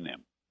affecting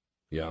them.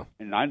 Yeah.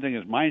 And I think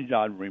it's my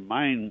job to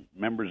remind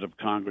members of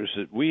Congress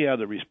that we have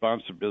the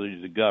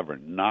responsibility to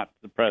govern, not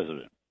the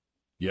president.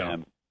 Yeah.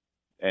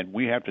 And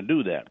we have to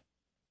do that.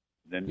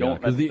 Then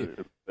don't let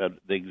the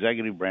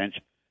executive branch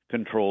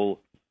control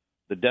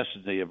the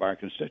destiny of our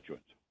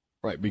constituents.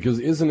 Right, because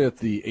isn't it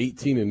the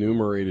 18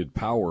 enumerated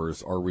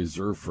powers are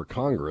reserved for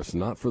Congress,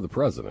 not for the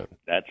president?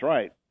 That's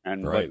right.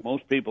 And But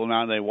most people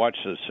now, they watch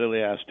the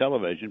silly-ass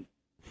television,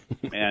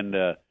 and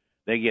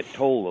they get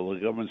told, well,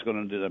 the government's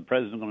going to do that, the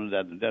president's going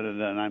to do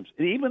that, and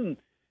even,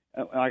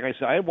 like I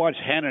said, I watched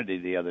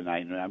Hannity the other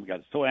night, and I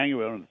got so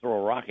angry I wanted to throw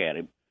a rock at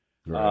him,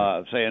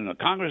 saying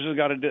Congress has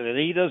got to do it. And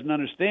he doesn't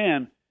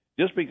understand,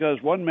 just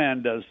because one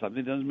man does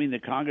something doesn't mean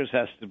that Congress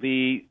has to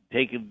do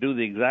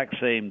the exact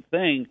same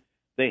thing.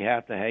 They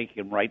have to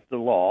write the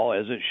law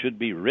as it should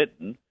be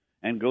written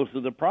and go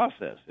through the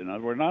process.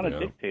 We're not a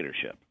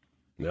dictatorship.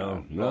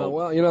 No.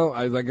 Well,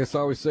 I guess I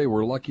always say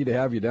we're lucky to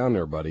have you down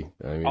there, buddy.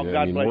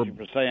 God bless you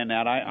for saying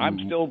that. I'm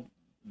still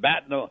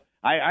batting.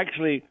 I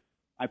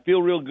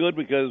feel real good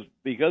because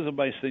of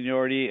my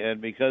seniority and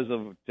because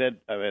of Dan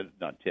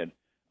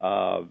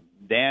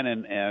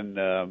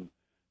and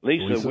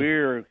Lisa.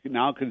 We're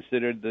now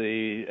considered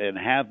and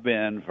have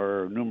been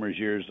for numerous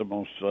years the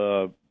most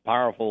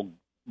powerful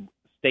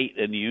state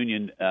in the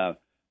union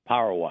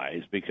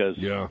power-wise, because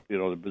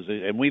the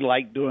position, and we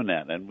like doing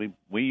that, and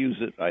we use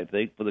it, I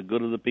think, for the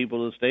good of the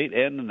people of the state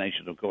and the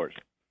nation, of course.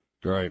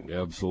 Right,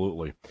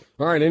 absolutely.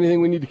 All right,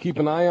 anything we need to keep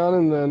an eye on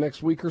in the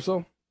next week or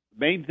so?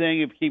 Main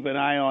thing is keep an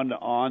eye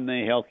on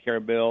the health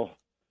care bill,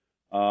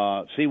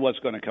 see what's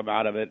going to come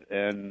out of it,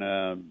 and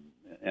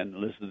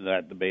listen to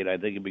that debate. I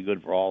think it'd be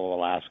good for all of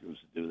Alaskans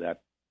to do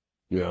that.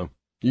 Yeah.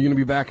 You going to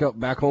be back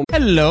home?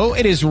 Hello,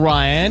 it is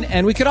Ryan,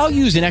 and we could all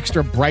use an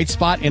extra bright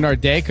spot in our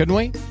day, couldn't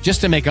we? Just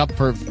to make up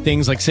for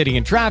things like sitting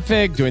in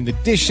traffic, doing the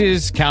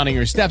dishes, counting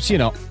your steps,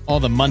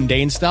 all the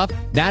mundane stuff.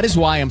 That is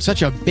why I'm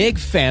such a big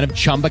fan of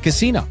Chumba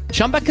Casino.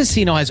 Chumba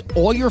Casino has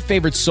all your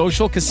favorite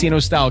social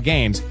casino-style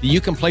games that you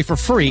can play for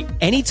free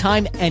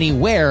anytime,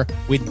 anywhere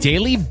with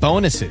daily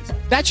bonuses.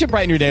 That should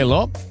brighten your day a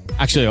little.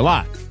 Actually, a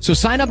lot. So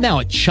sign up now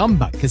at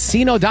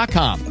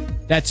ChumbaCasino.com.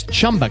 That's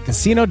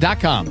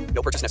ChumbaCasino.com.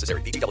 No purchase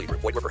necessary. VGW Group.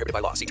 Void where prohibited by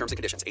law. See terms and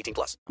conditions.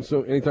 18+.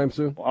 So anytime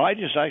soon? Well, I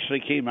just actually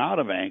came out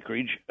of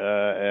Anchorage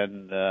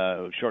and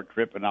a short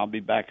trip, and I'll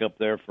be back up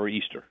there for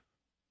Easter.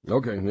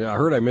 Okay. Yeah, I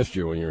heard I missed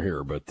you when you were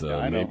here, but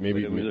I know,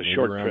 maybe it was a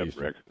short trip,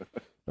 Easter. Rick.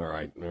 All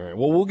right.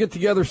 Well, we'll get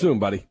together soon,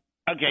 buddy.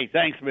 Okay.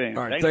 Thanks, man.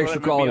 All right. Thanks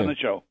for calling on the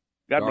show.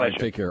 God bless you.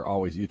 Take care.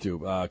 Always. You too.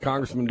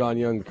 Congressman Don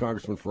Young, the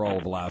congressman for all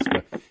of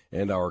Alaska,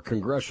 and our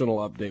congressional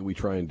update we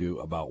try and do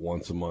about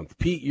once a month.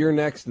 Pete, you're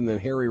next, and then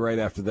Harry right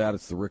after that.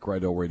 It's the Rick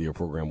Rydell radio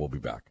program. We'll be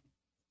back.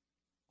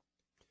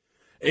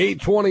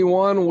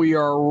 8:21. We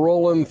are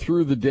rolling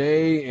through the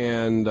day,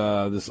 and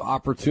this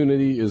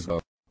opportunity is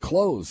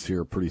closed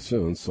here pretty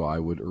soon, so I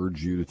would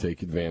urge you to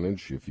take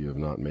advantage if you have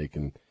not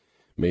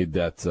made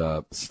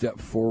that step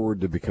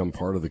forward to become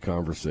part of the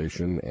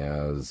conversation.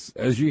 As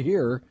you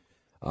hear,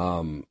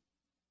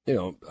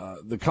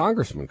 the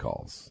congressman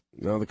calls.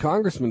 Now, the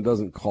congressman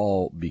doesn't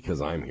call because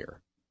I'm here.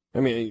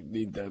 I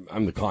mean,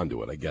 I'm the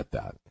conduit. I get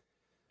that.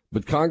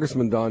 But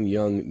Congressman Don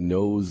Young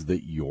knows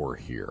that you're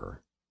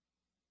here.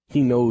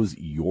 He knows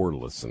you're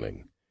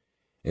listening.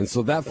 And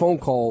so that phone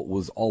call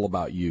was all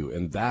about you.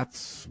 And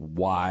that's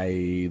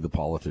why the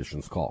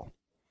politicians call,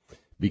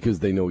 because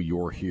they know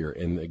you're here.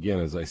 And again,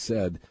 as I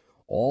said,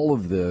 all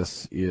of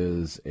this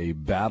is a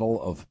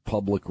battle of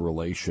public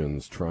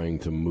relations trying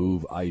to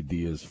move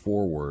ideas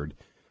forward.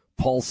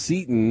 Paul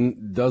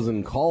Seaton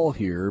doesn't call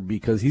here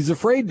because he's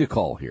afraid to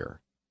call here,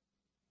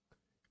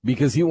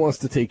 because he wants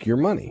to take your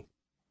money.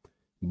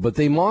 But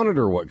they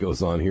monitor what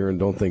goes on here and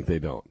don't think they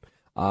don't.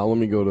 Let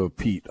me go to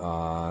Pete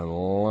on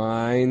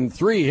line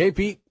 3. Hey,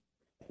 Pete.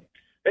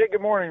 Hey,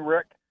 good morning,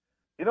 Rick.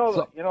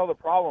 The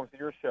problem with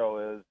your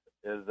show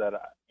is that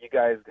you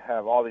guys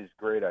have all these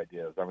great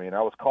ideas. I mean,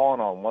 I was calling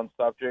on one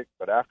subject,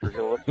 but after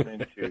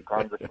listening to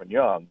Congressman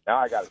Young, now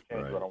I got to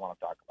change what I want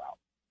to talk about.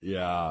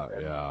 Yeah.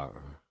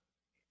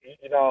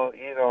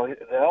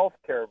 The health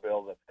care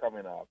bill that's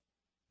coming up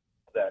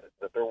that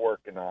they're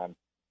working on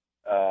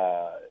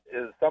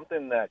is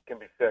something that can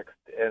be fixed,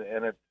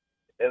 and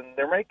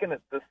they're making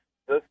it this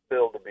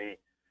bill to be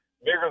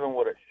bigger than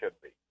what it should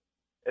be.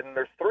 And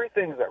there's 3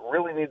 things that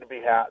really need to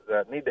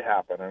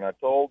happen. And I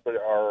told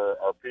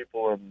our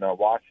people in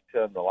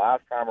Washington the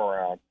last time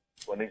around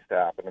what needs to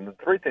happen. And the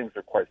 3 things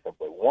are quite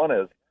simple. One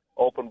is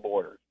open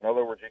borders. In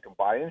other words, you can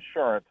buy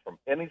insurance from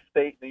any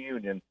state in the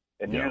union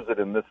and use it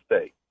in this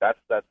state. That's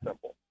that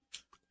simple.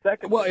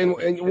 Second, well,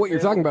 and what you're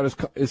talking about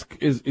is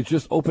it's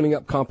just opening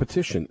up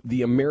competition,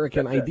 the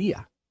American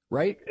idea,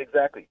 right?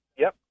 Exactly.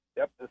 Yep.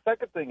 The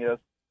second thing is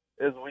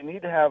we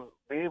need to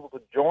be able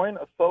to join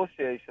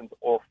associations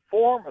or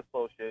form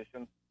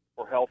associations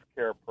for health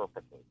care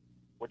purposes,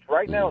 which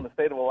right now in the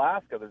state of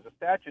Alaska, there's a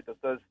statute that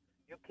says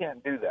you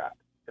can't do that.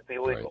 It's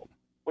illegal,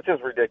 which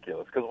is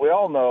ridiculous because we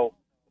all know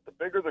the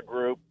bigger the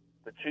group,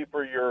 the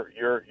cheaper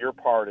your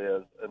part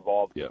is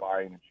involved in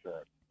buying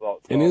insurance.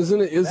 And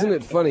isn't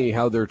it funny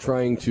how they're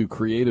trying to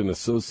create an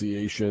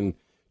association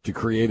to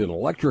create an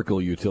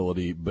electrical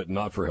utility, but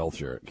not for health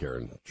care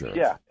insurance?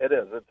 Yeah, it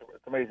is.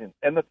 It's amazing.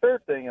 And the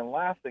third thing and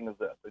last thing is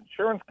this: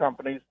 insurance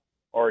companies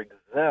are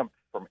exempt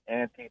from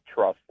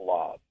antitrust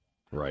laws.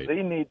 Right.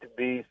 They need to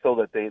be so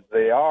that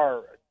they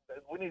are.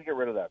 We need to get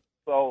rid of that.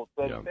 So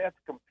they have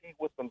to compete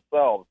with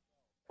themselves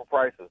for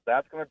prices.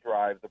 That's going to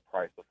drive the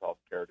price of health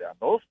care down.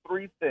 Those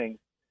three things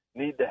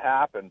need to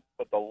happen,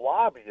 but the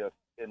lobbyists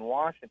in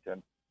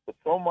Washington put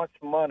so much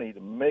money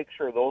to make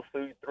sure those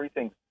three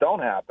things don't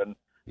happen,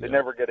 they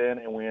never get in,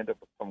 and we end up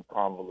with some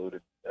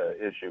convoluted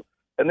issue.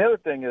 And the other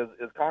thing is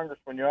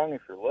Congressman Young,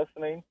 if you're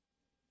listening,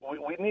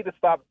 we need to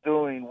stop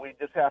doing, we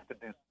just have to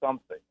do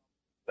something.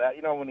 That,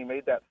 when he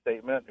made that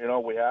statement,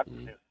 we have to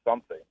do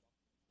something.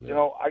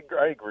 Yeah.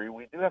 I agree.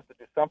 We do have to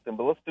do something,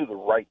 but let's do the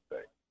right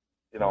thing.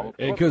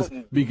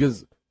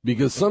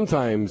 Because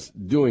sometimes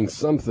doing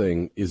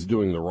something is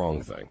doing the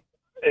wrong thing.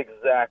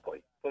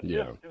 Exactly. So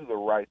just do the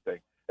right thing.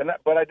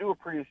 But I do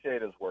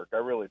appreciate his work. I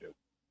really do.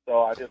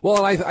 So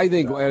I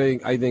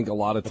think a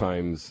lot of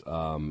times,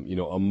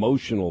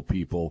 emotional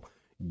people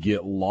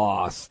get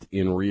lost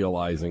in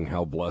realizing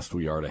how blessed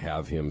we are to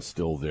have him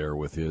still there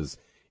with his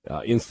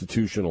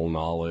institutional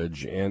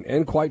knowledge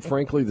and quite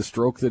frankly, the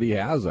stroke that he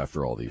has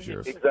after all these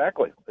years.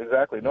 Exactly.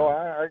 No,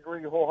 I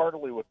agree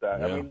wholeheartedly with that.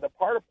 Yeah. I mean, the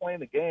part of playing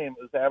the game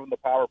is having the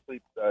power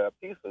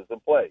pieces in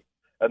play.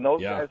 And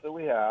those guys that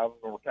we have,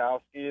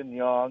 Murkowski and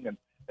Young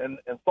and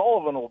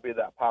Sullivan will be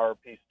that power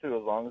piece too,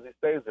 as long as he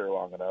stays there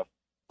long enough.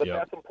 But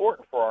that's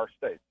important for our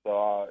state. So,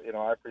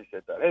 I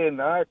appreciate that. Hey,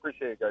 and I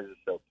appreciate you guys'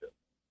 show too.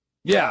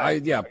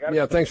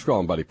 Yeah, thanks for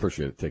calling, buddy.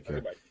 Appreciate it. Take care.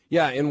 Everybody.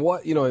 Yeah, and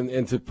what,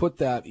 and to put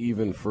that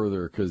even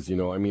further, because,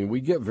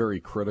 we get very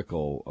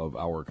critical of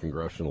our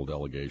congressional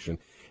delegation.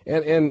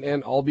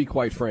 And I'll be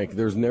quite frank,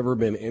 there's never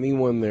been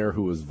anyone there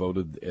who has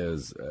voted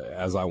as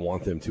I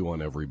want them to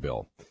on every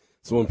bill.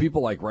 So when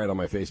people write on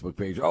my Facebook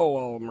page, oh,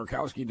 well,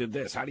 Murkowski did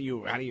this, how do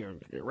you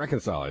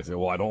reconcile? I say,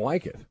 well, I don't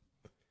like it.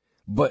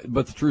 But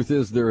the truth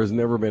is there has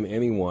never been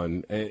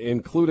anyone,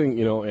 including,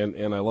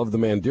 and I love the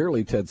man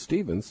dearly, Ted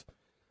Stevens,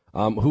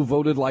 who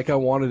voted like I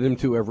wanted him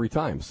to every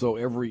time. So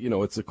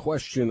it's a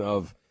question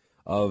of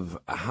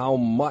how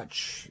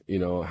much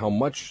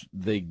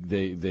they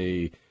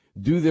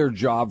do their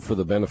job for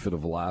the benefit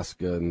of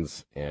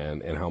Alaskans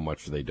and how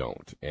much they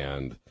don't.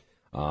 And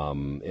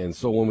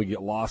so when we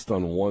get lost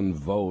on one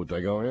vote,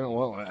 I go,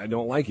 well, I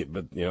don't like it,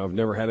 but I've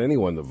never had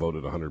anyone that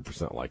voted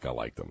 100% like I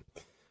liked them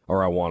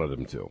or I wanted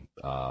them to.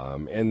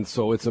 And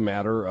so it's a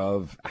matter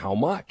of how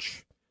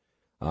much.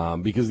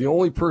 Because the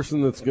only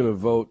person that's going to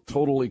vote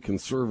totally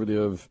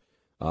conservative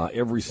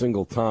every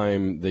single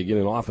time they get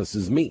in office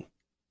is me.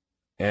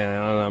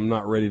 And I'm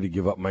not ready to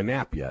give up my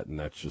nap yet, and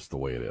that's just the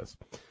way it is.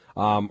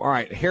 All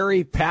right,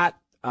 Harry, Pat,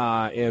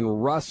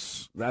 and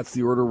Russ, that's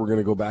the order. We're going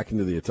to go back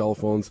into the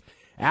telephones.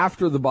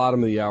 After the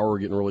bottom of the hour, we're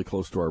getting really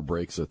close to our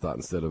break, so I thought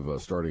instead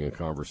of starting a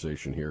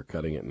conversation here,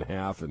 cutting it in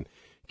half and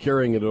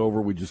carrying it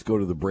over, we just go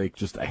to the break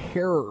just a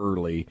hair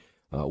early.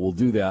 We'll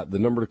do that. The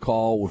number to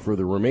call for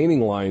the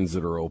remaining lines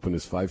that are open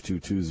is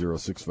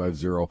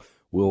 522-0650.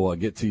 We'll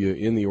get to you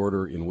in the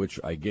order in which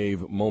I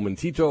gave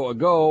momentito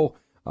ago.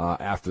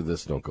 After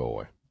this, don't go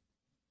away.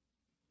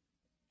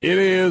 It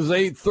is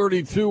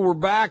 8:32. We're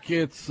back.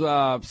 It's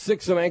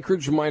 6 in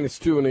Anchorage,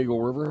 -2 in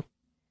Eagle River.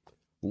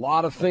 A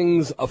lot of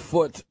things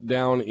afoot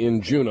down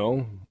in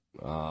Juneau.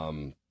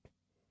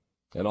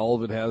 And all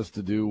of it has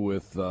to do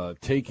with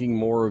taking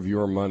more of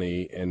your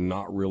money and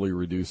not really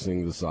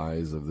reducing the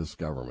size of this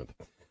government.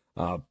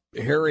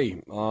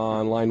 Harry,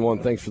 on line one,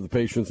 thanks for the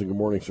patience and good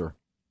morning, sir.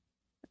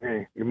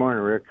 Hey, good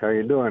morning, Rick. How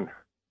you doing?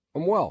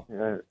 I'm well.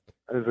 It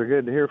was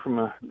good to hear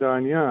from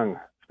Don Young,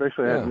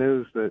 especially that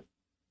news that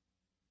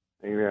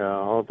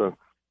all the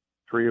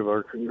three of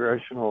our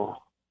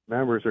congressional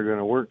members are going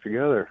to work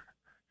together.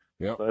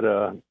 Yeah. But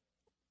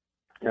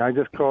I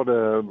just called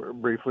to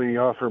briefly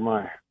offer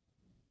my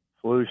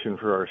solution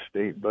for our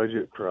state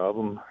budget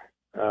problem.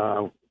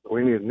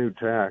 We need a new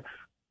tax,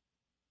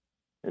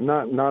 and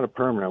not a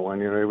permanent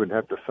one. It would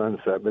have to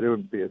sunset, but it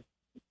would be a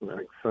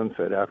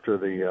sunset after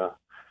the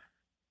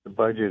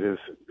budget is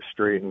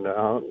straightened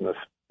out and the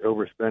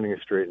overspending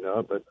is straightened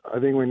out. But I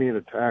think we need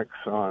a tax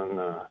on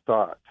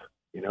thought.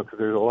 Because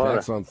there's a lot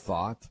tax on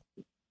thought.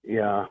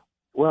 Yeah.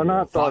 Well,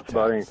 not thoughts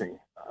about anything.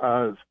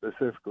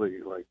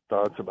 Specifically, like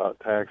thoughts about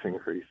tax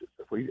increases.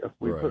 If we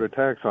put a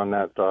tax on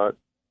that thought,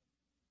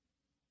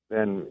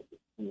 then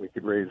we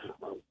could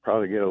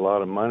probably get a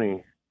lot of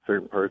money,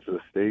 certain parts of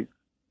the state,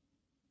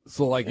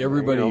 So, like,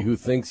 everybody who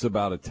thinks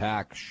about a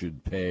tax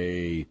should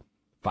pay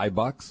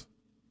 $5?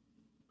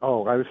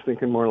 Oh, I was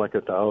thinking more like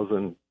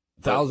 $1,000.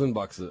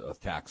 $1,000 a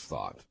tax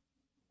thought.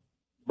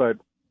 But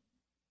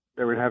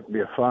there would have to be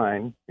a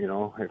fine,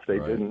 if they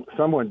didn't.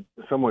 Some would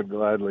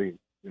gladly,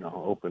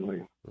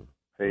 openly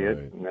pay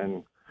it, and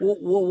then.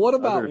 Well, what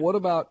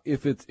about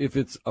if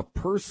it's a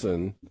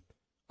person?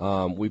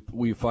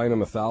 We fine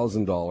them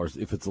 $1,000.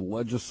 If it's a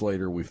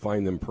legislator, we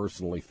fine them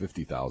personally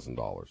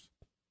 $50,000.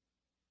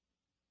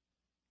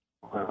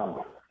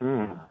 Wow.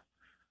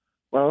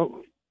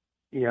 Well,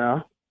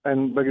 yeah,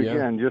 but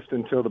again, just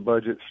until the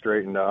budget's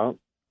straightened out.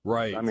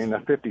 Right. I mean,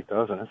 that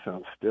 $50,000, that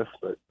sounds stiff,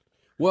 but.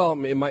 Well,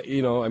 it might,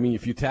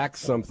 if you tax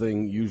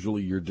something,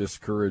 usually you're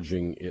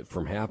discouraging it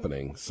from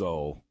happening.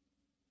 So.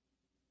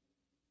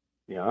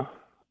 Yeah,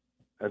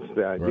 that's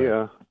the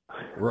idea.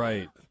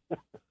 Right.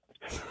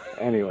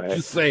 Anyway,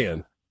 just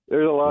saying.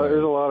 There's a lot.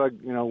 There's a lot of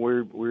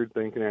weird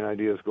thinking and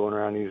ideas going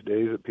around these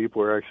days that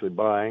people are actually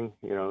buying.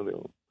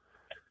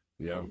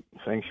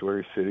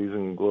 Sanctuary cities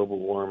and global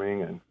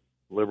warming and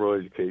liberal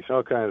education,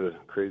 all kinds of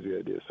crazy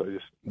ideas. So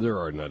there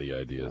are nutty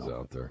ideas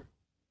out there.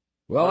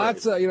 Well,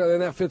 that's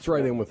and that fits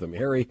right in with them,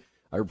 Harry.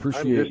 I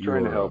appreciate I'm just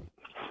trying to help.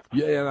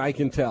 Yeah, and I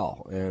can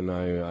tell, and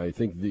I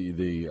think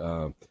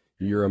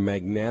you're a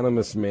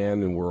magnanimous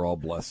man, and we're all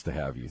blessed to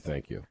have you.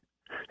 Thank you.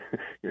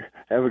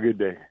 Have a good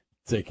day.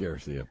 Take care.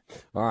 See you.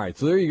 All right.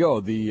 So there you go.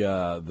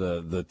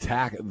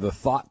 The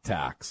thought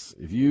tax.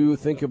 If you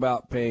think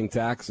about paying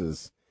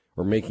taxes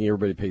or making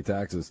everybody pay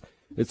taxes,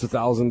 it's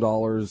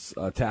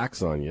 $1,000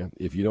 tax on you.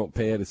 If you don't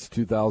pay it, it's a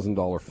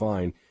 $2,000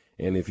 fine.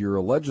 And if you're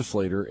a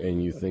legislator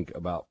and you think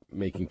about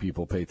making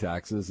people pay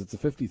taxes, it's a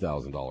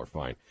 $50,000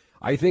 fine.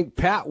 I think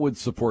Pat would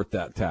support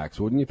that tax,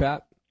 wouldn't you,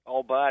 Pat?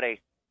 Oh,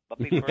 buddy. But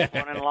be first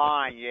one in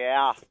line.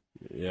 Yeah.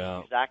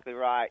 Yeah. Exactly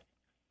right.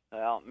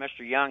 Well,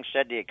 Mr. Young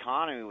said the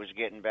economy was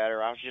getting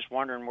better. I was just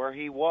wondering where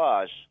he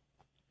was.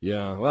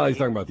 Yeah. Well, he's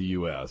talking about the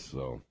U.S.,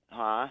 so.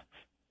 Huh?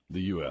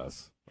 The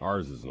U.S.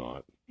 Ours is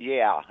not.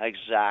 Yeah,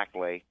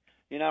 exactly.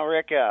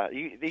 Rick,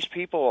 these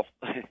people,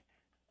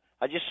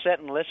 I just sit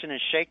and listen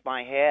and shake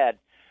my head.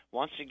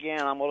 Once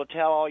again, I'm going to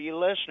tell all you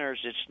listeners,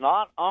 it's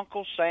not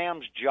Uncle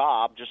Sam's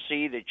job to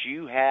see that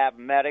you have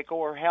medical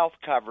or health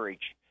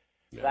coverage.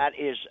 Yeah. That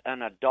is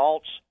an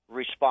adult's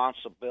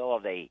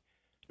responsibility,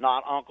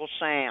 not Uncle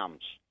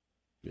Sam's.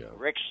 Yeah.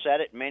 Rick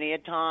said it many a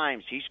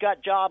times. He's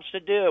got jobs to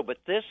do, but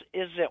this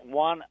isn't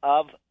one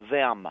of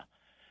them.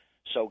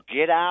 So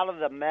get out of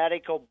the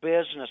medical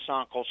business,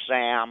 Uncle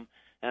Sam,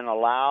 and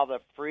allow the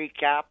free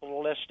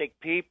capitalistic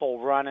people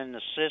running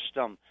the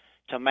system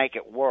to make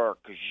it work,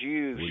 because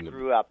you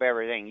screw up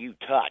everything you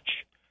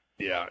touch.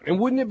 Yeah, and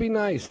wouldn't it be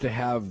nice to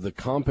have the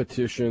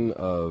competition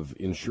of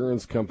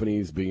insurance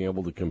companies being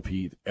able to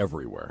compete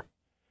everywhere?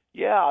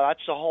 Yeah,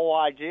 that's the whole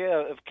idea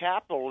of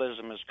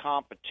capitalism is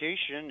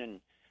competition, and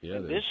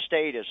this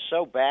state is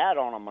so bad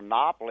on a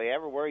monopoly.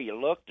 Everywhere you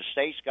look, the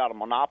state's got a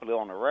monopoly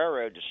on the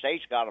railroad, the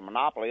state's got a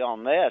monopoly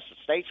on this, the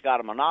state's got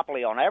a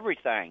monopoly on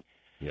everything.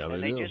 Yeah,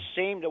 and they just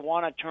seem to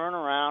want to turn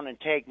around and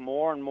take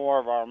more and more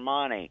of our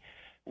money.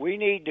 We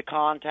need to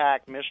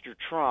contact Mr.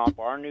 Trump,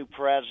 our new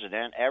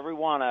president, every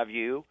one of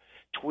you.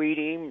 Tweet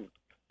him,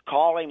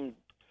 call him,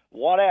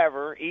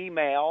 whatever,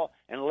 email,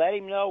 and let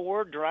him know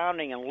we're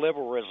drowning in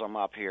liberalism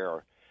up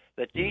here.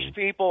 That these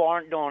people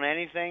aren't doing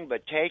anything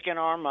but taking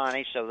our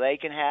money so they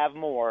can have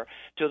more,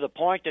 to the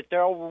point that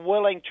they're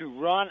willing to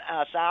run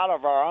us out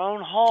of our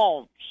own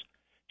homes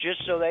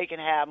just so they can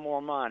have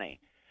more money.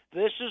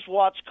 This is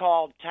what's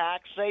called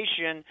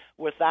taxation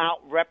without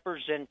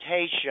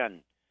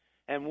representation.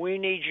 And we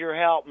need your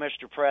help,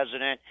 Mr.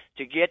 President,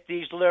 to get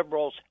these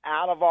liberals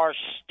out of our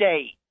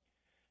state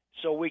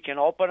so we can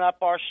open up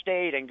our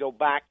state and go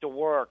back to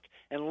work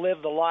and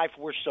live the life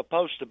we're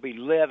supposed to be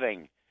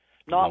living.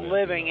 Not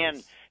living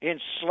in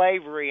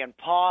slavery and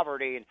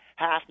poverty and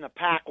having to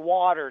pack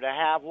water to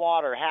have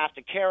water, have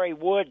to carry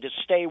wood to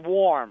stay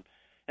warm,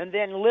 and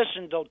then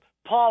listen to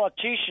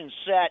politicians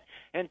sit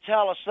and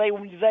tell us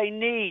they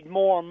need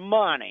more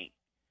money.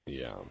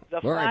 Yeah.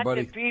 The fact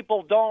that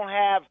people don't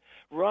have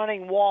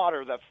running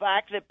water, the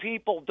fact that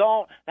people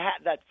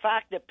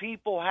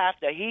have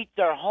to heat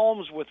their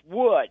homes with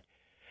wood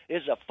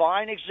is a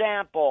fine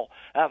example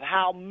of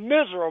how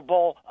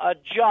miserable a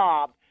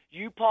job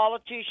you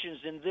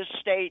politicians in this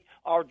state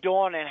are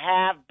doing and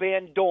have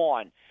been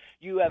doing.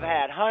 You have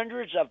had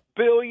hundreds of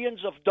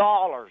billions of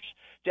dollars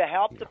to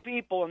help the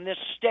people in this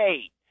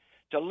state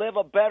to live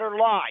a better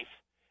life,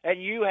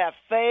 and you have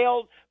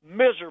failed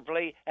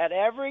miserably at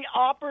every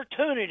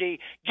opportunity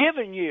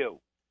given you.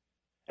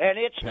 And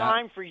it's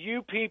time for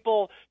you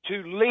people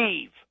to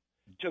leave,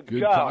 to go.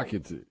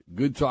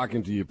 Good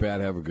talking to you,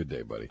 Pat. Have a good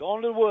day, buddy.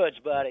 Going to the woods,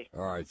 buddy.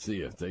 All right,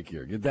 see ya. Take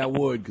care. Get that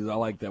wood, because I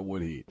like that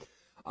wood heat.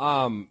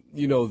 The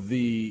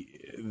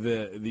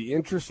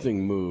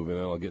interesting move, and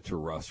I'll get to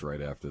Russ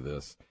right after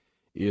this,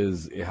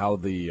 is how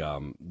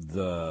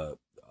the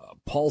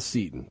Paul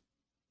Seaton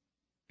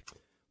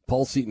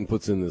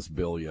puts in this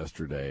bill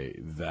yesterday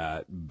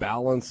that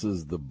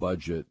balances the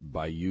budget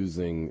by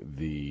using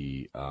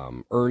the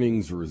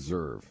earnings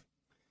reserve.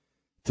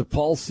 To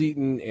Paul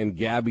Seaton and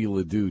Gabby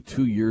Ledoux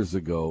 2 years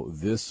ago,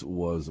 this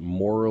was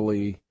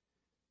morally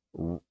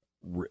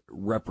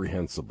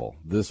reprehensible.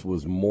 This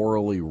was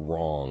morally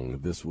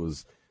wrong. This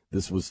was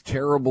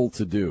terrible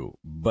to do.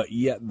 But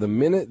yet, the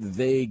minute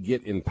they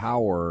get in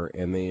power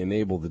and they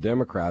enable the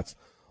Democrats,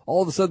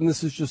 all of a sudden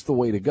this is just the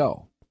way to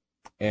go.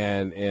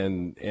 And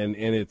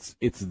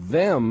it's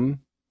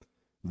them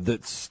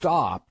that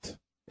stopped.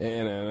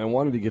 And I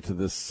wanted to get to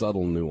this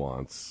subtle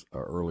nuance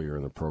earlier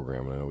in the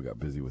program, and I know we got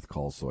busy with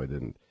calls, so I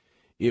didn't.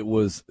 It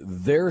was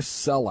their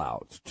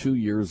sellout 2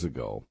 years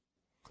ago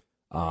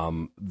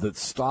that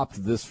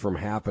stopped this from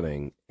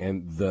happening,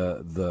 and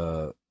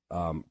the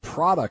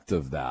product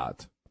of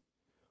that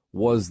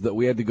was that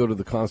we had to go to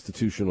the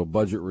Constitutional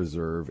Budget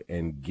Reserve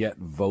and get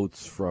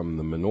votes from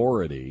the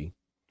minority,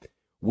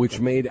 which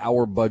made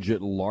our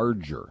budget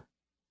larger.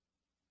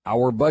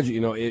 Our budget,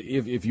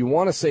 if you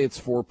want to say it's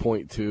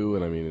 4.2,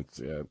 and I mean it's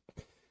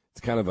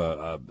kind of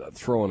a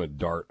throwing a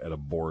dart at a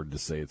board to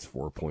say it's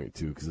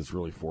 4.2 because it's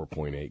really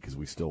 4.8 because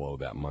we still owe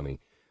that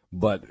money.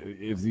 But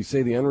if you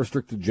say the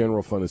unrestricted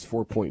general fund is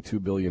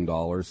 $4.2 billion,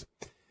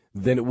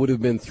 then it would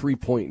have been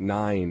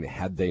 3.9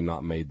 had they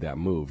not made that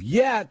move.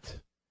 Yet,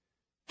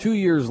 2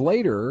 years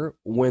later,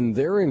 when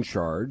they're in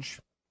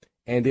charge,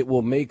 and it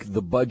will make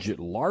the budget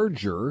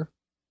larger,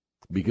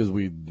 because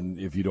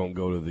if you don't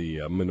go to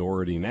the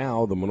minority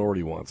now, the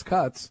minority wants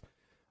cuts.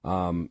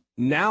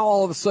 Now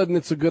all of a sudden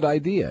it's a good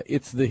idea.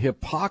 It's the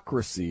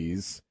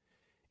hypocrisies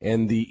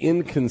and the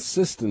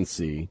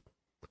inconsistency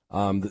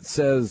that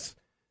says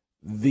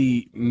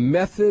the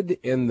method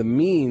and the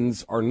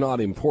means are not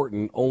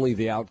important, only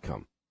the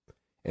outcome.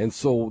 And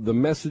so the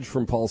message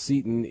from Paul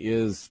Seaton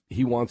is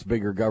he wants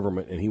bigger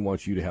government and he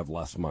wants you to have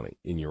less money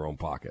in your own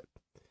pocket.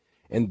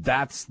 And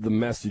that's the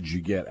message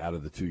you get out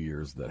of the 2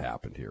 years that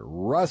happened here.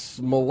 Russ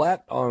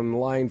Millette on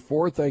line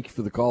 4. Thank you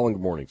for the call, and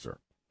good morning, sir.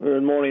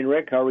 Good morning,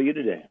 Rick. How are you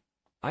today?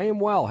 I am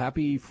well.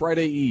 Happy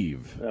Friday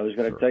Eve. I was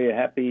going to tell you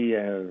happy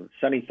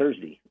sunny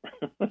Thursday.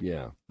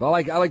 Yeah. I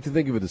like to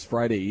think of it as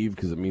Friday Eve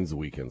because it means the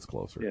weekend's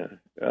closer.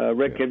 Yeah.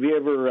 Rick, have you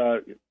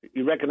ever,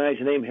 you recognize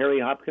the name Harry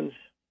Hopkins?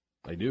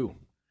 I do.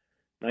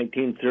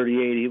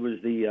 1938, he was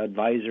the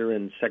advisor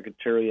and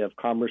Secretary of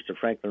Commerce to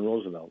Franklin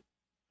Roosevelt.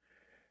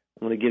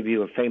 I'm going to give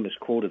you a famous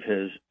quote of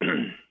his.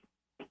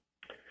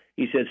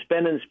 He said,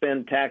 "Spend and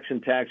spend, tax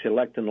and tax,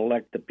 elect and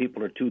elect. The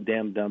people are too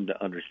damn dumb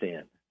to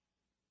understand."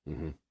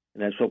 Mm-hmm. And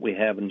that's what we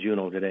have in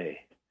Juneau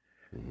today.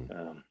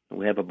 Mm-hmm.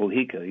 We have a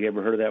bohica. You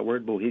ever heard of that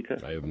word,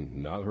 bohica? I have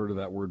not heard of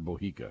that word,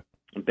 bohica.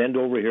 Bend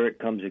over, here it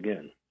comes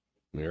again.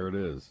 There it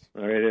is.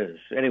 There it is.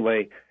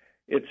 Anyway,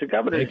 it's a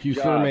governor's Thank you,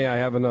 job. sir. May I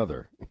have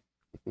another?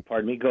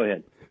 Pardon me? Go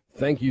ahead.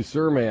 Thank you,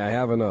 sir. May I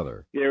have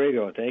another? There we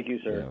go. Thank you,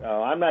 sir. Yeah.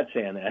 I'm not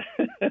saying that.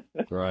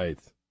 Right.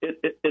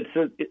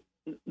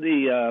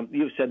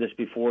 You've said this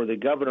before. The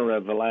governor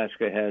of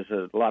Alaska has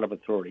a lot of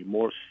authority,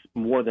 more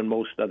than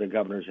most other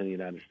governors in the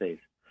United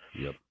States.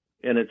 Yep.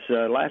 And it's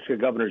Alaska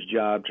governor's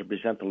job to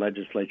present the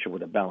legislature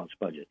with a balanced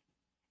budget.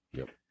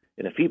 Yep.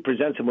 And if he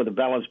presents them with a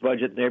balanced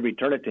budget and they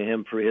return it to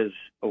him for his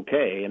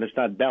okay, and it's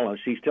not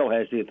balanced, he still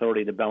has the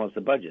authority to balance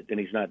the budget, and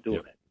he's not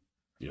doing it.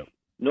 Yep.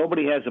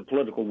 Nobody has a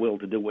political will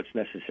to do what's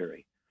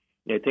necessary.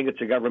 They think it's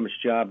a government's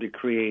job to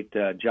create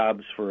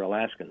jobs for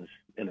Alaskans,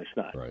 and it's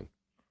not. Right.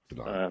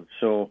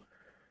 So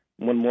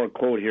one more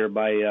quote here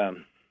by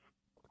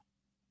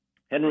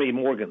Henry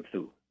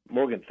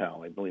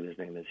Morgenthau, I believe his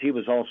name is. He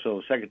was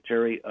also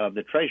Secretary of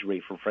the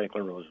Treasury for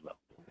Franklin Roosevelt.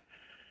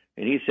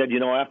 And he said,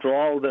 after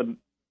all the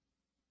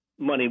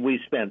money we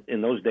spent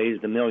in those days,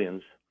 the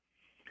millions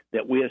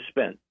that we have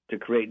spent to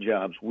create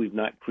jobs, we've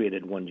not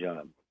created one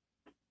job.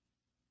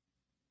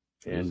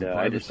 And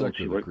I just don't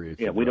see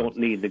we don't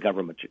need the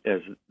government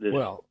as this.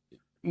 Well,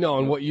 no,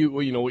 and what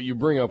you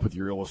bring up with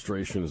your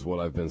illustration is what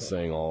I've been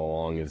saying all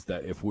along, is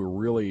that if we're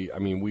really,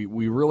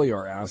 we really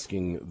are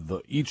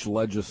asking each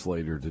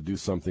legislator to do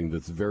something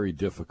that's very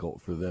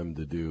difficult for them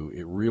to do.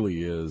 It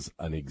really is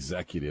an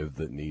executive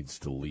that needs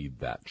to lead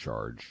that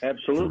charge.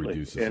 Absolutely. To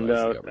reduce the and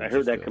size of I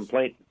heard that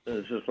complaint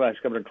this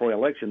last gubernatorial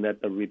election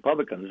that the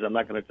Republicans, I'm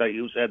not going to tell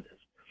you who said this,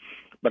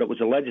 but it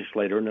was a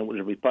legislator, and it was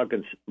a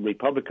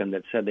Republican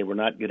that said they were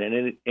not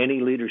getting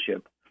any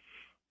leadership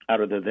out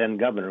of the then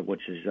governor,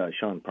 which is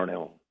Sean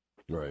Parnell.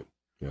 Right.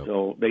 Yep.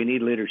 So they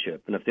need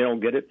leadership. And if they don't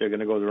get it, they're going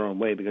to go their own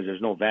way because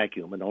there's no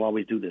vacuum, and they'll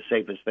always do the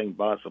safest thing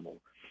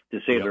possible to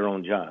save their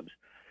own jobs.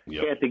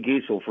 Yep. Kathy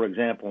Giessel, for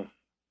example,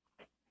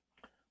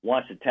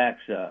 wants to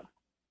tax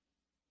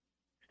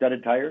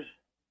studded tires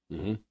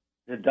to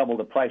double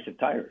the price of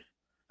tires.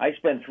 I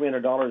spend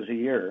 $300 a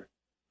year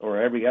or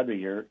every other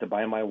year to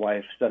buy my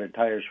wife studded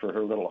tires for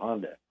her little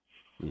Honda.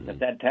 Mm-hmm. If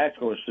that tax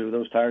goes through,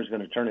 those tires are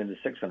going to turn into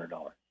 $600.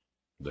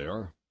 They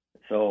are.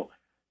 So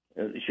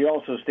she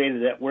also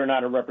stated that we're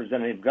not a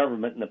representative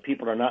government and the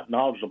people are not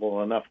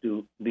knowledgeable enough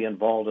to be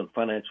involved in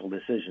financial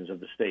decisions of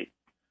the state.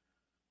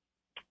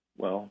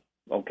 Well,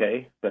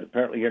 okay, but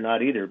apparently you're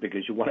not either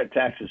because you want to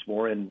tax us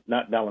more and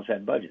not balance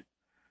that budget.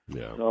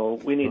 Yeah. So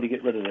we need to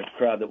get rid of this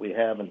crowd that we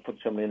have and put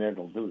somebody in there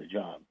that'll do the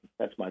job.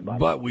 That's my bottom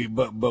But line.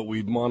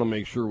 we want to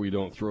make sure we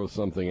don't throw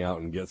something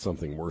out and get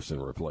something worse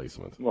in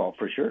replacement. Well,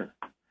 for sure.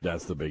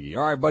 That's the biggie.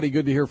 All right, buddy,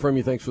 good to hear from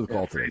you. Thanks for the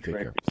call today. Take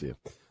care. See you.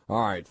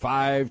 All right,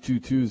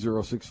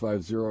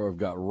 5220650. I've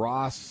got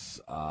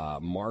Ross,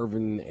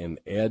 Marvin, and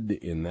Ed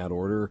in that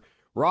order.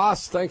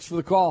 Ross, thanks for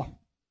the call.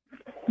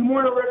 Good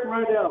morning, Rick.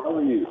 Right now, how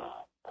are you?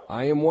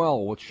 I am well.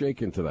 What's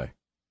shaking today?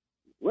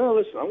 Well,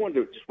 listen, I wanted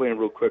to just weigh in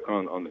real quick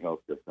on the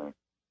healthcare thing.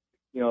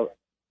 You know,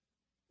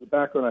 the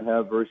background I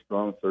have, very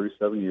strong,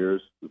 37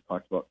 years. We've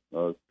talked about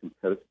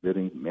competitive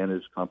bidding,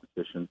 managed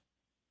competition.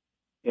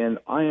 And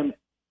I am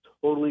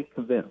totally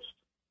convinced,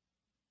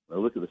 when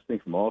I look at this thing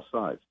from all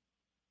sides,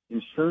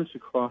 insurance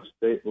across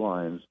state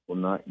lines will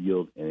not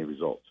yield any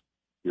results.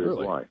 Here's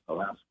why.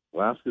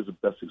 Alaska is the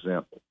best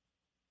example.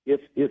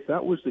 If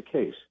that was the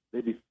case,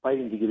 they'd be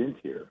fighting to get into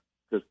here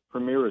because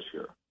Premier is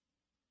here.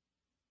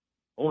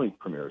 Only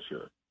Premier is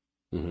here.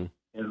 Mm-hmm.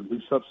 And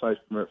we subsidized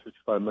Premier at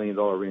 $55 million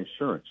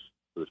reinsurance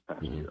for this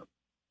past year.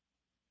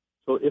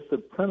 So if the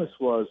premise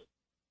was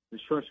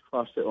insurance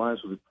across state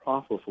lines would be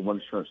profitable for one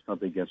insurance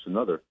company against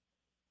another,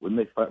 wouldn't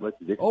they fight like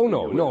the Dixie? Oh,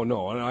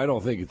 no. I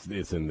don't think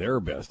it's in their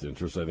best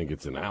interest. I think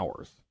it's in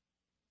ours.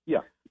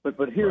 Yeah, but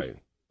here's,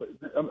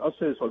 I'll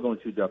say this, I'll go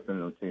into depth and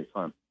it'll take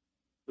time.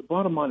 The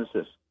bottom line is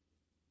this.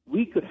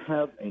 We could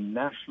have a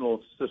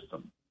national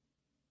system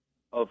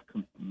of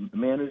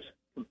managed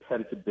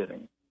competitive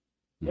bidding.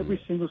 Every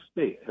single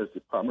state has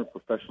Department of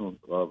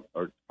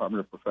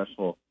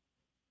Professional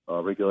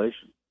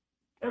Regulation.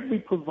 Every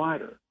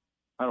provider,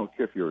 I don't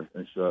care if you're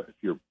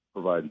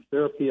providing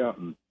therapy out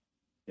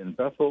in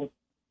Bethel,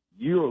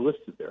 you're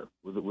listed there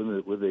with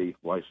a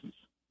license.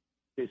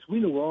 Okay, so we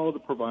know where all the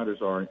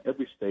providers are in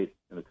every state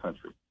in the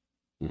country.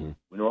 Mm-hmm.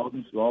 We know all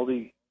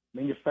the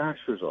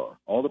manufacturers are,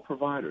 all the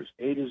providers,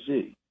 A to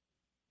Z.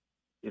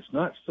 It's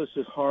not such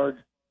a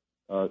hard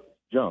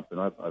jump, and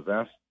I've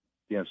asked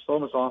Dan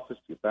Sullivan's office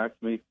to get back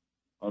to me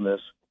on this,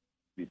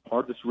 to be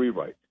part of this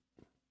rewrite.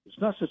 It's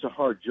not such a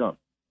hard jump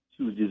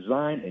to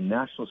design a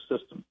national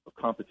system of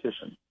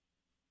competition.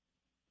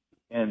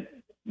 And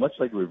much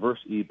like reverse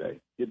eBay,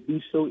 it'd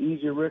be so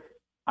easy, Rick.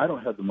 I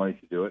don't have the money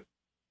to do it,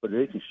 but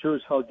they can sure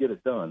as hell get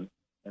it done,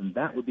 and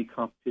that would be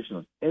competition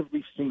on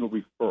every single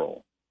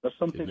referral. Now,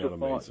 some things will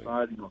fall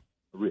outside,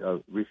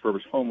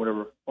 refurbished home,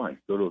 whatever, fine.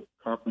 Go to a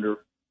carpenter,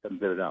 have them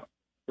bid it out.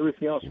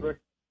 Everything else, Rick,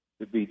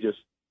 would be just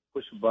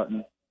push a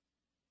button,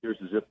 here's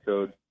the zip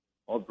code,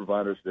 all the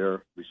providers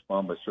there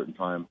respond by a certain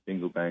time,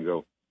 bingo,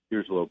 bango,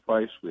 here's a low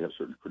price, we have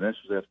certain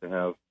credentials they have to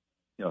have,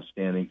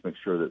 standing to make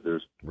sure that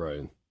there's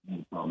no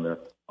problem there.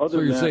 So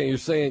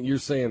you're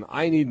saying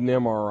I need an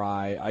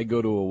MRI, I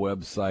go to a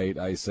website,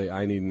 I say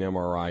I need an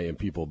MRI, and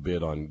people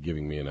bid on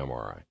giving me an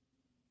MRI.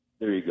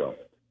 There you go.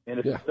 And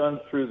if it's done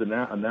through the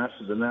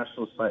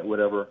national site,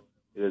 whatever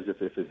it is,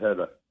 if it had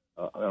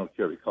I don't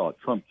care what you call it,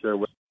 Trump Care,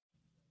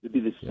 it'd be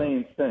the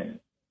same thing.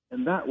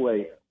 And that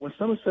way, when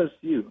someone says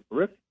to you,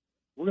 Rick,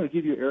 we're going to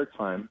give you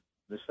airtime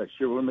this next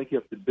year, we're going to make you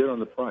have to bid on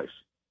the price.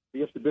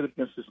 You have to bid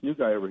against this new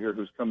guy over here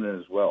who's coming in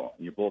as well,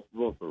 and you both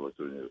are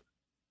doing it.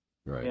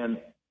 Right. And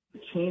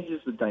it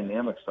changes the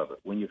dynamics of it.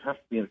 When you have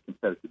to be in a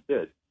competitive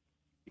bid,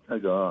 you kind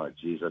of go, oh,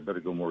 geez, I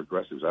better go more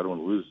aggressive because I don't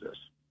want to lose this.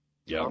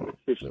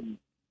 Competition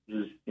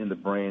is in the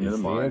brain and the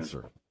mind.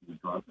 Answer. We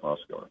drive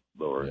costs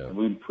lower, and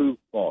we improve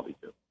quality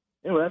too.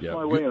 Anyway, that's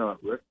my way on it,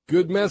 Rick.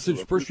 Good message.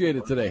 Appreciate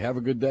it today. Have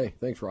a good day.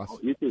 Thanks, Ross.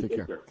 You too.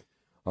 Take care.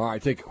 All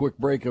right, take a quick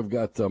break. I've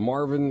got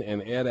Marvin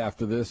and Ed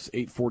after this.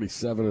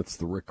 8:47. It's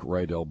the Rick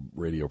Rydell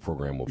radio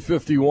program.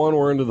 51.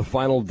 We're into the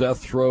final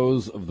death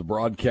throes of the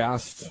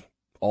broadcast.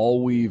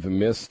 All we've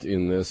missed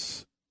in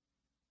this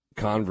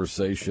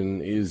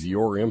conversation is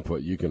your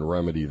input. You can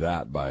remedy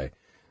that by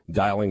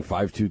dialing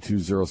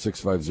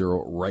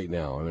 5220650 right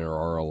now, and there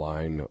are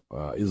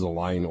is a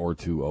line or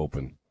two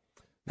open.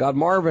 Got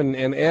Marvin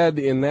and Ed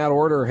in that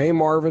order. Hey,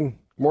 Marvin.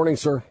 Morning,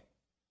 sir.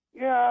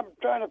 Yeah, I'm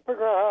trying to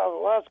figure out how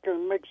Alaska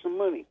can make some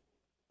money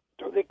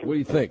so they can What do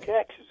you think? pay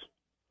taxes.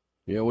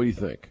 Yeah, what do you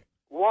think?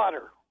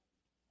 Water.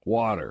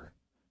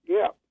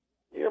 Yeah.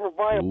 You ever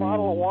buy a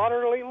bottle of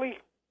water lately?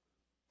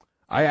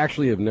 I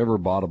actually have never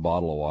bought a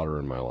bottle of water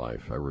in my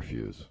life. I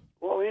refuse.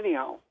 Well,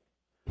 anyhow,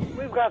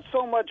 we've got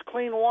so much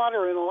clean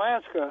water in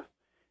Alaska,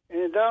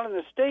 and down in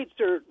the States,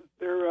 they're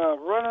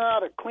running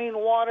out of clean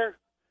water.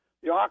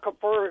 The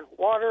aquifer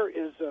water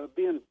is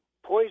being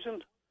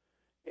poisoned,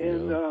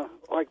 and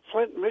like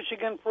Flint,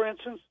 Michigan, for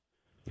instance.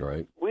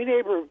 Right. We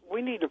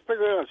need to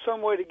figure out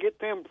some way to get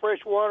them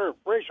fresh water,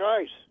 fresh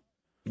ice.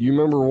 You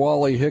remember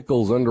Wally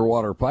Hickle's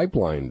underwater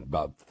pipeline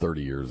about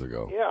 30 years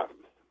ago? Yeah,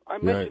 I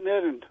mentioned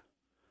that in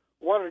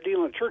Water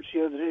Dealing Church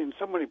the other day, and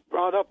somebody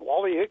brought up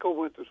Wally Hickle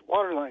with this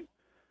water line.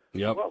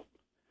 Yep. Well,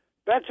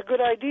 that's a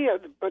good idea,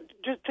 but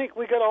just think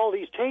we got all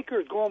these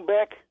tankers going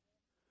back.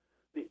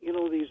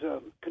 These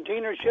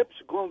container ships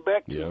going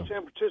back to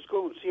San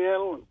Francisco and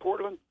Seattle and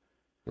Portland.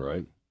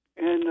 Right.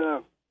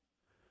 And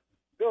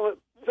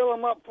fill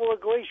them up full of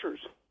glaciers.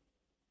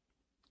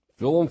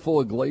 Fill them full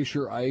of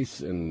glacier ice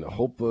and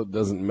hope it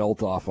doesn't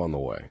melt off on the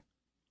way.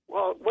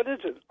 Well, what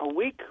is it? A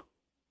week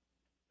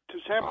to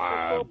San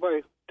Francisco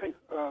by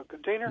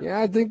container?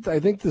 Yeah, I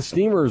think the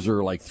steamers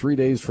are like 3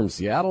 days from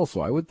Seattle, so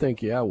I would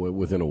think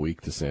within a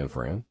week to San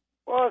Fran.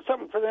 Well, it's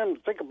something for them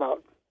to think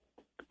about.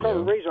 Could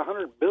probably raise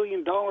 $100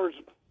 billion.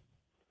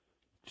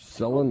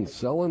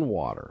 Selling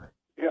water.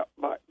 Yeah,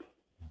 bye.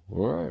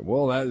 All right.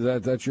 Well,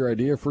 that's your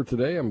idea for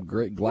today. I'm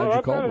glad you called me.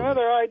 I've got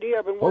another idea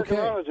I've been working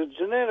on is a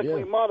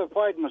genetically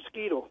modified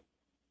mosquito.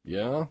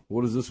 Yeah?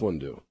 What does this one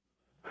do?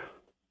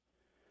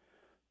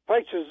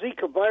 Fights the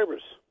Zika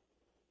virus.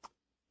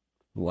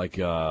 Like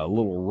a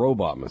little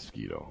robot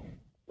mosquito.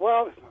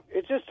 Well,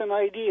 it's just an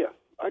idea.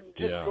 I'm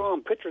just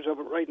drawing pictures of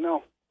it right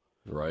now.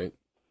 Right.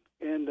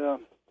 And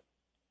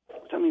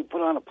something you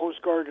put on a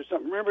postcard or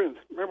something.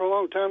 Remember a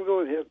long time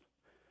ago,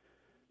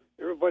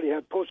 everybody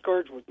had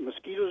postcards with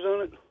mosquitoes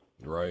on it?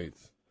 Right.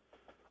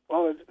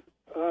 Well,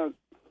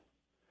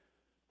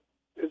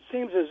 it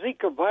seems the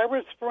Zika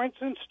virus, for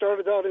instance,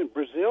 started out in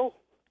Brazil.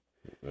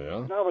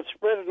 Yeah. Now it's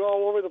spreading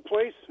all over the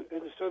place,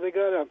 and so they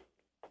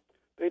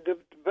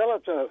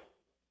developed a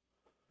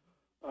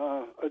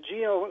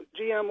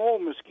GMO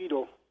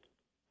mosquito.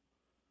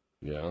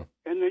 Yeah.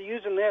 And they're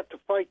using that to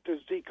fight the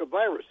Zika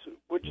virus,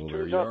 which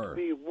turns out to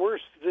be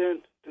worse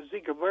than the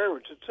Zika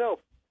virus itself.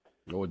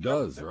 Oh, it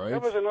does, right?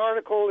 That was an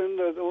article in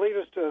the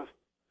latest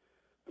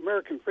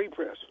American Free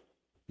Press.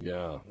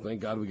 Yeah.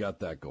 Thank God we got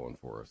that going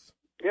for us.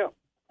 Yeah.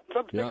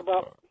 Something to think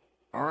about.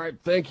 All right.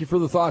 Thank you for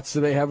the thoughts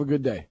today. Have a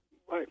good day.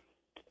 Bye.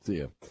 See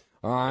you.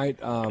 All right.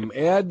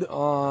 Ed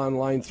on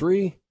line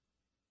 3.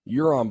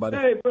 You're on, buddy.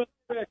 Hey, Brother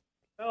Rick.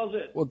 How's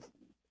it? Well,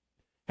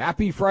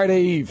 happy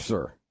Friday Eve,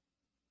 sir.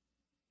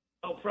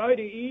 Oh,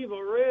 Friday Eve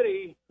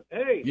already.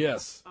 Hey.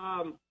 Yes.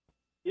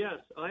 Yes,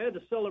 I had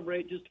to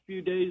celebrate just a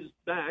few days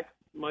back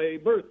my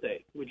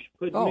birthday, which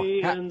put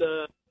me in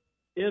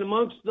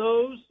amongst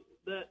those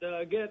that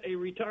get a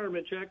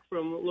retirement check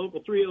from Local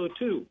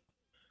 302.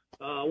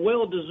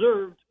 Well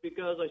deserved,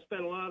 because I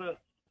spent a lot of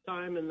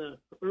time in the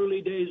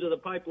early days of the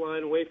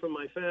pipeline away from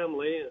my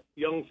family,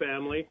 young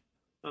family.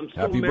 I'm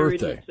still Happy married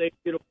birthday. to St.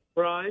 Beautiful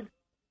Bride.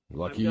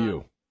 Lucky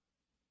you.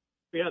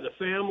 Yeah, the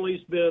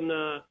family's been,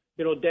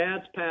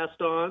 Dad's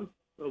passed on,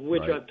 of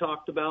which I've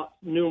talked about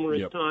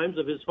numerous times,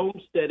 of his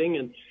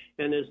homesteading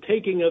and his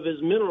taking of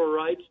his mineral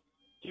rights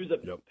through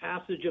the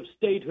passage of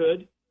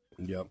statehood.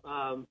 Yep.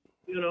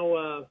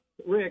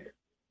 Rick,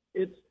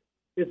 it's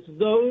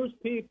those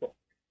people,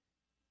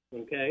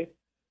 okay?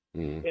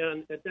 Mm-hmm.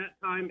 And at that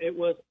time, it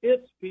was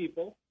its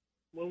people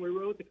when we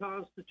wrote the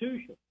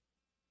Constitution,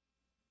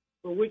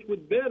 for which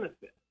would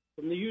benefit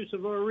from the use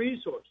of our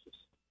resources.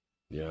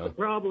 Yeah. The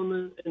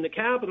problem in the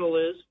Capitol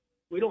is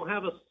we don't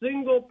have a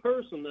single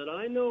person that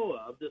I know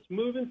of that's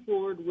moving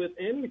forward with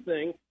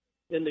anything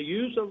in the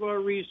use of our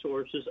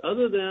resources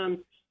other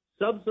than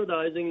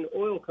subsidizing the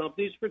oil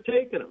companies for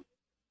taking them.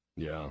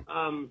 Yeah.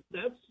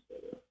 That's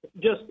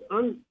just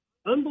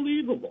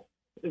unbelievable.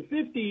 In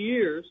 50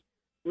 years,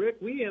 Rick,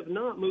 we have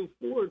not moved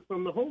forward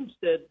from the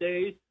homestead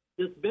days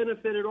that's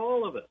benefited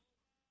all of us,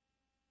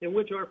 in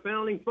which our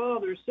founding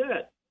fathers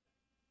said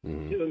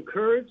to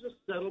encourage the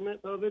settlement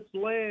of its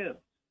land.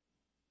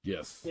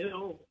 Yes.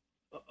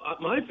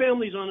 My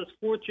family's on its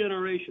 4th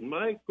generation.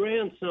 My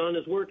grandson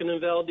is working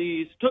in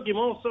Valdez. Took him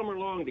all summer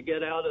long to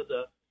get out as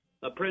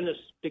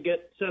to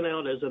get sent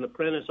out as an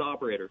apprentice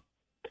operator.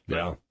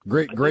 Yeah.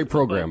 Great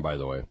program, by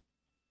the way.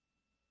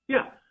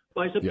 Yeah.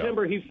 By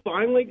September, he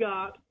finally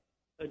got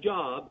a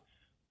job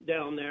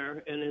down there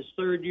in his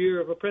 3rd year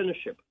of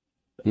apprenticeship.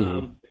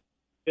 I'm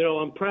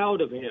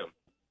proud of him.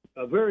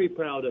 Very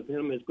proud of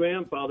him. His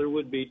grandfather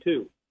would be,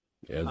 too.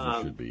 As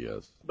it should be,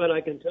 yes. But I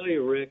can tell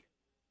you, Rick,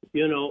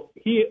 he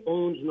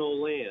owns no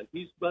land.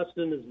 He's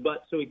busting his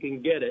butt so he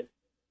can get it.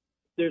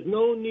 There's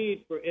no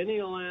need for any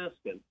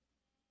Alaskan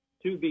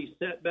to be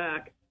set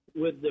back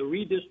with the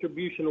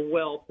redistribution of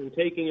wealth and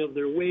taking of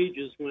their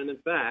wages when, in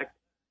fact,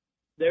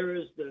 there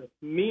is the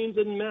means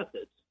and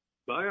methods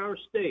by our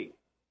state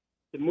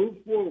to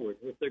move forward.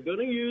 If they're going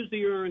to use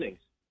the earnings,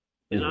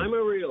 and I'm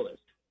a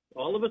realist,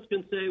 all of us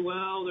can say,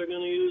 well, they're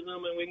going to use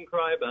them and we can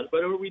cry about it,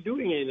 but are we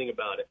doing anything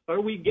about it? Are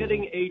we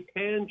getting a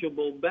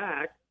tangible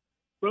back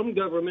from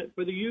government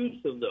for the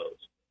use of those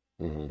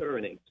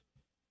earnings?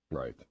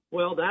 Right.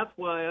 Well, that's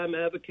why I'm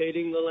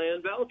advocating the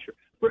land voucher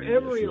for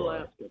every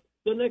Alaskan,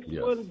 the next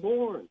one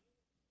born.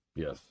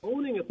 Yes.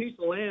 Owning a piece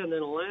of land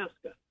in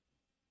Alaska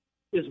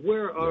is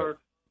where our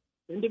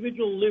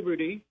individual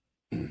liberty,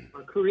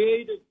 our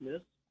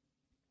creativeness,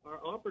 our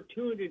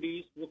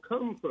opportunities will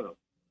come from.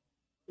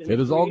 It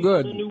is all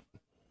good.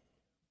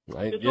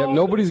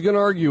 Nobody's going to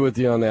argue with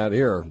you on that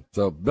here.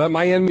 So, but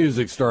my end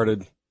music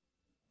started.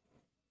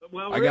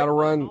 Well, I got to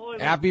run.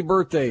 Happy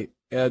birthday,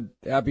 Ed.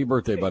 Happy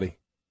birthday, buddy.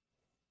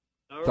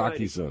 Talk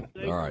to you soon.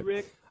 All right.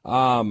 Rick.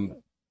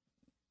 Coming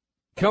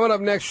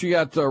up next, you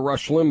got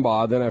Rush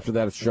Limbaugh. Then after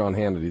that, it's Sean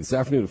Hannity. This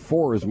afternoon at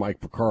 4 is Mike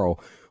Picaro.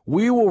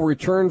 We will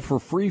return for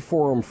Free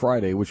Forum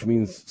Friday, which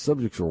means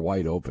subjects are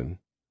wide open.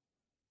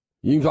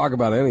 You can talk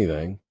about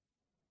anything.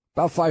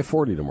 About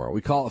 5:40 tomorrow.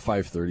 We call it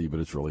 5:30, but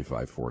it's really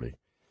 5:40.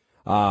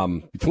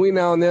 Between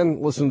now and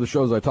then, listen to the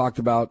shows I talked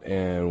about,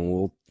 and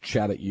we'll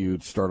chat at you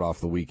to start off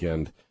the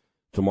weekend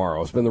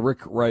tomorrow. It's been the Rick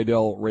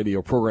Rydell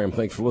radio program.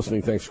 Thanks for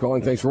listening. Thanks for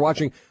calling. Thanks for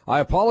watching. I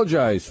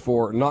apologize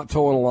for not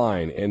towing a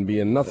line and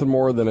being nothing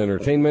more than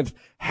entertainment.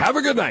 Have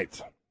a good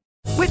night.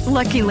 With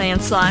Lucky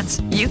Land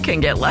Slots, you can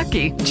get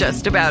lucky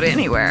just about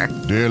anywhere.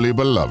 Dearly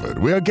beloved,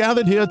 we are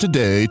gathered here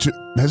today to...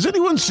 Has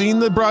anyone seen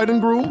the bride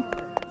and groom?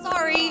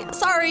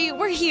 Sorry,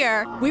 we're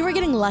here. We were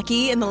getting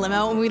lucky in the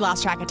limo and we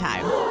lost track of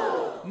time.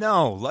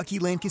 No, Lucky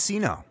Land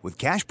Casino, with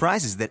cash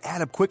prizes that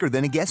add up quicker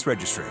than a guest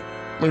registry.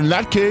 In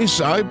that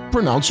case, I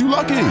pronounce you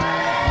lucky.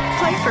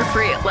 Play for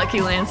free at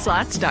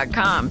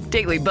LuckyLandSlots.com.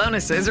 Daily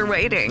bonuses are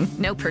waiting.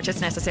 No purchase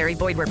necessary.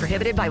 Void where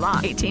prohibited by law.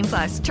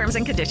 18+. Terms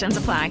and conditions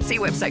apply. See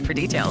website for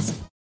details.